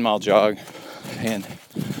 7-mile jog, and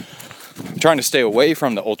I'm trying to stay away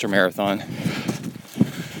from the ultra marathon.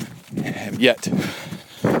 And yet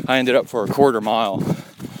I ended up for a quarter mile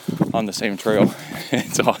on the same trail.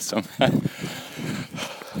 It's awesome.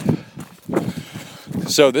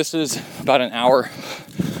 So this is about an hour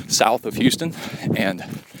south of Houston, and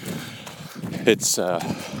it's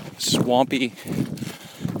swampy,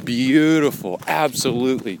 beautiful,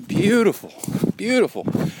 absolutely beautiful, beautiful.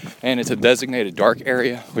 And it's a designated dark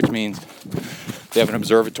area, which means they have an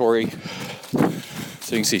observatory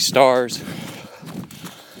so you can see stars.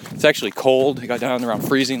 It's actually cold. It got down around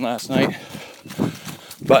freezing last night,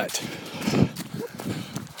 but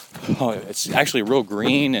it's actually real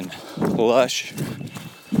green and lush.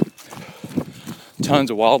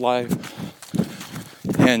 Tons of wildlife.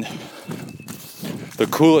 And the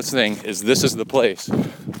coolest thing is this is the place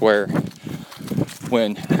where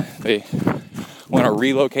when they want to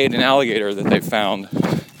relocate an alligator that they found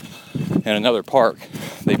in another park,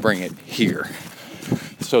 they bring it here.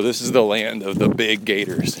 So this is the land of the big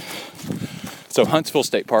gators. So Huntsville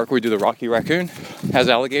State Park, we do the Rocky Raccoon, has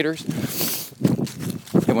alligators.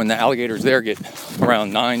 And when the alligators there get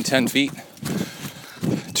around 9-10 feet,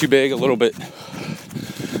 too big, a little bit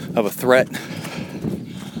of a threat,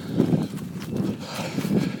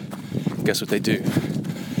 guess what they do?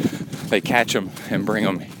 They catch them and bring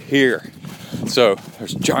them here. So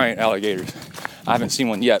there's giant alligators. I haven't seen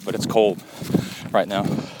one yet, but it's cold right now.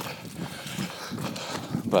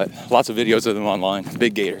 But lots of videos of them online,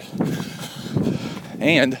 big gators.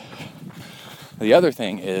 And the other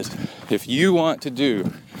thing is, if you want to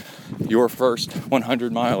do your first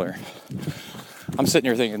 100 miler, I'm sitting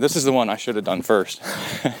here thinking, this is the one I should have done first.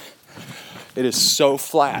 It is so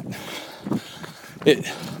flat.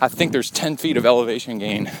 I think there's 10 feet of elevation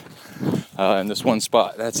gain in this one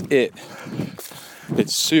spot. That's it.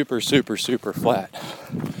 It's super, super, super flat.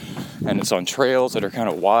 And it's on trails that are kind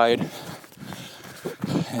of wide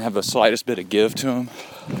and have the slightest bit of give to them.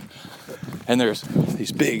 And there's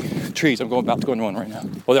these big trees. I'm about to go into one right now.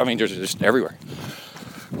 Well, I mean, there's just everywhere.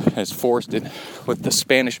 And it's forested with the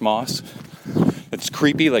Spanish moss. It's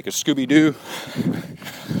creepy, like a Scooby-Doo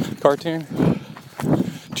cartoon.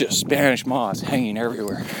 Just Spanish moss hanging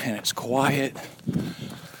everywhere, and it's quiet.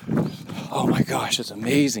 Oh my gosh, it's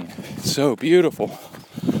amazing. It's so beautiful.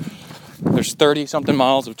 There's 30-something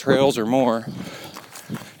miles of trails or more,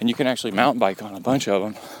 and you can actually mountain bike on a bunch of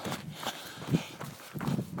them.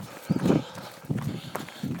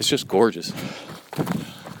 It's just gorgeous.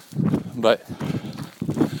 But,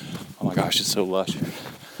 oh my gosh, it's so lush.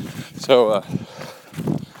 So,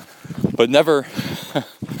 but never,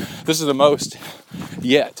 this is the most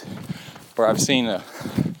yet where I've seen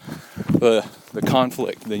the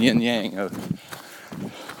conflict, the yin-yang of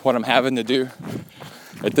what I'm having to do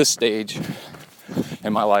at this stage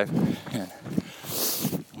in my life, and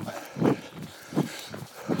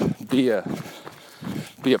be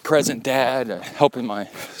a present dad, helping my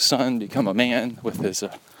son become a man with his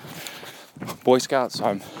Boy Scouts. So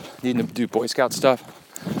I'm needing to do Boy Scout stuff,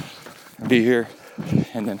 be here,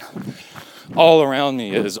 and then all around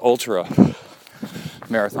me is ultra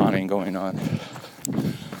marathoning going on,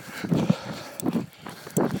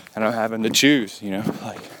 and I'm having to choose,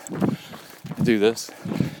 like, do this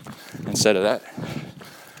instead of that.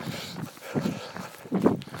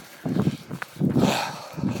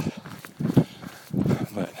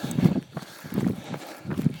 But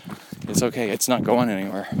it's okay, it's not going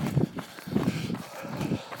anywhere.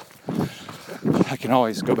 I can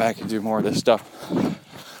always go back and do more of this stuff.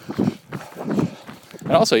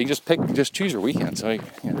 And also, you just choose your weekend. So,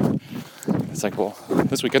 it's like, well,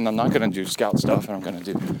 this weekend I'm not going to do scout stuff, and I'm going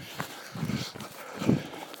to do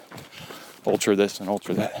ultra this and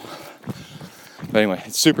ultra that. But anyway,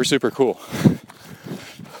 it's super, super cool.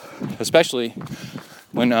 Especially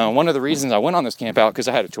when one of the reasons I went on this camp out, because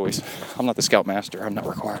I had a choice. I'm not the scoutmaster. I'm not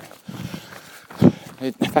required.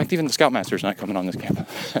 In fact, even the scoutmaster's not coming on this camp.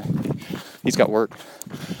 He's got work.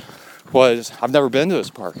 Was I've never been to this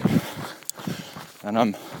park. And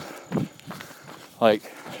I'm like,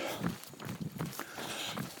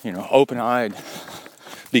 you know, open-eyed,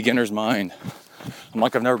 beginner's mind. I'm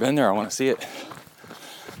like, I've never been there. I want to see it.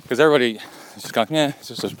 Because everybody is just going, yeah, it's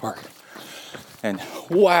just this park. And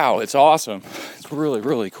wow, it's awesome. It's really,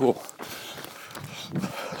 really cool.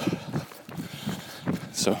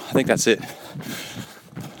 So I think that's it.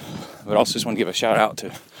 But I also just want to give a shout out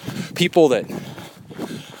to people that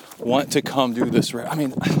want to come do this. I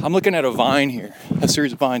mean, I'm looking at a vine here, a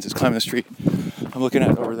series of vines that's climbing the street. I'm looking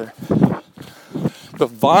at it over there. The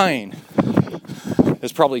vine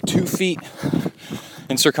is probably 2 feet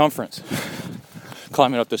in circumference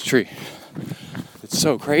climbing up this tree. It's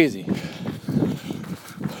so crazy.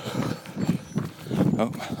 Oh,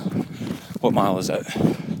 what mile is that?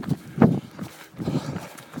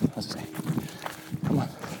 Let's see. Come on.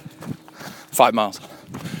 5 miles.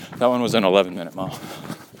 That one was an 11-minute mile.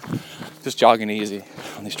 Just jogging easy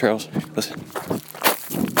on these trails. Listen.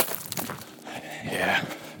 Yeah.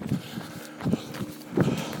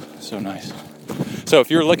 So nice. So if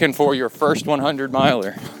you're looking for your first 100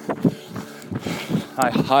 miler, I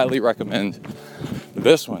highly recommend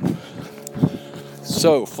this one.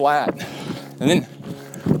 So flat. And then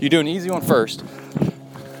you do an easy one first.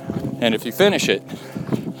 And if you finish it,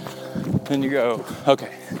 then you go,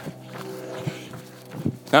 okay,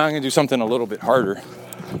 now I'm going to do something a little bit harder.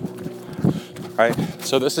 All right,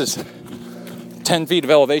 so this is 10 feet of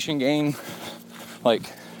elevation gain, like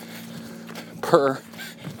per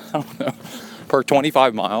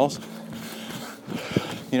 25 miles.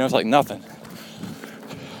 You know, it's like nothing.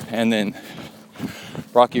 And then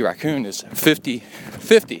Rocky Raccoon is 50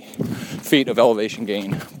 feet of elevation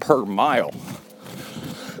gain per mile.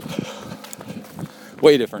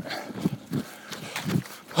 Way different.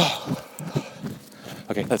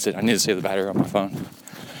 Okay, that's it. I need to save the battery on my phone.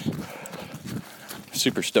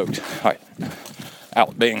 Super stoked. All right,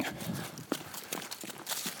 out, bing.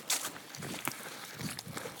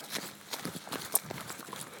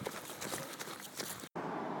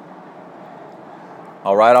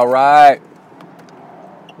 All right.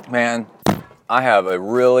 Man, I have a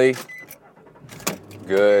really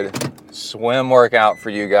good swim workout for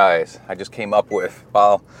you guys. I just came up with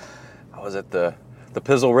while I was at the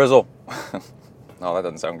Pizzle Rizzle. No, that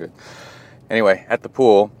doesn't sound good. Anyway, at the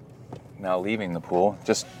pool, now leaving the pool,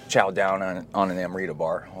 just chowed down on an Amrita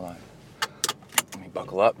bar. Hold on. Let me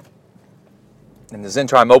buckle up. In the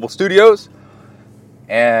ZenTri mobile studios,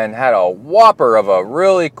 and had a whopper of a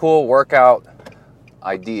really cool workout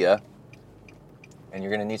idea. And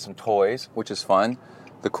you're gonna need some toys, which is fun.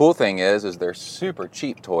 The cool thing is they're super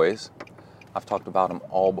cheap toys. I've talked about them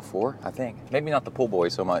all before, I think. Maybe not the Pool Boy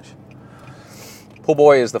so much. Pool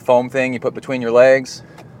Boy is the foam thing you put between your legs.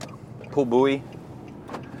 Pool buoy.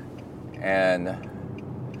 And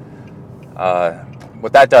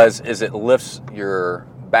what that does is it lifts your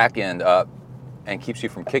back end up and keeps you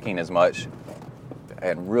from kicking as much,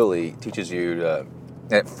 and really teaches you to,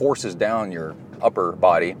 and it forces down your upper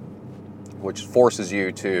body, which forces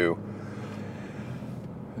you to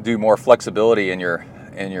do more flexibility in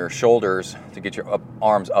your shoulders to get your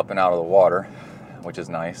arms up and out of the water, which is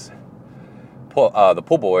nice. The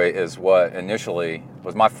Pool Boy is what initially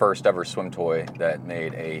was my first ever swim toy that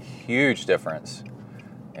made a huge difference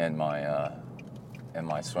in my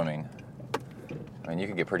swimming. I mean, you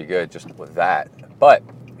can get pretty good just with that. But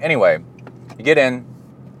anyway, you get in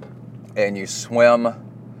and you swim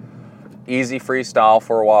easy freestyle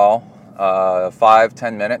for a while,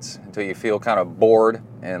 5-10 minutes until you feel kind of bored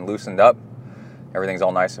and loosened up. Everything's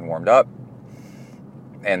all nice and warmed up.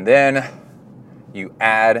 And then you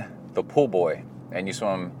add the Pool Boy and you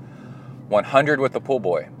swim 100 with the Pool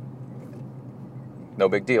Boy. No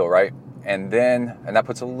big deal, right? And that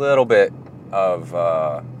puts a little bit of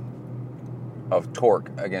torque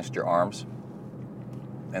against your arms.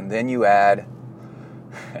 And then you add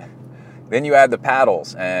the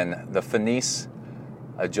paddles, and the Finis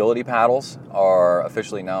agility paddles are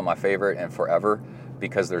officially now my favorite and forever,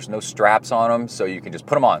 because there's no straps on them, so you can just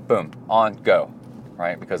put them on, boom, on, go,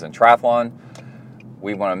 right? Because in triathlon,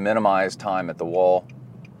 we want to minimize time at the wall.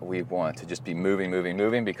 We want to just be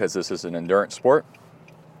moving, because this is an endurance sport.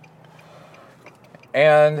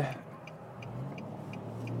 And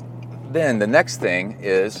then the next thing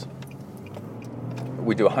is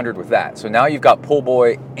we do 100 with that. So now you've got Pool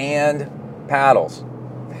Boy and paddles.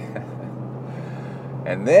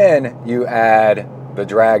 And then you add the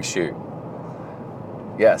drag chute.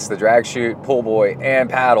 Yes, the drag chute, pull buoy, and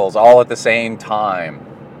paddles all at the same time.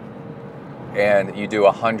 And you do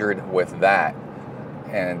 100 with that.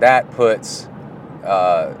 And that puts,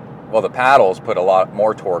 the paddles put a lot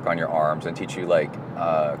more torque on your arms and teach you like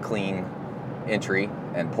clean entry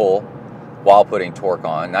and pull while putting torque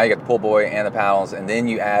on. Now you got the pull buoy and the paddles, and then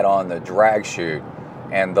you add on the drag chute.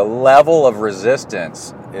 And the level of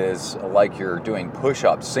resistance is like you're doing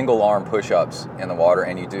push-ups, single arm push-ups in the water,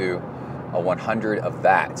 and you do a 100 of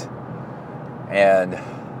that. And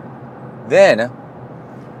then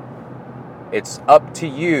it's up to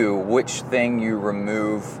you which thing you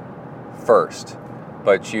remove first.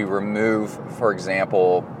 But you remove, for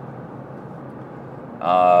example,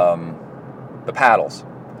 the paddles.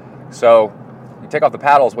 So you take off the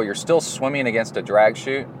paddles, well, you're still swimming against a drag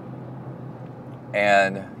chute,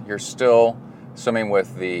 and you're still swimming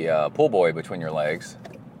with the pull buoy between your legs,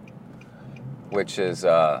 which is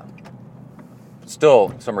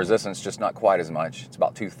still some resistance, just not quite as much. It's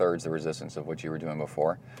about 2/3 the resistance of what you were doing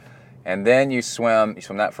before. And then you swim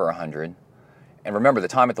that for 100. And remember, the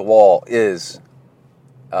time at the wall is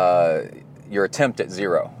your attempt at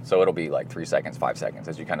 0. So it'll be like 3 seconds, 5 seconds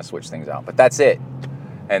as you kind of switch things out. But that's it.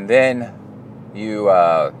 And then you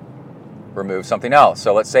remove something else.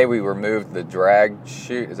 So let's say we removed the drag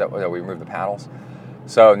chute. Is that what we removed the paddles?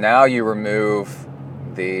 So now you remove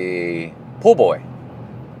the pull buoy.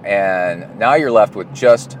 And now you're left with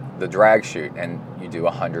just the drag chute, and you do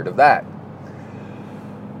 100 of that.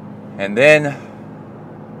 And then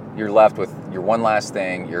you're left with your one last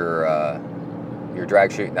thing, your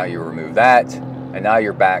drag chute. Now you remove that, and now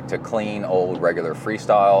you're back to clean, old, regular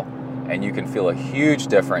freestyle. And you can feel a huge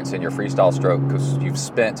difference in your freestyle stroke because you've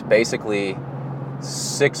spent basically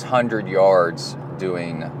 600 yards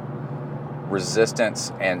doing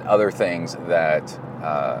resistance and other things that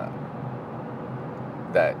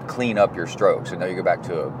clean up your stroke. So now you go back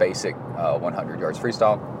to a basic 100 yards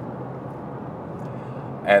freestyle.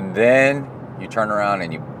 And then you turn around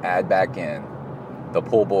and you add back in the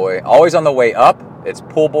pull buoy. Always on the way up, it's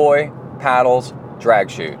pull buoy, paddles, drag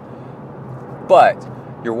chute. But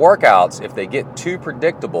your workouts, if they get too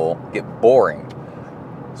predictable, get boring.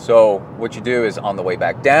 So what you do is on the way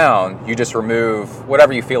back down, you just remove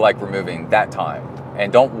whatever you feel like removing that time.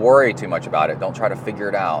 And don't worry too much about it. Don't try to figure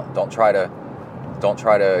it out. Don't try to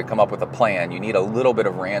come up with a plan. You need a little bit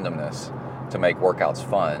of randomness to make workouts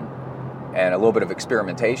fun, and a little bit of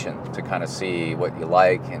experimentation to kind of see what you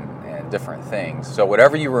like and different things. So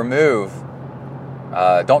whatever you remove,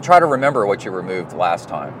 don't try to remember what you removed last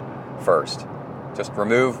time first. Just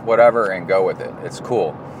remove whatever and go with it. It's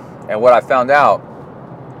cool. And what I found out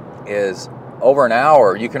is over an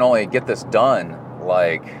hour, you can only get this done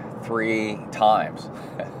like 3 times,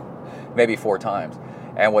 maybe 4 times.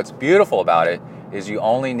 And what's beautiful about it is you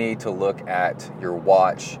only need to look at your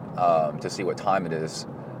watch to see what time it is,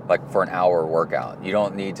 like for an hour workout. You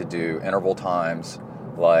don't need to do interval times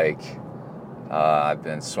like I've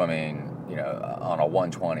been swimming, on a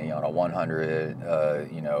 120, on a 100,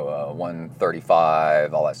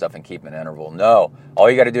 135, all that stuff, and keep an interval. No, all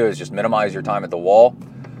you got to do is just minimize your time at the wall.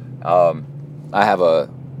 I have a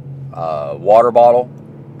water bottle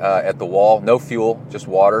at the wall, no fuel, just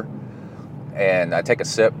water. And I take a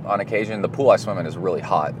sip on occasion. The pool I swim in is really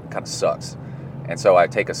hot, it kind of sucks. And so I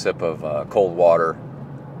take a sip of cold water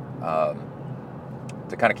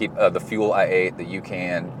to kind of keep the fuel I ate, the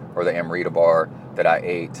UCAN or the Amrita bar that I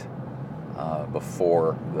ate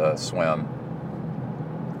before the swim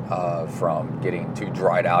from getting too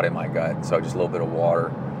dried out in my gut. So just a little bit of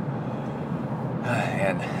water.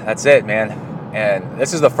 And that's it, man. And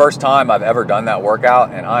this is the first time I've ever done that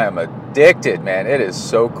workout, and I am addicted, man. It is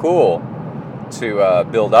so cool to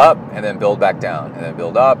build up and then build back down, and then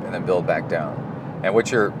build up and then build back down. And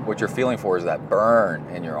what you're feeling for is that burn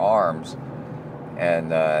in your arms.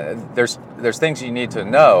 And there's things you need to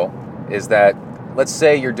know is that, let's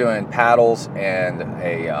say you're doing paddles and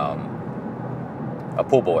a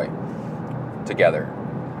pull buoy together.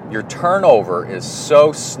 Your turnover is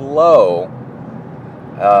so slow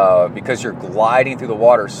because you're gliding through the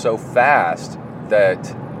water so fast that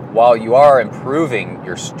while you are improving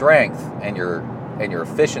your strength and your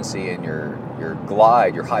efficiency and your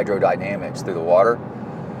glide, your hydrodynamics through the water,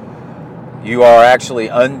 you are actually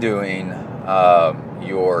undoing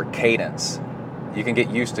your cadence. You can get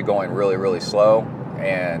used to going really, really slow,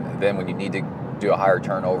 and then when you need to do a higher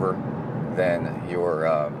turnover, then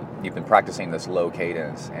you've been practicing this low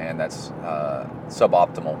cadence, and that's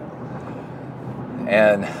suboptimal.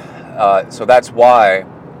 And so that's why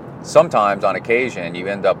sometimes on occasion you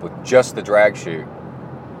end up with just the drag chute,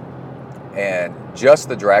 and just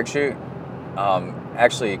the drag chute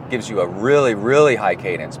actually gives you a really, really high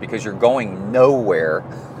cadence because you're going nowhere,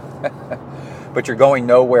 but you're going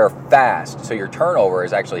nowhere fast. So your turnover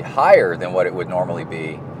is actually higher than what it would normally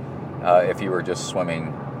be if you were just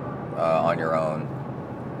swimming on your own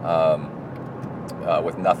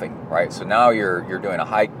with nothing, right? So now you're doing a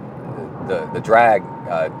high, the drag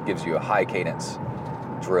gives you a high cadence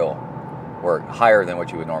drill, or higher than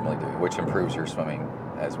what you would normally do, which improves your swimming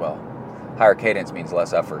as well. Higher cadence means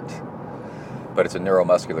less effort, but it's a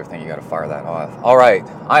neuromuscular thing. You got to fire that off. All right,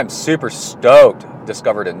 I'm super stoked.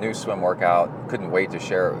 Discovered a new swim workout. Couldn't wait to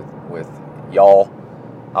share it with y'all.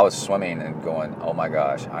 I was swimming and going, oh my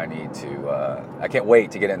gosh, I can't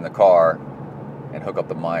wait to get in the car and hook up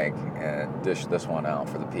the mic and dish this one out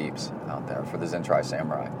for the peeps out there, for the ZenTri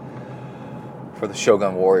Samurai, for the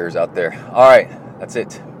Shogun Warriors out there. All right, that's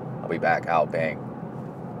it. I'll be back out, bang.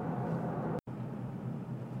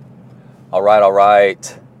 All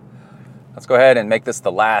right. Let's go ahead and make this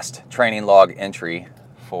the last training log entry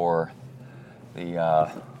for this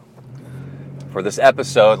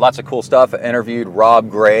episode. Lots of cool stuff. I interviewed Rob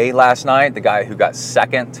Gray last night, the guy who got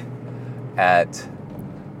second at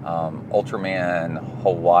Ultraman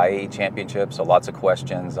Hawaii Championship. So lots of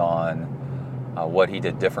questions on what he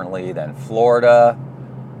did differently than Florida.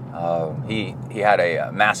 He had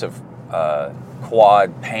a massive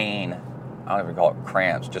quad pain. I don't even call it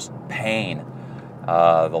cramps, just pain.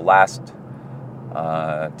 The last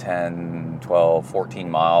 10, 12, 14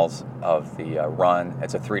 miles of the run.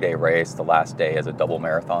 It's a 3-day race. The last day is a double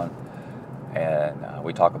marathon. And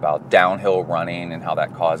we talk about downhill running and how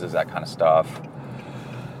that causes that kind of stuff.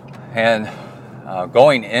 And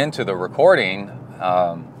going into the recording,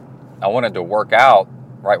 I wanted to work out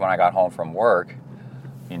right when I got home from work,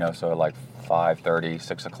 so like 5:30,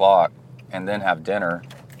 6 o'clock, and then have dinner.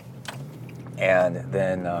 And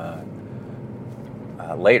then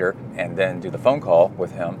later, and then do the phone call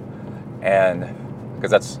with him, and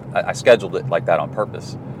because I scheduled it like that on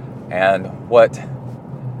purpose. And what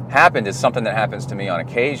happened is something that happens to me on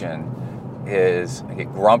occasion is I get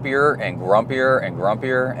grumpier and grumpier and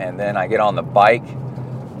grumpier, and then I get on the bike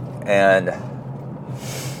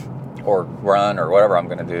or run or whatever I'm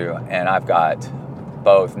going to do, and I've got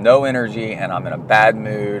both no energy and I'm in a bad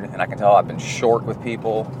mood, and I can tell I've been short with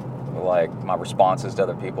people. Like my responses to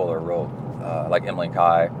other people are real, like Emily and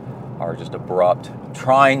Kai, are just abrupt. I'm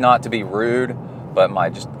trying not to be rude, but my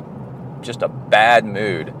just a bad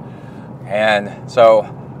mood. And so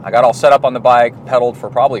I got all set up on the bike, pedaled for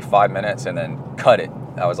probably 5 minutes, and then cut it.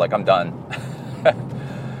 I was like, I'm done.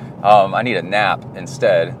 I need a nap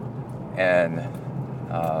instead. And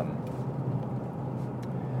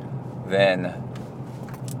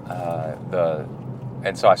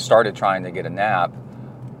and so I started trying to get a nap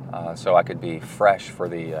so I could be fresh for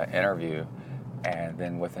the interview. And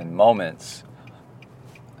then within moments,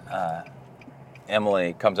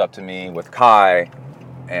 Emily comes up to me with Kai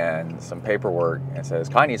and some paperwork and says,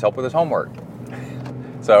 Kai needs help with his homework.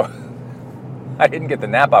 So I didn't get the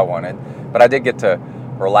nap I wanted, but I did get to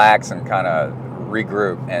relax and kind of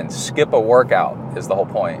regroup and skip a workout is the whole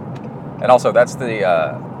point. And also that's the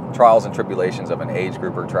trials and tribulations of an age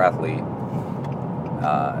grouper triathlete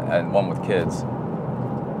and one with kids,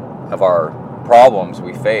 of our problems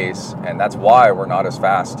we face, and that's why we're not as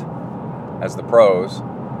fast as the pros,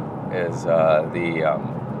 is the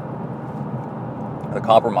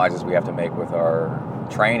compromises we have to make with our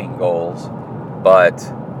training goals. But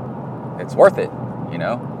it's worth it,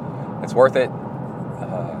 it's worth it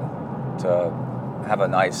to have a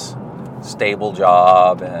nice stable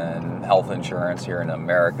job and health insurance here in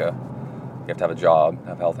America. You have to have a job,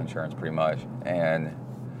 have health insurance pretty much, and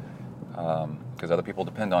because other people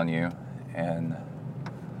depend on you, and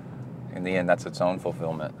in the end that's its own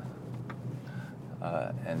fulfillment,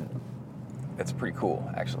 and it's pretty cool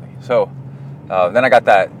actually. So then I got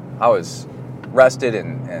that, I was rested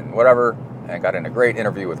and whatever, and got in a great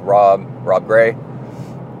interview with Rob Gray,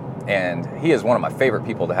 and he is one of my favorite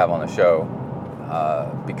people to have on the show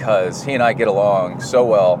because he and I get along so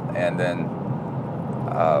well, and then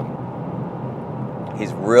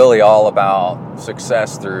he's really all about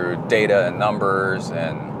success through data and numbers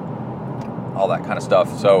and all that kind of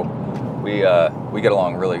stuff. So we get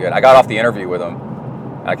along really good. I got off the interview with him,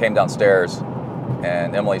 and I came downstairs,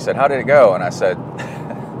 and Emily said, "How did it go?" And I said,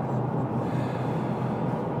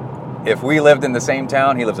 if we lived in the same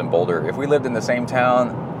town, he lives in Boulder, if we lived in the same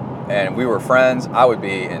town and we were friends, I would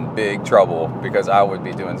be in big trouble because I would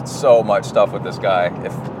be doing so much stuff with this guy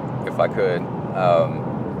if I could.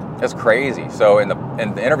 It's crazy. So in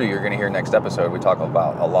the interview you're going to hear next episode, we talk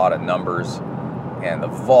about a lot of numbers and the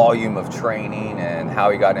volume of training and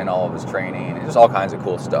how he got in all of his training and just all kinds of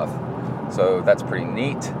cool stuff. So that's pretty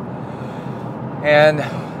neat. And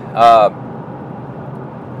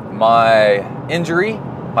my injury,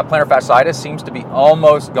 my plantar fasciitis, seems to be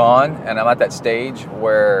almost gone, and I'm at that stage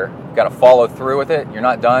where you got to follow through with it. You're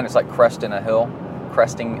not done. It's like cresting a hill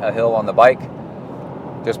on the bike.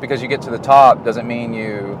 Just because you get to the top doesn't mean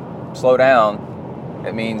you slow down.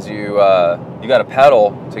 It means you got to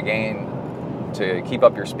pedal to keep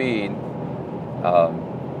up your speed,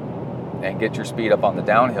 and get your speed up on the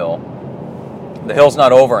downhill. The hill's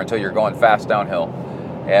not over until you're going fast downhill.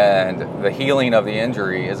 And the healing of the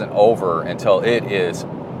injury isn't over until it is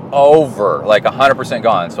over, like 100%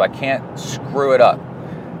 gone. So I can't screw it up.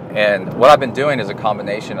 And what I've been doing is a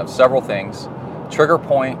combination of several things. Trigger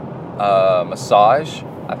point massage.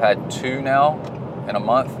 I've had 2 now in a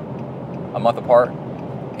month apart.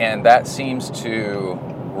 And that seems to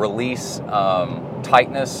release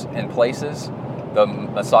tightness in places. The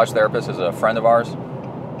massage therapist is a friend of ours.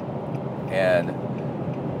 And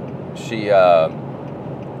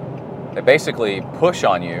they basically push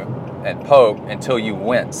on you and poke until you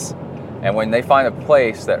wince. And when they find a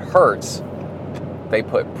place that hurts, they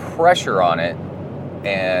put pressure on it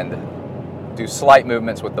and do slight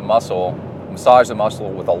movements with the muscle, massage the muscle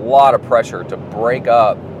with a lot of pressure to break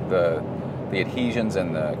up the adhesions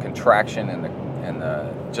and the contraction and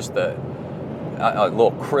the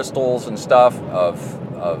little crystals and stuff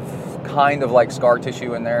of kind of like scar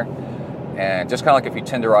tissue in there. And just kind of like if you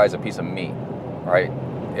tenderize a piece of meat, right?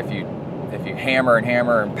 If you hammer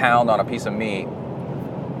and pound on a piece of meat,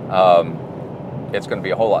 it's going to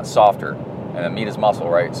be a whole lot softer. And the meat is muscle,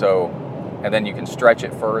 right? So, and then you can stretch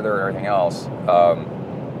it further and everything else.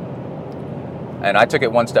 And I took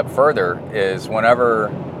it one step further, is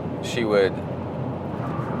whenever she would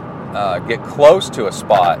get close to a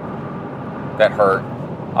spot that hurt,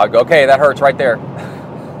 I'd go, okay, that hurts right there.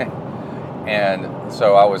 And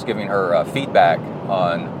so I was giving her feedback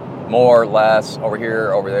on more, less, over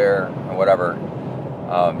here, over there, and whatever.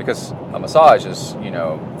 Because a massage is,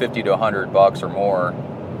 $50 to $100 or more,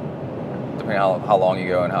 depending on how long you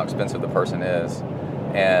go and how expensive the person is.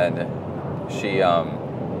 And she,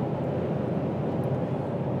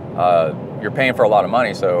 you're paying for a lot of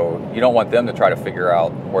money, so you don't want them to try to figure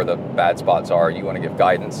out where the bad spots are. You want to give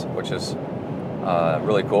guidance, which is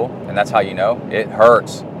really cool. And that's how you know it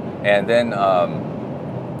hurts. And then,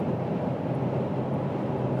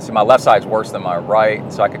 see, my left side's worse than my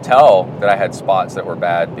right, so I could tell that I had spots that were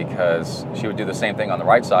bad because she would do the same thing on the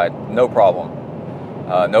right side, no problem,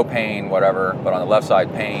 no pain, whatever. But on the left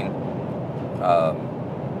side, pain.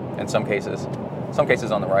 In some cases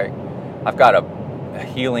on the right. I've got a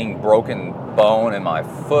healing broken bone in my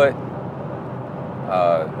foot,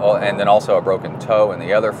 and then also a broken toe in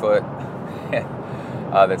the other foot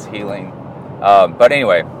that's healing. But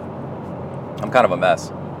anyway, I'm kind of a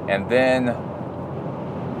mess. And then,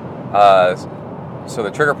 so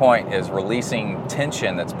the trigger point is releasing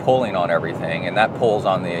tension that's pulling on everything, and that pulls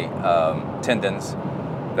on the tendons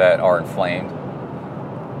that are inflamed.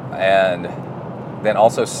 And then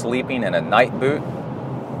also sleeping in a night boot,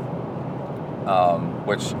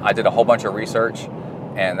 which I did a whole bunch of research,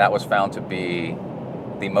 and that was found to be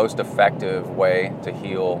the most effective way to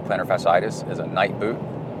heal plantar fasciitis is a night boot.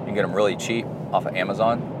 You can get them really cheap off of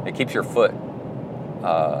Amazon. It keeps your foot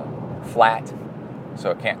flat, so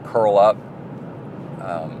it can't curl up.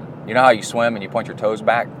 You know how you swim and you point your toes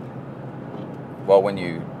back? Well, when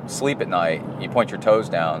you sleep at night, you point your toes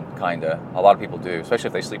down, kinda. A lot of people do, especially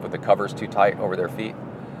if they sleep with the covers too tight over their feet.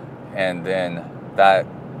 And then that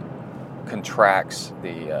contracts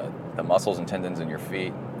the muscles and tendons in your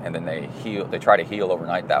feet, and then they try to heal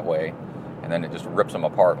overnight that way, and then it just rips them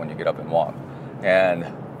apart when you get up and walk. And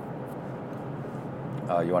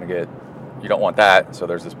you don't want that, so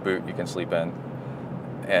there's this boot you can sleep in.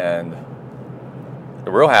 And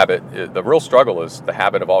the real struggle is the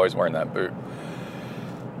habit of always wearing that boot.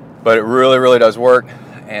 But it really, really does work.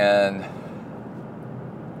 And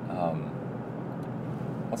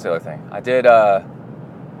what's the other thing? I did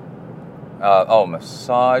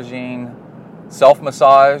massaging,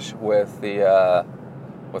 self-massage with a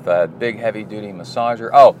big heavy-duty massager.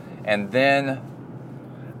 Oh, and then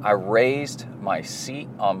I raised my seat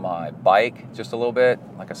on my bike just a little bit,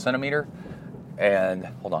 like a centimeter. And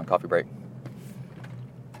hold on, coffee break.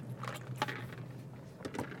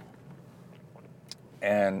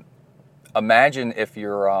 And imagine if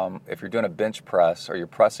you're doing a bench press or you're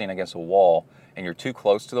pressing against a wall and you're too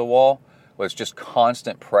close to the wall. Well, it's just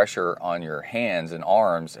constant pressure on your hands and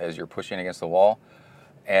arms as you're pushing against the wall.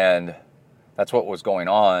 And that's what was going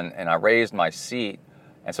on. And I raised my seat.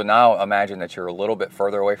 And so now imagine that you're a little bit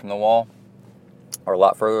further away from the wall, or a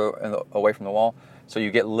lot further away from the wall. So you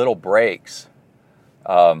get little breaks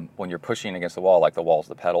when you're pushing against the wall, like the wall's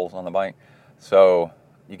the pedals on the bike. So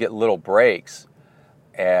you get little breaks,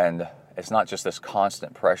 and it's not just this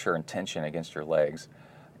constant pressure and tension against your legs.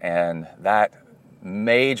 And that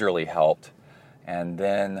majorly helped. And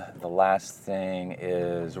then the last thing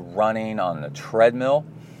is running on the treadmill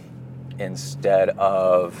instead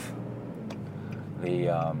of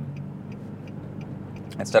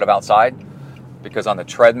outside, because on the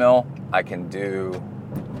treadmill I can do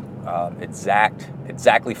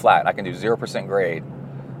exactly flat. I can do 0% grade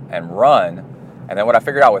and run. And then what I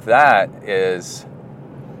figured out with that is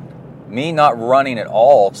me not running at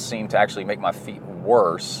all seemed to actually make my feet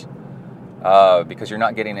worse, because you're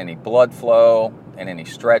not getting any blood flow and any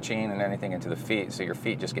stretching and anything into the feet. So your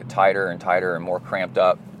feet just get tighter and tighter and more cramped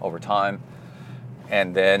up over time.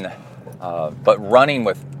 And then, but running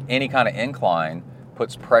with any kind of incline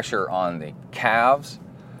puts pressure on the calves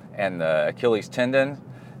and the Achilles tendon.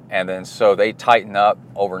 And then so they tighten up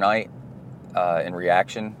overnight in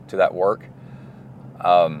reaction to that work.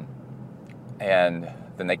 And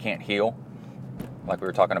then they can't heal, like we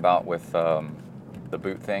were talking about with the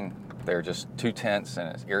boot thing. They're just too tense and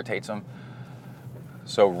it irritates them.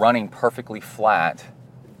 So running perfectly flat,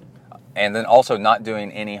 and then also not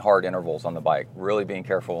doing any hard intervals on the bike, really being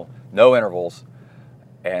careful, no intervals.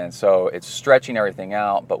 And so it's stretching everything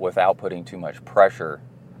out, but without putting too much pressure.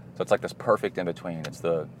 So it's like this perfect in between. It's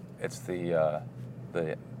the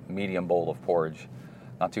medium bowl of porridge,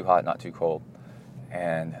 not too hot, not too cold,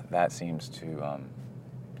 and that seems to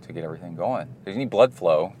get everything going. You need blood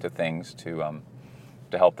flow to things to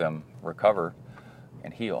help them recover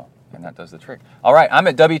and heal, and that does the trick. All right, I'm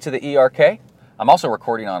at W to the ERK. I'm also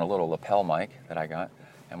recording on a little lapel mic that I got,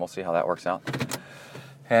 and we'll see how that works out.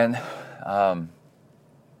 And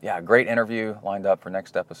yeah, great interview lined up for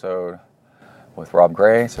next episode with Rob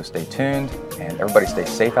Gray, so stay tuned, and everybody stay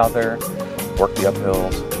safe out there. Work the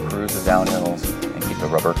uphills, cruise the downhills, and keep the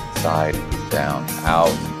rubber side down.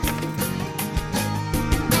 Out.